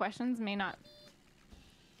submit questions may not,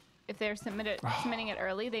 if they're submitting it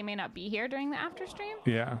early, they may not be here during the after stream.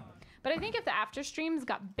 Yeah. But I think if the after streams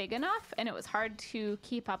got big enough and it was hard to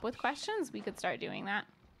keep up with questions, we could start doing that.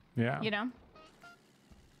 Yeah. You know?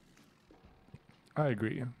 I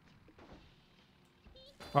agree.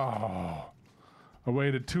 Oh, I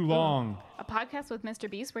waited too long. A podcast with Mr.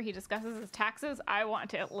 Beast where he discusses his taxes. I want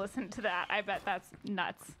to listen to that. I bet that's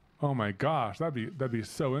nuts. Oh my gosh, that'd be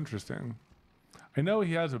so interesting. I know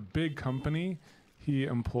he has a big company. He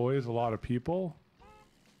employs a lot of people.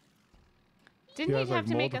 Didn't has, he have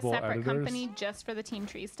like, to make a multiple separate editors. company just for the Team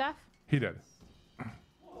Tree stuff? He did.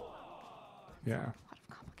 Yeah. A lot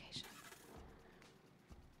of complication.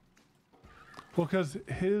 Well, because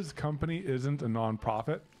his company isn't a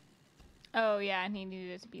nonprofit. Oh, yeah, and he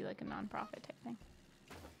needed it to be like a nonprofit type thing.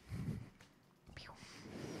 Pew.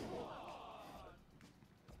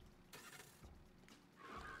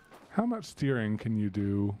 How much steering can you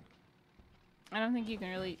do? I don't think you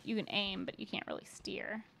can aim, but you can't really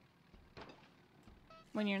steer.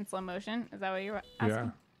 When you're in slow motion? Is that what you're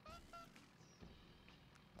asking?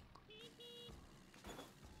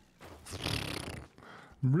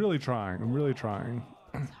 I'm really trying.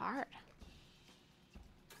 It's hard.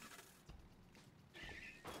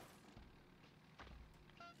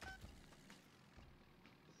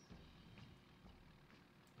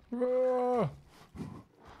 Ah.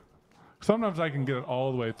 Sometimes I can get it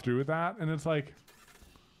all the way through with that, and it's like,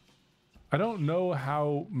 I don't know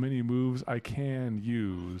how many moves I can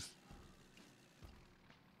use.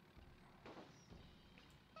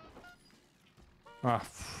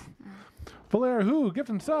 Valera Who,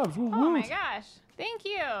 gifting subs. Woo, Oh my woot. gosh. Thank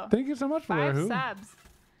you. Thank you so much, Valera 5 Who. subs.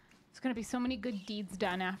 There's going to be so many good deeds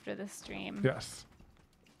done after this stream. Yes.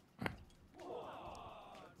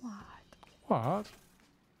 What?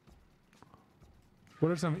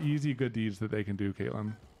 What are some easy good deeds that they can do,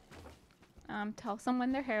 Katelyn? Tell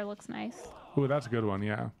someone their hair looks nice. Ooh, that's a good one,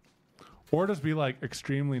 yeah. Or just be like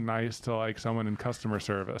extremely nice to like someone in customer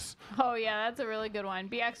service. Oh yeah, that's a really good one.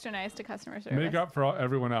 Be extra nice to customer service. Make up for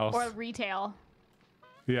everyone else. Or retail.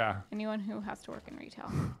 Yeah. Anyone who has to work in retail.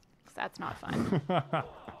 'Cause that's not fun.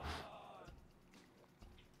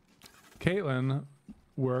 Katelyn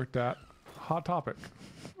worked at Hot Topic.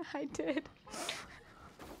 I did.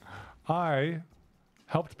 I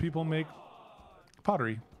helped people make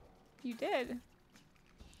pottery. You did.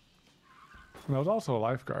 And I was also a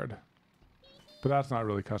lifeguard. But that's not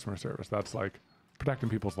really customer service. That's like protecting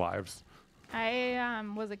people's lives. I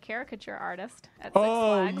was a caricature artist at Six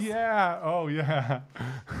Oh, Flags. yeah. Oh, yeah.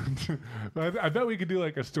 I bet we could do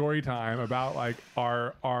like a story time about like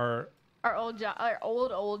our Our old jobs.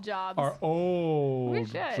 old We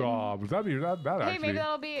should. jobs. That'd Hey, actually. maybe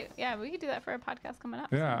that'll be. Yeah, we could do that for a podcast coming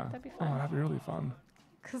up. Yeah. So that'd be Oh, fun. that'd be really fun.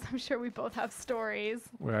 Because I'm sure we both have stories.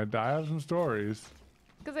 I have some stories.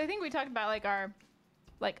 Because I think we talked about like our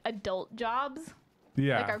like adult jobs,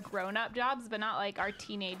 Yeah. like our grown-up jobs, but not like our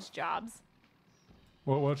teenage jobs.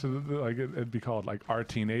 What should it, like it'd be called? Like our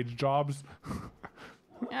teenage jobs? I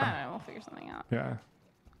don't know. We'll figure something out. Yeah.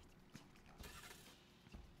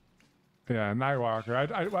 Yeah,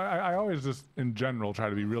 Nightwalker. I always just in general try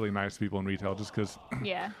to be really nice to people in retail just because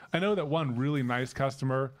Yeah. I know that one really nice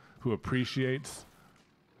customer who appreciates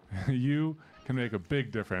you can make a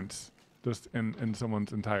big difference just in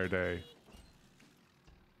someone's entire day.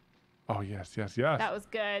 Oh, yes, yes, yes. That was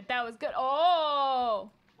good. That was good. Oh.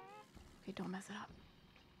 Okay, don't mess it up.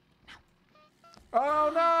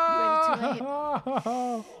 Oh, no! You waited too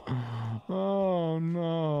late. Oh,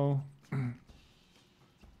 no.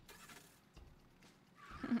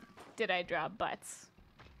 Did I draw butts?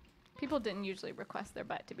 People didn't usually request their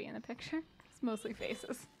butt to be in the picture. It's mostly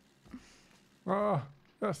faces. Oh,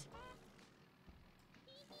 yes.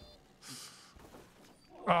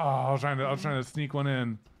 Oh, I was trying to sneak one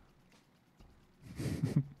in.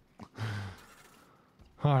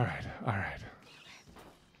 All right.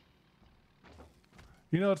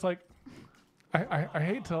 You know, it's like I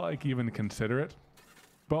hate to like even consider it,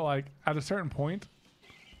 but like at a certain point,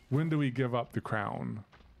 when do we give up the crown?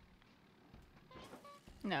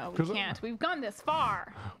 No, we 'Cause- can't. We've gone this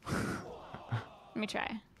far. Let me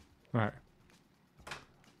try. All right.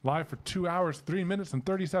 Live for 2 hours, 3 minutes, and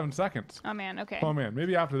 37 seconds. Oh man, okay. Oh man,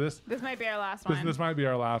 maybe after this, This might be our last this, one. this might be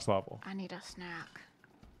our last level. I need a snack.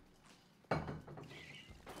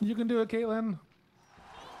 You can do it, Katelyn.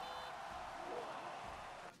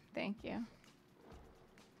 Thank you.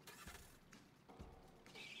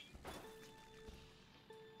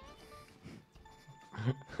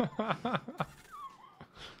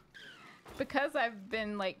 Because I've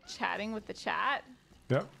been like chatting with the chat,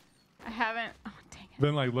 Yep. I haven't. Oh dang it!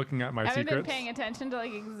 Been like looking at my I haven't secrets. been paying attention to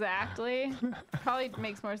like exactly. Probably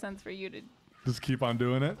makes more sense for you to. Just keep on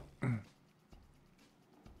doing it.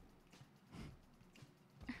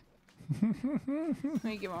 Let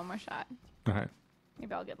me give one more shot. All right.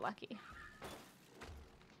 Maybe I'll get lucky.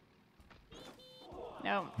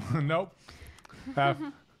 No. Nope. F.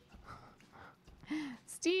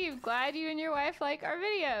 Steve, glad you and your wife like our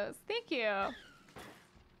videos. Thank you.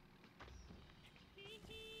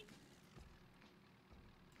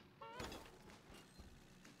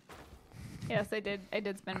 Yes, I did. I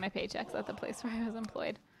did spend my paychecks at the place where I was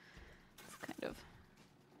employed. It's kind of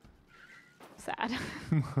sad.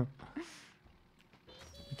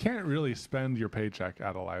 You can't really spend your paycheck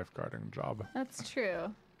at a lifeguarding job. That's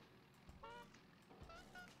true.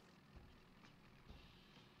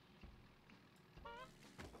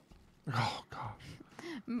 Oh gosh.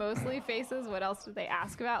 Mostly faces. What else did they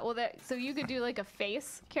ask about? Well, so you could do like a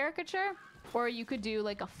face caricature, or you could do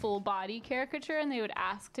like a full body caricature, and they would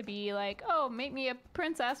ask to be like, "Oh, make me a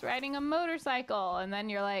princess riding a motorcycle," and then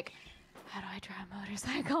you're like, "How do I draw a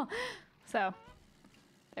motorcycle?" So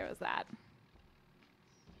there was that.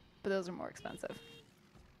 But those are more expensive.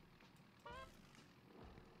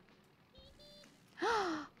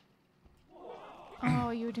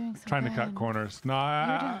 Oh, you were doing so Trying good. to cut corners. No,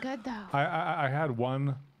 You were doing good though. I had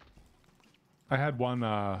one. I had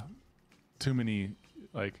one too many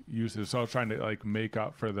like uses, so I was trying to like make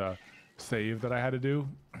up for the save that I had to do.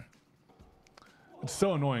 It's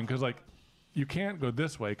so annoying because like you can't go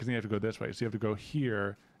this way because you have to go this way, so you have to go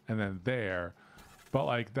here and then there. But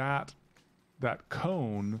like that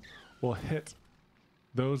cone will hit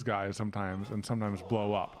those guys sometimes and sometimes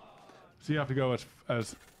blow up. So you have to go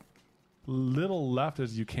as little left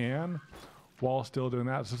as you can while still doing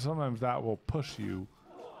that. So sometimes that will push you.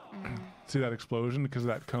 See that explosion because of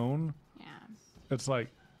that cone? Yeah. It's like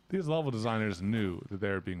these level designers knew that they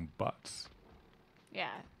were being butts. Yeah.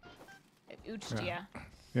 It ooched Yeah. ya.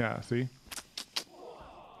 Yeah, see?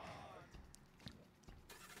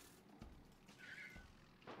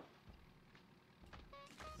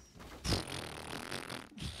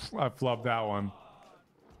 I flubbed that one.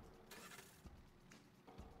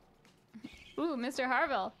 Ooh, Mr.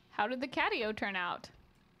 Harville, how did the catio turn out?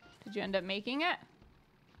 Did you end up making it?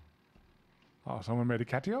 Oh, someone made a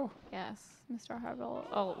catio? Yes, Mr. Harville.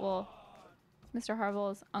 Oh, well, Mr.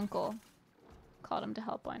 Harville's uncle called him to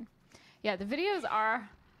help one. Yeah, the videos are,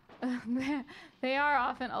 they are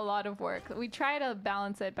often a lot of work. We try to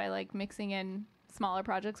balance it by like mixing in smaller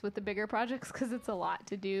projects with the bigger projects because it's a lot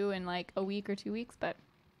to do in like a week or 2 weeks,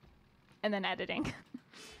 and then editing.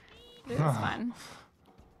 It is fun.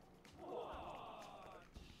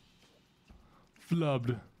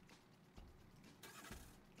 Flubbed.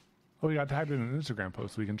 Oh, we got tagged in an Instagram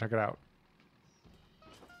post so we can check it out.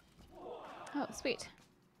 Oh, sweet.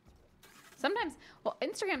 Sometimes, well,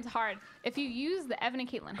 Instagram's hard. If you use the Evan and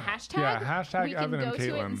Katelyn hashtag, Yeah, hashtag we can Evan go and to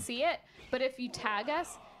it Katelyn. and see it. But if you tag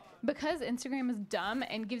us, because Instagram is dumb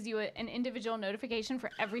and gives you an individual notification for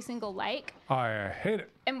every single like, I hate it.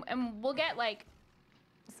 and we'll get like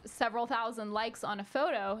several thousand likes on a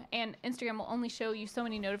photo, and Instagram will only show you so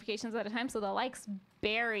many notifications at a time, so the likes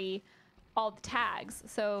bury all the tags.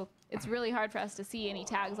 So it's really hard for us to see any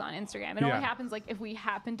tags on Instagram. It Yeah. only happens like if we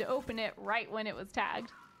happen to open it right when it was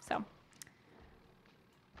tagged. So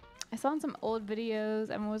I saw in some old videos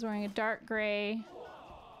Evan was wearing a dark gray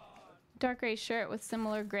shirt with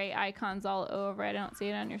similar gray icons all over. I don't see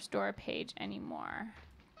it on your store page anymore.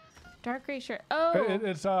 Dark gray shirt. Oh, It's I it think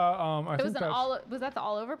was that's, was that the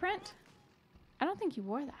all over print? I don't think you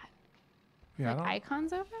wore that. yeah, I Like don't-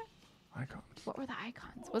 icons over it? icons. What were the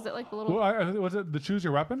icons? Was it like the little? Well, was it the choose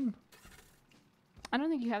your weapon? I don't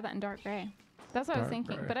think you have that in dark gray. That's what I was Dark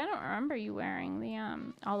thinking, gray. but I don't remember you wearing the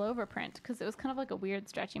all over print because it was kind of like a weird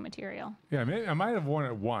stretchy material. Yeah, maybe, I might have worn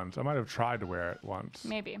it once. I might have tried to wear it once.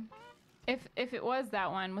 Maybe, if it was that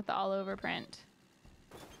one with the all over print,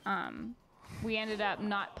 we ended up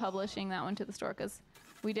not publishing that one to the store because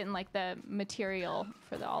we didn't like the material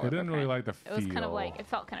for the all over. I didn't really like the It was kind of like feel. it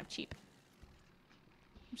felt kind of cheap,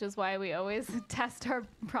 which is why we always test our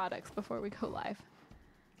products before we go live.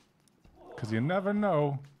 because you never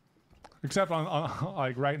know. Except on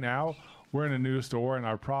like right now, we're in a new store and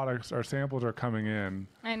our samples are coming in.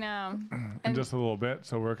 I know. In just a little bit,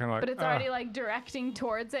 so we're kind of like. But it's already like directing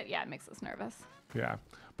towards it. Yeah, it makes us nervous. Yeah,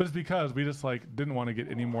 but it's because we just like didn't want to get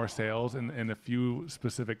any more sales in a few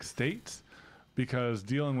specific states, because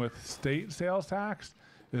dealing with state sales tax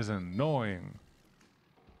is annoying.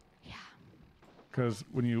 Yeah. Because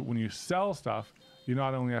when you sell stuff, you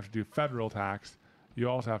not only have to do federal tax, you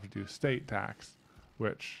also have to do state tax,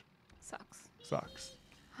 which sucks.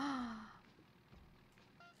 I'm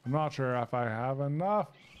not sure if I have enough.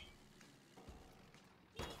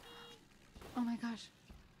 Oh my gosh.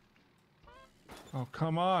 Oh,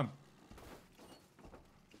 come on.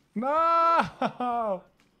 No!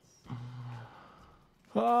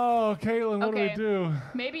 Oh, Katelyn, what do we do?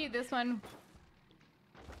 Maybe this one.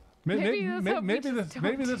 Maybe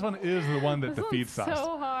this one is the one that defeats us.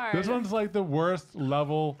 So hard. This one's like the worst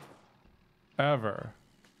level ever.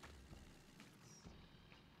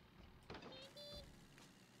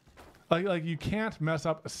 Like you can't mess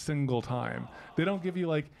up a single time. They don't give you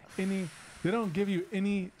like any. They don't give you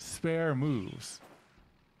any spare moves.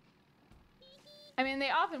 I mean, they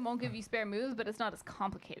often won't give you spare moves, but it's not as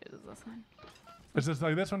complicated as this one. It's just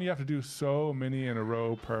like this one. You have to do so many in a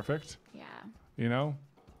row perfect. Yeah. You know.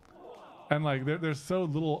 And like there's so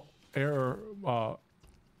little error,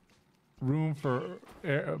 room for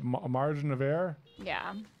margin of error.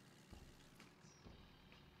 Yeah.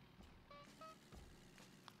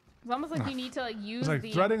 It's almost like you need to like use It's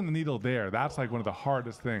like threading the needle there. That's like one of the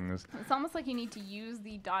hardest things. It's almost like you need to use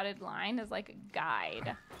the dotted line as like a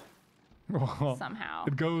guide. Well, somehow.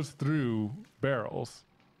 It goes through barrels.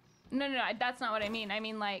 No, that's not what I mean. I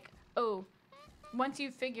mean like, once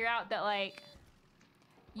you figure out that like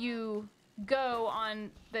you go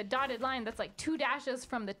on the dotted line that's like 2 dashes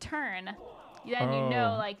from the turn, then you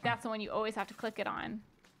know like that's the one you always have to click it on.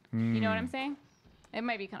 You know what I'm saying? It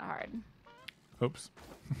might be kind of hard. Oops.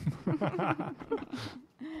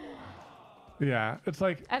 Yeah, it's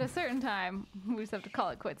like at a certain time we just have to call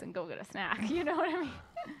it quits and go get a snack. You know what I mean?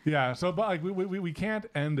 Yeah. So, but like we can't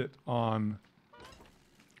end it on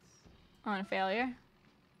a failure.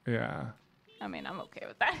 Yeah. I mean, I'm okay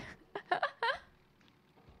with that. Oh,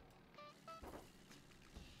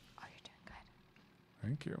 you're doing good.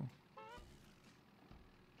 Thank you.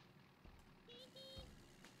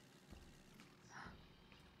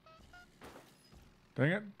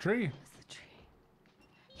 Dang it, tree. It's the tree.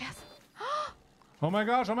 Yes. Oh my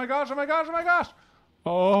gosh, oh my gosh, oh my gosh, oh my gosh.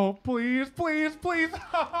 Oh, please, please, please.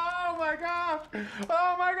 Oh my gosh.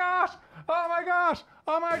 Oh my gosh. Oh my gosh.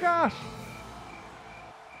 Oh my gosh.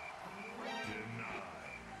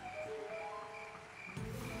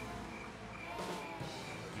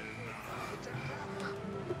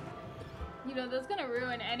 You know, that's gonna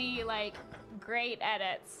ruin any like great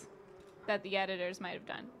edits that the editors might have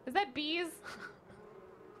done. Is that bees?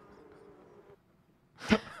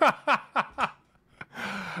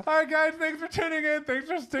 All right, guys, thanks for tuning in. Thanks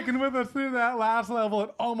for sticking with us through that last level. It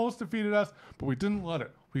almost defeated us, but we didn't let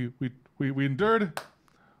it. We endured.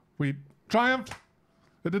 We triumphed.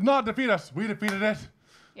 It did not defeat us. We defeated it.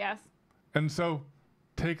 Yes. And so,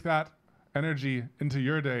 take that energy into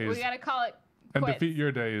your days. We gotta call it quits. And defeat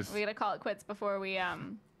your days. We gotta call it quits before we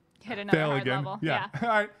hit another hard level. Yeah. All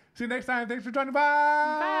right. See you next time. Thanks for joining. Bye.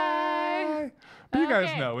 Bye. But you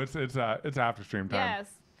guys know it's after stream time. Yes.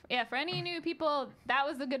 Yeah, for any new people, that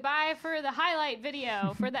was the goodbye for the highlight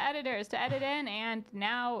video for the editors to edit in, and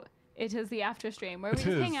now it is the after stream where we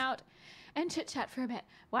just hang out and chit chat for a bit.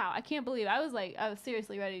 Wow, I can't believe I was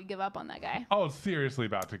seriously ready to give up on that guy. I was seriously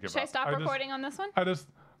about to give up. Should I stop recording on this one? I just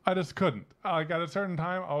couldn't. Like at a certain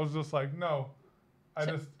time, I was just like, no, I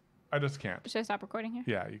just can't. Should I stop recording here?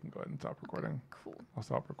 Yeah, you can go ahead and stop recording. Okay, cool. I'll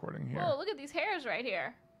stop recording here. Whoa, look at these hairs right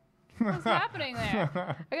here. What's happening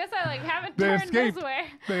there? I guess I haven't turned this way.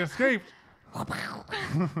 They escaped.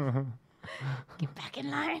 Get back in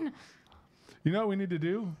line. You know what we need to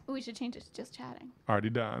do? We should change it to just chatting. Already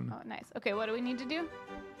done. Oh, nice. Okay, what do we need to do?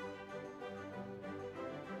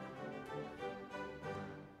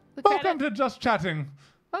 Welcome to Just Chatting.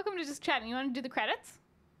 Welcome to Just Chatting. You want to do the credits?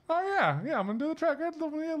 Oh, yeah. I'm going to do the credits.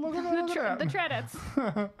 Look at that. The credits.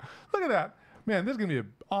 Look at that. Man, this is going to be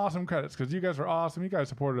awesome credits because you guys were awesome. You guys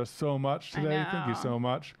supported us so much today. Thank you so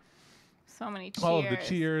much. So many cheers. All of the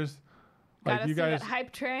cheers. Got us through that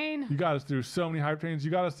hype train. You got us through so many hype trains.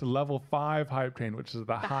 You got us to level 5 hype train, which is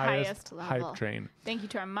the highest level. Hype train. Thank you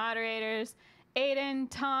to our moderators, Aiden,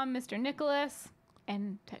 Tom, Mr. Nicholas,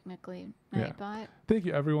 and technically Nightbot. Thank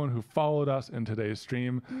you everyone who followed us in today's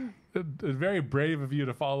stream. It's very brave of you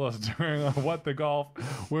to follow us during What the Golf,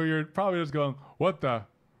 where you're probably just going, what the?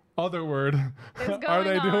 other word Is are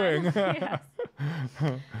they going on. doing? Yes.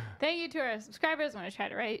 Thank you to our subscribers. I'm going to try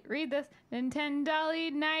to read this.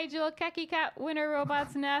 Nintendo, Nigel, Keki Cat, Winter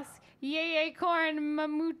Robots Nest, Yay Corn,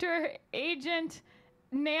 Mamuter, Agent,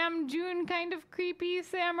 Nam June, Kind of Creepy,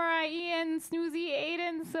 Samurai Ian, Snoozy,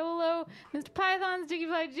 Aiden, Solo, Mr. Pythons,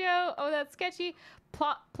 Diggyfly Joe, Oh That's Sketchy,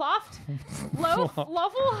 Ploft, Loaf,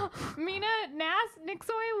 Luffle, Mina, Nas,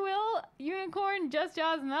 Nixoy, Will, Unicorn, Just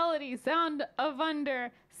Jaws, Melody, Sound of Under,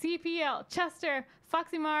 CPL, Chester,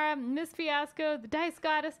 Foxymara, Miss Fiasco, The Dice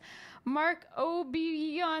Goddess, Mark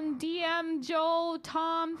Obion, DM, Joel,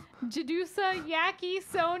 Tom, Jadusa, Yaki,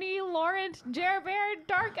 Sony, Laurent, Jerbear,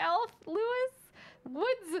 Dark Elf, Lewis,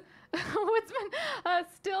 Woodsman,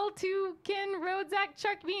 Still Two, Kin, Roadzak,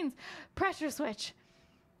 Shark Beans, Pressure Switch.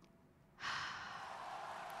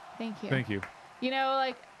 Thank you. Thank you. You know,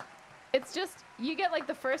 like, it's just, you get like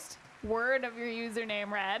the first word of your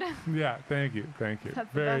username read. Yeah, thank you. Thank you.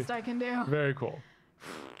 That's the best I can do. Very cool.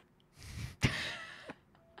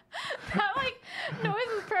 That like noise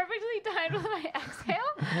was perfectly timed with my exhale.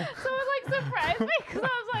 So it like surprised me because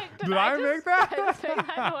I was like, did I make that? Did I just make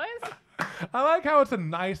that noise? I like how it's a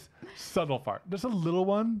nice, subtle fart. Just a little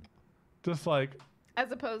one. Just like,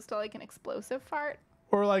 As opposed to like an explosive fart.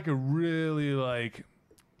 or like a really like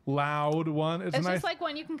loud one. It's It's nice. just like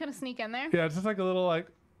one you can kind of sneak in there. Yeah, it's just like a little like.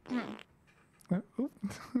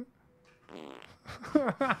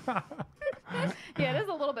 Yeah, it is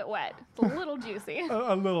a little bit wet. It's a little juicy,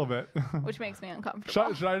 a little bit. which makes me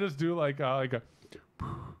uncomfortable. Should I just do like a like a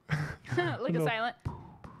No. silent.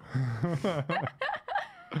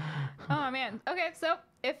 Oh man. Okay, so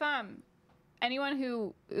if anyone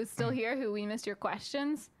who is still here who we missed your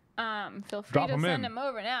questions, feel free Drop to 'em send in. them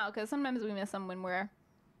over now because sometimes we miss them when we're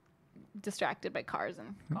distracted by cars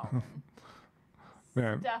and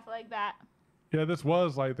Man. stuff like that. Yeah, this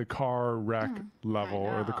was like the car wreck level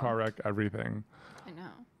or the know. car wreck everything. I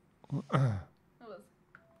know.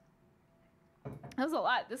 That was a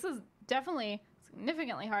lot. This is definitely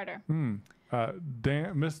significantly harder.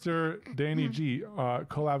 Mr. Danny G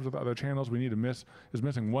collabs with other channels. We need is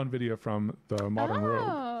missing one video from the Modern Rogue.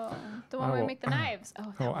 Oh, the one where we make the knives.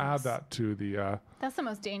 Oh, I'll add was- that to the. That's the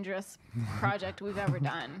most dangerous project we've ever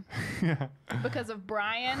done. Because of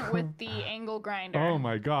Brian with the angle grinder. Oh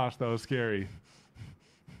my gosh, that was scary.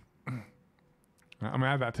 I'm gonna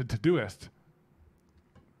add that to Todoist.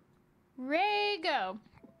 Ray, go.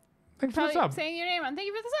 Thanks for the Probably sub. saying your name wrong. Thank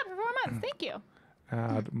you for the sub for 4 months. Thank you.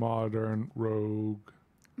 Add Modern Rogue.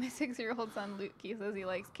 My 6-year-old son Luke, he says he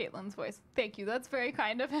likes Katelyn's voice. Thank you. That's very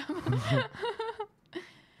kind of him.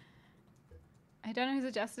 I don't know who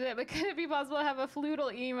suggested it, but could it be possible to have a floodle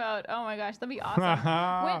emote? Oh my gosh, that'd be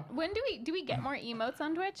awesome. when do we get more emotes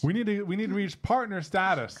on Twitch? We need to reach partner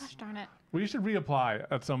status. Gosh darn it. We should reapply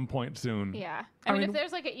at some point soon. Yeah. I I mean, mean- if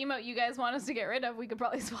there's like an emote you guys want us to get rid of, we could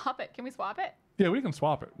probably swap it. Can we swap it? Yeah, we can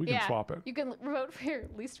swap it. We can swap it. You can vote for your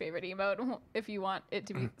least favorite emote if you want it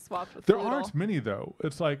to be swapped with There Floodle. aren't many though.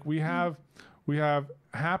 It's like we have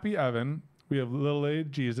Happy Evan, we have Little A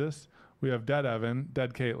Jesus, we have Dead Evan,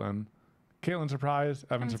 Dead Caitlyn, Caitlyn Surprise,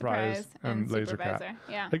 Evan Surprise, and Laser Cat. Supervisor.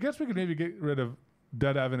 Yeah. I guess we could maybe get rid of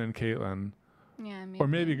Dead Evan and Caitlyn, Yeah. or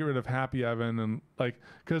maybe get rid of Happy Evan and like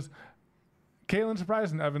because Caitlyn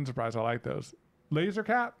Surprise and Evan Surprise, I like those. Laser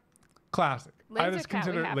Cat, classic. I Laser just Cat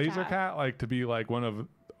we consider have to Laser have. Cat like to be like one of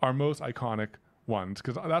our most iconic ones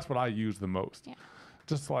because that's what I use the most. Yeah.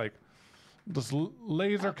 Just like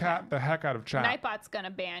Laser Cat the heck out of chat. Nightbot's gonna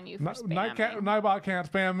ban you for spamming. Nightbot can't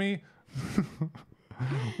spam me.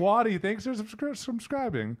 Waddy, thanks for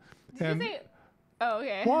subscribing. Did and you say? Oh,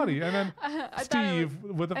 okay. Waddy, and then I thought it Steve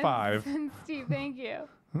with a 5. Steve, thank you.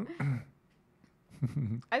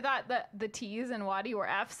 I thought that the T's and Wadi were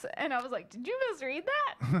F's, and I was like, did you misread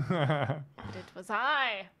that? But it was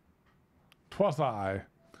I. Twas I.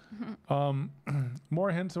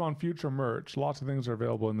 More hints on future merch. Lots of things are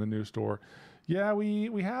available in the new store. Yeah,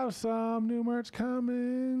 we have some new merch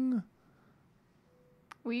coming.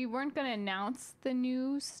 We weren't going to announce the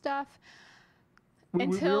new stuff We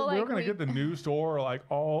until were like gonna we get the new store like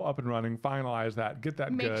all up and running, finalize that, get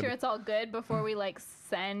that make good. sure it's all good before we like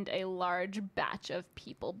send a large batch of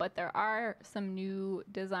people. But there are some new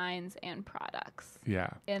designs and products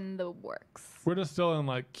Yeah, in the works. we're just still in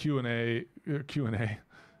like QA,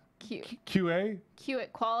 Q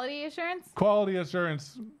at quality assurance. quality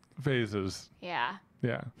assurance phases. Yeah.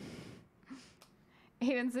 Yeah.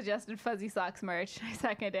 Hayden suggested fuzzy socks merch. I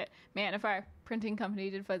second it. Man, if our printing company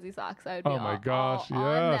did fuzzy socks, I would be Oh my gosh, all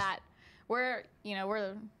on yes. that. We're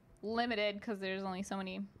limited because there's only so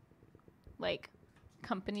many like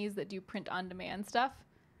companies that do print on demand stuff.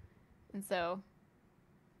 And so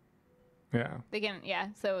Yeah. They can, yeah.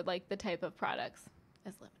 So like the type of products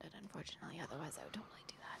is limited, unfortunately. Otherwise, I would totally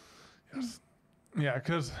do that. Yes. Yeah,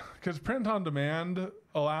 because print on demand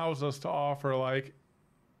allows us to offer like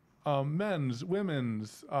men's,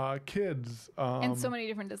 women's, kids, And so many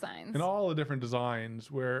different designs. and all the different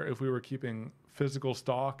designs. Where if we were keeping physical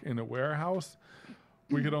stock in a warehouse,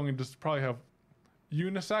 we could only just probably have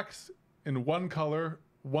unisex in one color,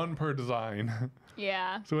 one per design.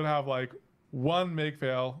 Yeah. So we'd have like one make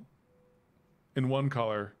fail in one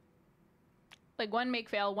color. Like one make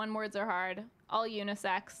fail, one words are hard, all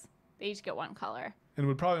unisex. They each get one color. And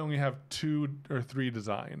we'd probably only have 2 or 3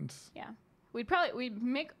 designs. Yeah. We'd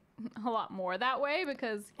make a lot more that way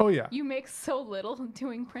because Oh yeah. you make so little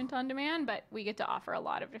doing print on demand, but we get to offer a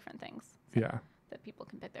lot of different things Yeah. that people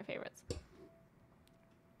can pick their favorites.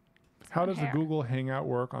 How does hair. the Google Hangout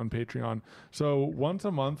work on Patreon? So once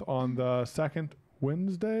a month on the second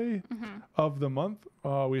Wednesday of the month,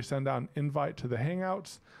 we send out an invite to the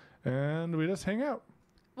Hangouts and we just hang out.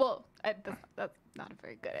 Well, that's not a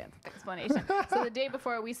very good explanation. So the day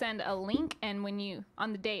before, we send a link, and when you,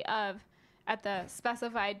 on the day of, at the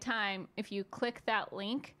specified time, if you click that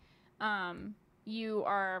link, you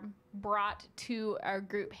are brought to our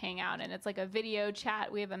group hangout, and it's like a video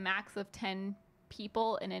chat. We have a max of 10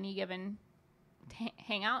 people in any given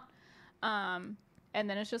hangout, and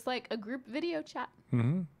then it's just like a group video chat.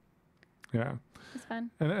 Mm-hmm. Yeah. It's fun.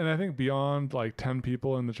 And I think beyond like 10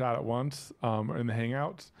 people in the chat at once, or in the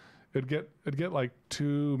Hangouts, it'd get like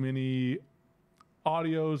too many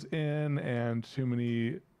audios in and too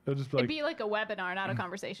many. It'd be like a webinar, not a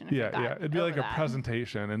conversation. If Yeah, you got yeah. It'd be like over a that.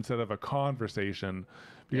 presentation instead of a conversation,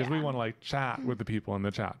 because we Yeah. want to like chat with the people in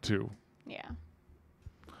the chat too. Yeah.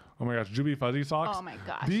 Oh my gosh, Juby Fuzzy socks. Oh my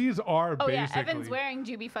gosh. These are Oh basically. yeah, Evan's wearing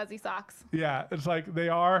Juby fuzzy socks. Yeah, it's like they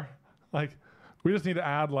are like. We just need to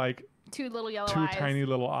add like 2 little yellow 2 eyes. tiny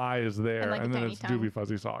little eyes there, like a and then tiny it's tongue. Juby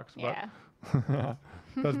Fuzzy socks. Yeah. But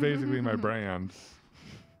that's basically my brand.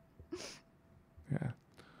 Yeah.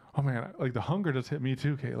 Oh man, like the hunger just hit me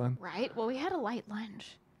too, Katelyn. Right? Well, we had a light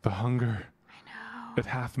lunch. The hunger, I know. it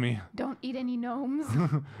hath me. Don't eat any gnomes.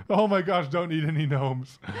 Oh my gosh, don't eat any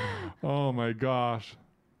gnomes. Oh my gosh.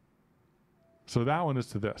 So that one is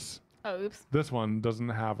to this. Oh, oops. This one doesn't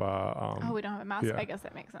have a. Oh, we don't have a mouse. yeah. I guess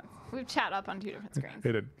that makes sense. We've chat up on 2 different screens.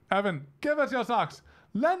 It did. Evan, give us your socks.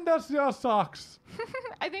 Lend us your socks.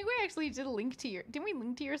 I think we actually did a link to your. Didn't we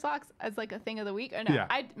link to your socks as like a thing of the week? Or no? Yeah.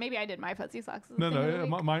 Maybe I did my fuzzy socks. As a No, thing of the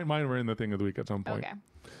no, week. mine were in the thing of the week at some point. Okay.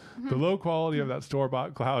 The low quality of that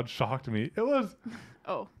store-bought cloud shocked me. It was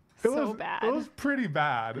Oh, It so was bad. It was pretty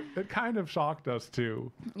bad. It kind of shocked us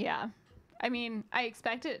too. Yeah. I mean, I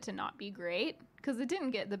expected it to not be great because it didn't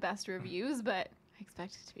get the best reviews, but I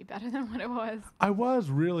expected it to be better than what it was. I was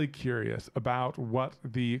really curious about what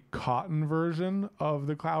the cotton version of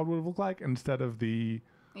the cloud would look like instead of the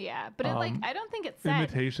Yeah, but it, like I don't think it said.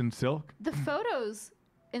 imitation silk. The photos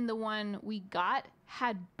in the one we got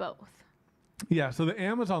had both. Yeah, so the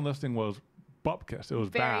Amazon listing was bupkis. It was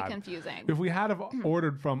Very bad. confusing. If we had have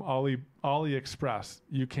ordered from AliExpress,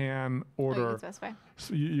 you can Oh, you order. can specify.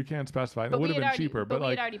 So you can't specify. It But would we have had been already, cheaper, but but we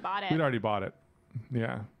like had already bought it. we'd already bought it.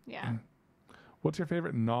 Yeah. Yeah. What's your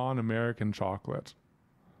favorite non-American chocolate?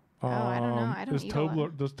 Oh, I don't know. I don't does eat a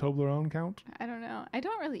lot. Does Toblerone count? I don't know. I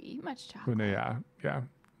don't really eat much Oh, chocolate. no, yeah.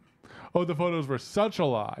 Oh, the photos were such a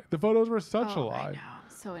lie. The photos were such a I lie. know.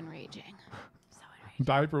 So enraging.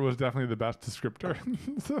 Diaper was definitely the best descriptor.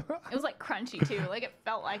 It was like crunchy too. Like it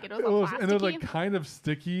felt like it was It all was, plasticky. and it was like kind of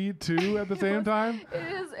sticky too at the same time.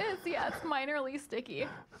 It's minorly sticky.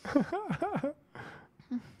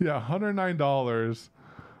 Yeah, $109.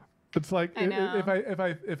 It's like I know.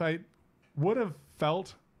 if I would have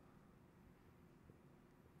felt,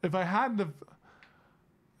 if I hadn't have,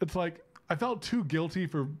 it's like I felt too guilty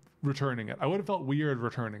for returning it. I would have felt weird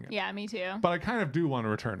returning it. Yeah, me too. But I kind of do want to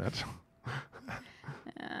return it.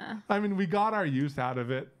 I mean, we got our use out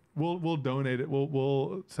of it. We'll donate it.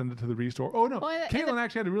 We'll send it to the restore. Oh no, Well, in Katelyn the-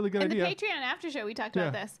 actually had a really good In idea. the Patreon after show, we talked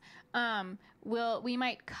about this. We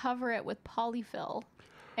might cover it with polyfill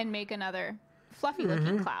and make another fluffy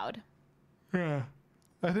looking cloud. Yeah,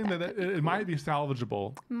 I think that it might be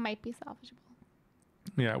salvageable. Might be salvageable.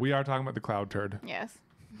 Yeah, we are talking about the cloud turd. Yes.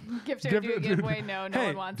 Gift turd do a giveaway. No hey,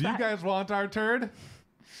 one wants do that. you guys want our turd?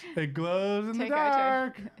 It glows in Take the our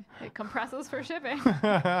dark. turd. It compresses for shipping.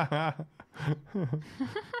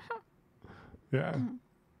 Yeah.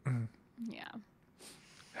 Yeah.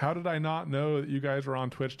 How did I not know that you guys were on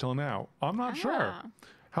Twitch till now? I'm not sure. Ah.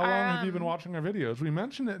 How long have you been watching our videos? We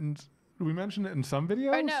mentioned it in some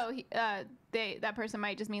videos. Or no, that person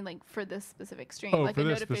might just mean like for this specific stream, Oh, like for a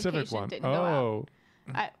this notification specific one. didn't go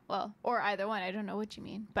out. Oh, Or either one. I don't know what you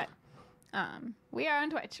mean, but We are on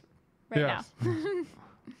Twitch right Yes. now.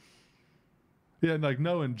 Yeah, like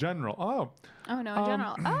no in general. Oh, Oh no, in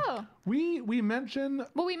general. Oh, we mention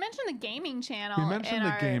well, we mentioned the gaming channel. We mentioned in the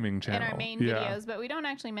our, gaming in channel, our main yeah. videos, but we don't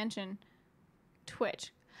actually mention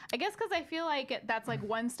Twitch. I guess because I feel like that's like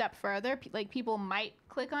one step further. Like people might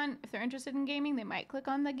click on, if they're interested in gaming, they might click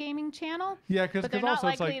on the gaming channel. yeah, But they're not also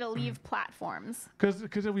it's likely like to leave platforms. because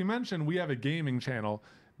if we mention we have a gaming channel,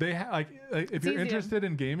 they like if you're easier. interested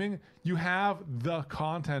in gaming, you have the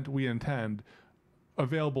content we intend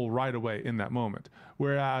available right away in that moment.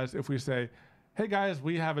 Whereas if we say, hey guys,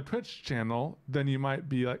 we have a Twitch channel, then you might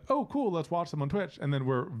be like, oh cool, let's watch them on Twitch, and then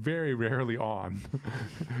we're very rarely on.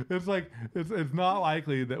 It's like it's not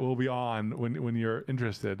likely that we'll be on when you're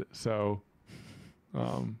interested. So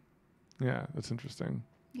yeah, that's interesting.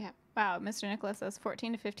 Yeah. Wow. Mr. Nicholas says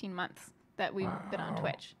 14 to 15 months that we've been on Wow.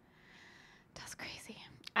 Twitch. That's crazy.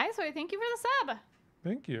 Isoy, thank you for the sub.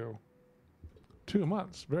 Thank you. 2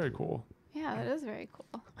 months, very cool. Yeah, that is very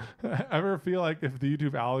cool. Ever feel like if the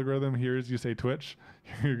YouTube algorithm hears you say Twitch,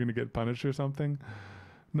 you're gonna get punished or something?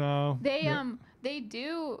 No. They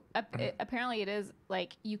do. Apparently, it is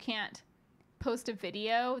like you can't post a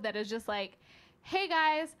video that is just like, "Hey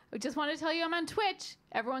guys, I just want to tell you I'm on Twitch.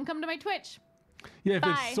 Everyone come to my Twitch." Yeah, if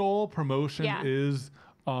Bye. its sole promotion Yeah. is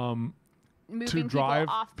Moving to drive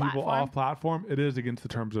people off platform, it is against the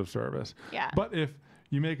terms of service. Yeah. But if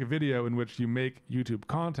you make a video in which you make YouTube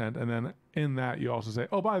content and then in that you also say,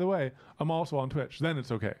 oh, by the way, I'm also on Twitch, then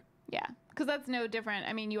it's okay. Yeah, because that's no different.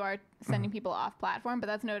 I mean, you are sending people off platform, but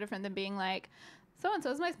that's no different than being like, so and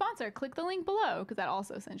so is my sponsor. Click the link below, because that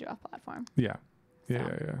also sends you off platform. Yeah. Yeah,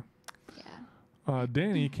 So. yeah, Yeah. yeah.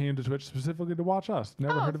 Danny came to Twitch specifically to watch us.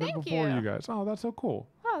 Never heard of it thank before, you. you guys. Oh, that's so cool.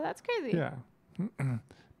 Oh, that's crazy. Yeah.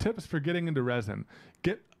 Tips for getting into resin.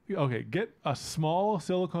 Get a small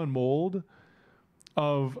silicone mold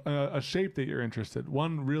of a shape that you're interested.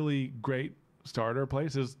 One really great starter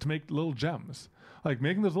place is to make little gems. Like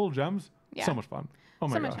making those little gems, Yeah. so much fun. Oh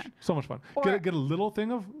my So much gosh, fun. so much fun. Or- Get a little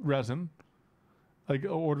thing of resin. Like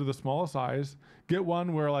order the smallest size. Get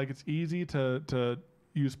one where like it's easy to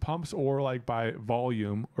use pumps or like by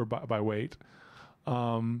volume or by weight.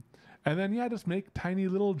 And then just make tiny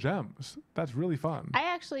little gems. That's really fun. I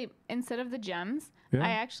actually, instead of the gems, Yeah. I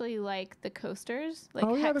actually like the coasters. Like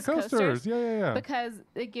Oh yeah, the hex coasters. Yeah. Because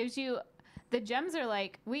it gives you, the gems are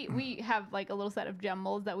like, we have like a little set of gem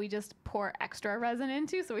molds that we just pour extra resin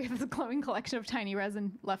into. So we have this glowing collection of tiny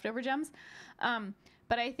resin leftover gems.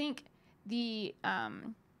 But I think the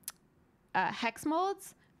hex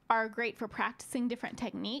molds are great for practicing different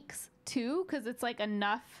techniques too, because it's like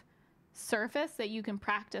enough surface that you can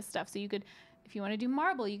practice stuff. So you could, if you want to do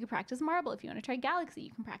marble, you could practice marble. If you want to try galaxy, you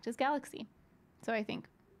can practice galaxy. So I think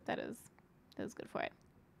that is good for it.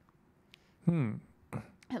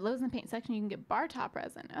 At Lowe's in the paint section, you can get bar top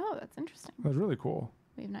resin. Oh, that's interesting. That's really cool.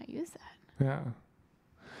 We have not used that. Yeah.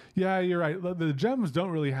 Yeah, you're right. The gems don't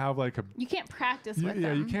really have like a. You can't practice with Yeah,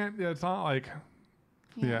 them. you can't. Yeah, it's not like.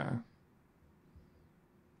 Yeah.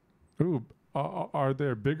 Ooh, are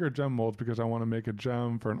there bigger gem molds because I want to make a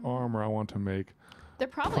gem for an arm or I want to make There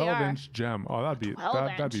probably are. 12-inch gem? Oh, that'd be 12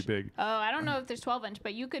 that'd be inch. big. Oh, I don't know if there's 12 inch,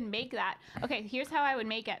 but you can make that. Okay, here's how I would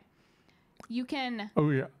make it. You can. Oh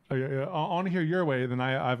yeah. I want to hear your way. Then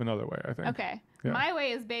I have another way. I think. Okay. Yeah. My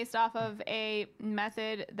way is based off of a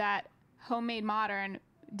method that Homemade Modern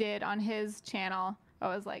did on his channel. I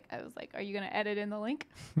was like, are you gonna edit in the link?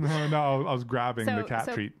 No, I was grabbing the cat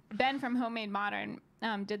so treat. Ben from Homemade Modern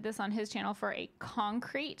did this on his channel for a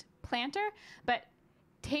concrete planter, but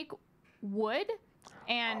take wood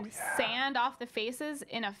and sand off the faces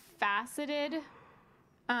in a faceted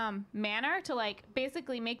manner to like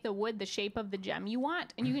basically make the wood the shape of the gem you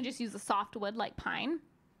want, and you can just use a soft wood like pine.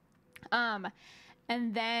 And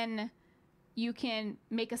then you can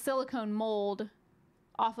make a silicone mold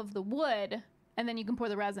off of the wood, and then you can pour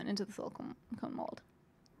the resin into the silicone mold.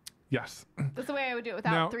 Yes. That's the way I would do it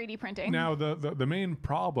without Now- 3D printing. Now the main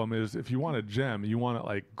problem is if you want a gem, you want it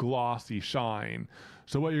like glossy shine.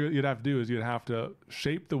 So what you'd have to do is you'd have to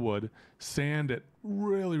shape the wood, sand it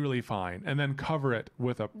really, really fine, and then cover it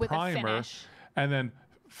with a primer, finish. and then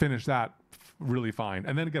finish that really fine,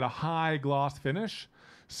 and then get a high gloss finish.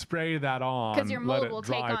 Spray that on, 'Cause your let mold it will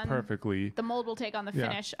take dry on perfectly. The mold will take on the Yeah.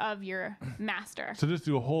 finish of your master. So just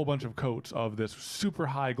do a whole bunch of coats of this super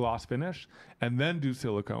high gloss finish and then do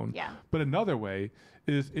silicone. Yeah. But another way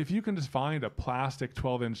is if you can just find a plastic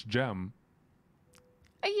 12-inch gem.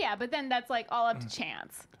 Yeah, but then that's like all up to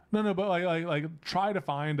chance. No, but like try to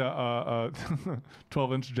find a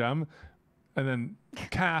 12-inch gem and then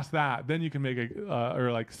cast that. Then you can make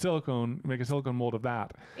make a silicone mold of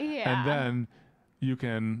that. Yeah. And then you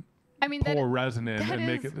can I mean, pour resin in that and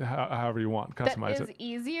make it however you want, customize that is it.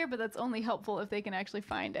 easier, but that's only helpful if they can actually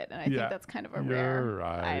find it. And I Yeah. think that's kind of a You're rare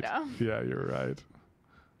right. item. Yeah, you're right.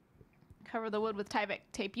 Cover the wood with Tyvek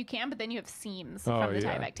tape. You can, but then you have seams Oh, from the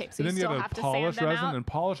yeah. Tyvek tape, so And you then still you have to polish sand them resin, out. and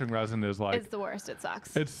polishing resin is like It's the worst. It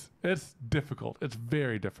sucks. it's difficult. It's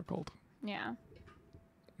very difficult. Yeah.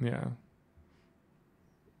 Yeah.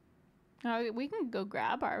 We can go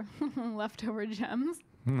grab our leftover gems.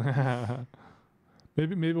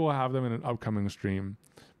 Maybe we'll have them in an upcoming stream,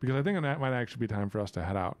 because I think it might actually be time for us to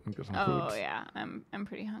head out and get some food. Oh yeah, I'm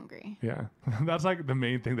pretty hungry. Yeah, that's like the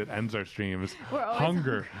main thing that ends our streams. We're always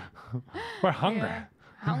Hunger. We're hungry. Yeah.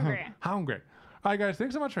 Hungry. Hungry. All right, guys.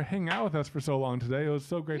 Thanks so much for hanging out with us for so long today. It was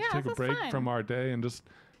so great Yeah, to take a this was break fun. from our day and just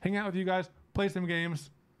hang out with you guys, play some games.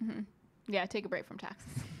 Yeah, take a break from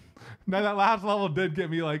taxes. Now that last level did get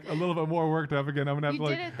me like a little bit more worked up again. I'm gonna have You to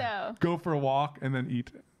like did it though. go for a walk and then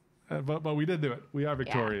eat. But we did do it. We are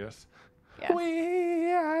victorious. Yes.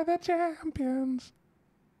 We are the champions.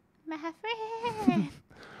 My friend.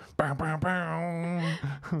 Bow, bow,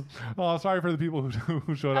 bow. Oh, sorry for the people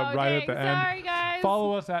who showed up right at the end. Sorry, guys.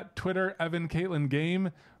 Follow us at Twitter, Evan Katelyn Game,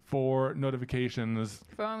 for notifications.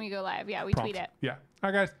 For when we go live. Yeah, we Prompts. tweet it. Yeah.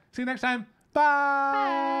 All right, guys. See you next time. Bye.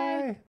 Bye.